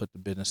trying to put the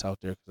business out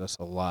there because that's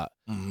a lot.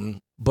 Mm-hmm.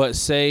 But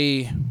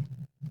say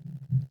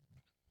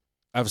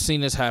I've seen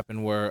this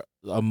happen where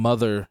a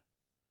mother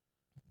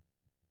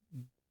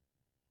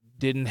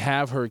didn't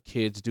have her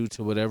kids due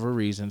to whatever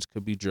reasons,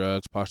 could be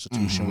drugs,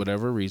 prostitution, Mhm.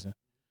 whatever reason.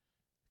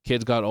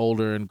 Kids got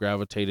older and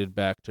gravitated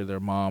back to their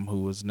mom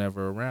who was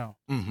never around.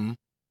 Mm-hmm.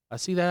 I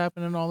see that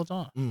happening all the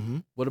time. Mm-hmm.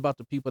 What about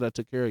the people that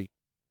took care of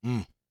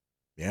you?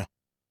 Yeah.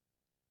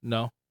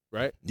 No,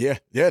 right? Yeah.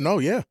 Yeah. No.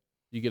 Yeah.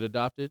 You get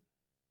adopted.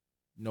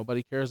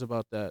 Nobody cares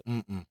about that.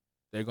 Mm-mm.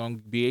 They're going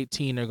to be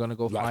 18. They're going to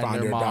go Like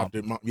find their mom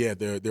adopted mom. Yeah,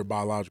 their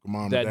biological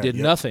mom. or that dad. did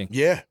Yeah. nothing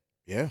Yeah.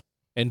 Yeah.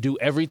 and do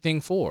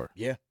everything for her.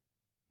 Yeah.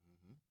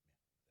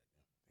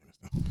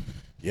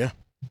 Yeah.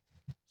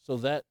 So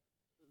that's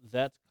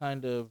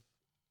kind of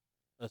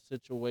a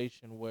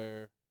situation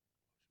where,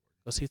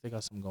 let's see if they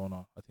got something going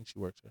on. I think she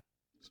works here.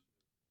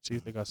 See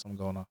if they got something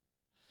going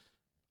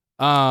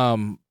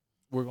on.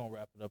 We're gonna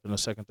wrap it up in a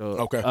second though.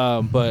 Okay.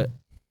 But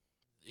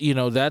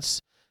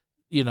that's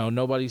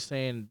nobody's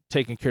saying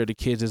taking care of the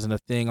kids isn't a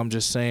thing. I'm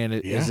just saying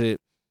it. Yeah. Is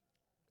it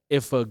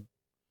if a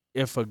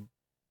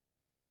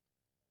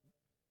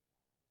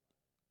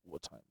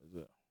what time is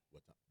it?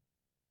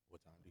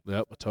 What time? do you-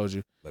 Yep, I told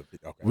you. Okay.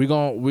 We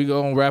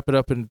gonna wrap it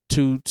up in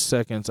 2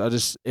 seconds.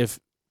 If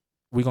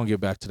we gonna get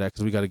back to that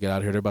because we got to get out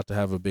of here. They're about to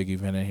have a big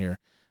event in here.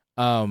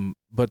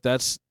 But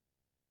that's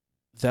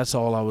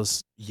all I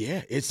was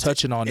Yeah. It's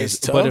touching on. it's Is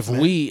tough, but if man.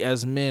 we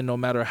as men, no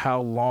matter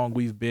how long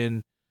we've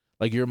been,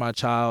 like you're my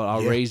child,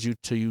 I'll Yeah. raise you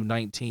to you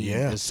 19.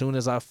 Yeah. As soon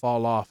as I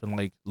fall off and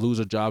like lose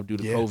a job due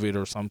to Yeah. COVID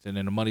or something,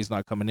 and the money's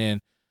not coming in,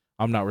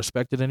 I'm not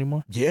respected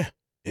anymore. Yeah.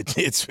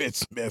 It's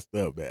messed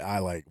up, man. I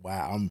like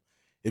wow.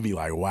 It'd be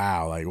like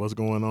wow, like what's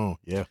going on?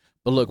 Yeah.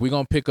 But look, we're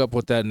going to pick up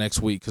with that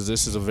next week because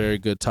this is a very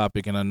good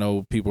topic, and I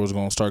know people are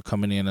going to start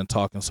coming in and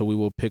talking. So we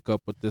will pick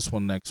up with this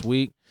one next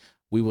week.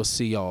 We will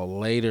see y'all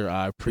later.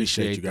 I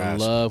appreciate you the guys.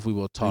 love. We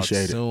will talk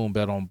Appreciate it. soon.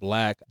 Bet on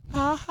Black.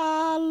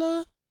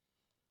 Holla.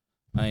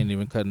 I ain't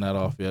even cutting that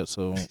off yet,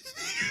 so.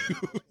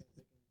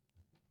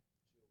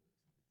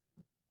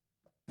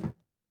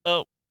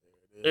 Oh,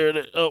 there it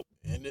is. Oh,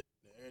 And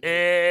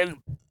and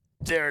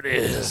there it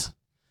is.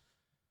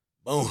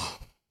 boom.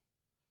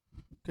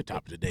 Good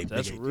topic today.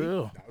 That's Big AT.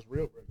 real. That was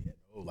real, bro. Yeah,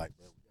 like,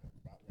 bro.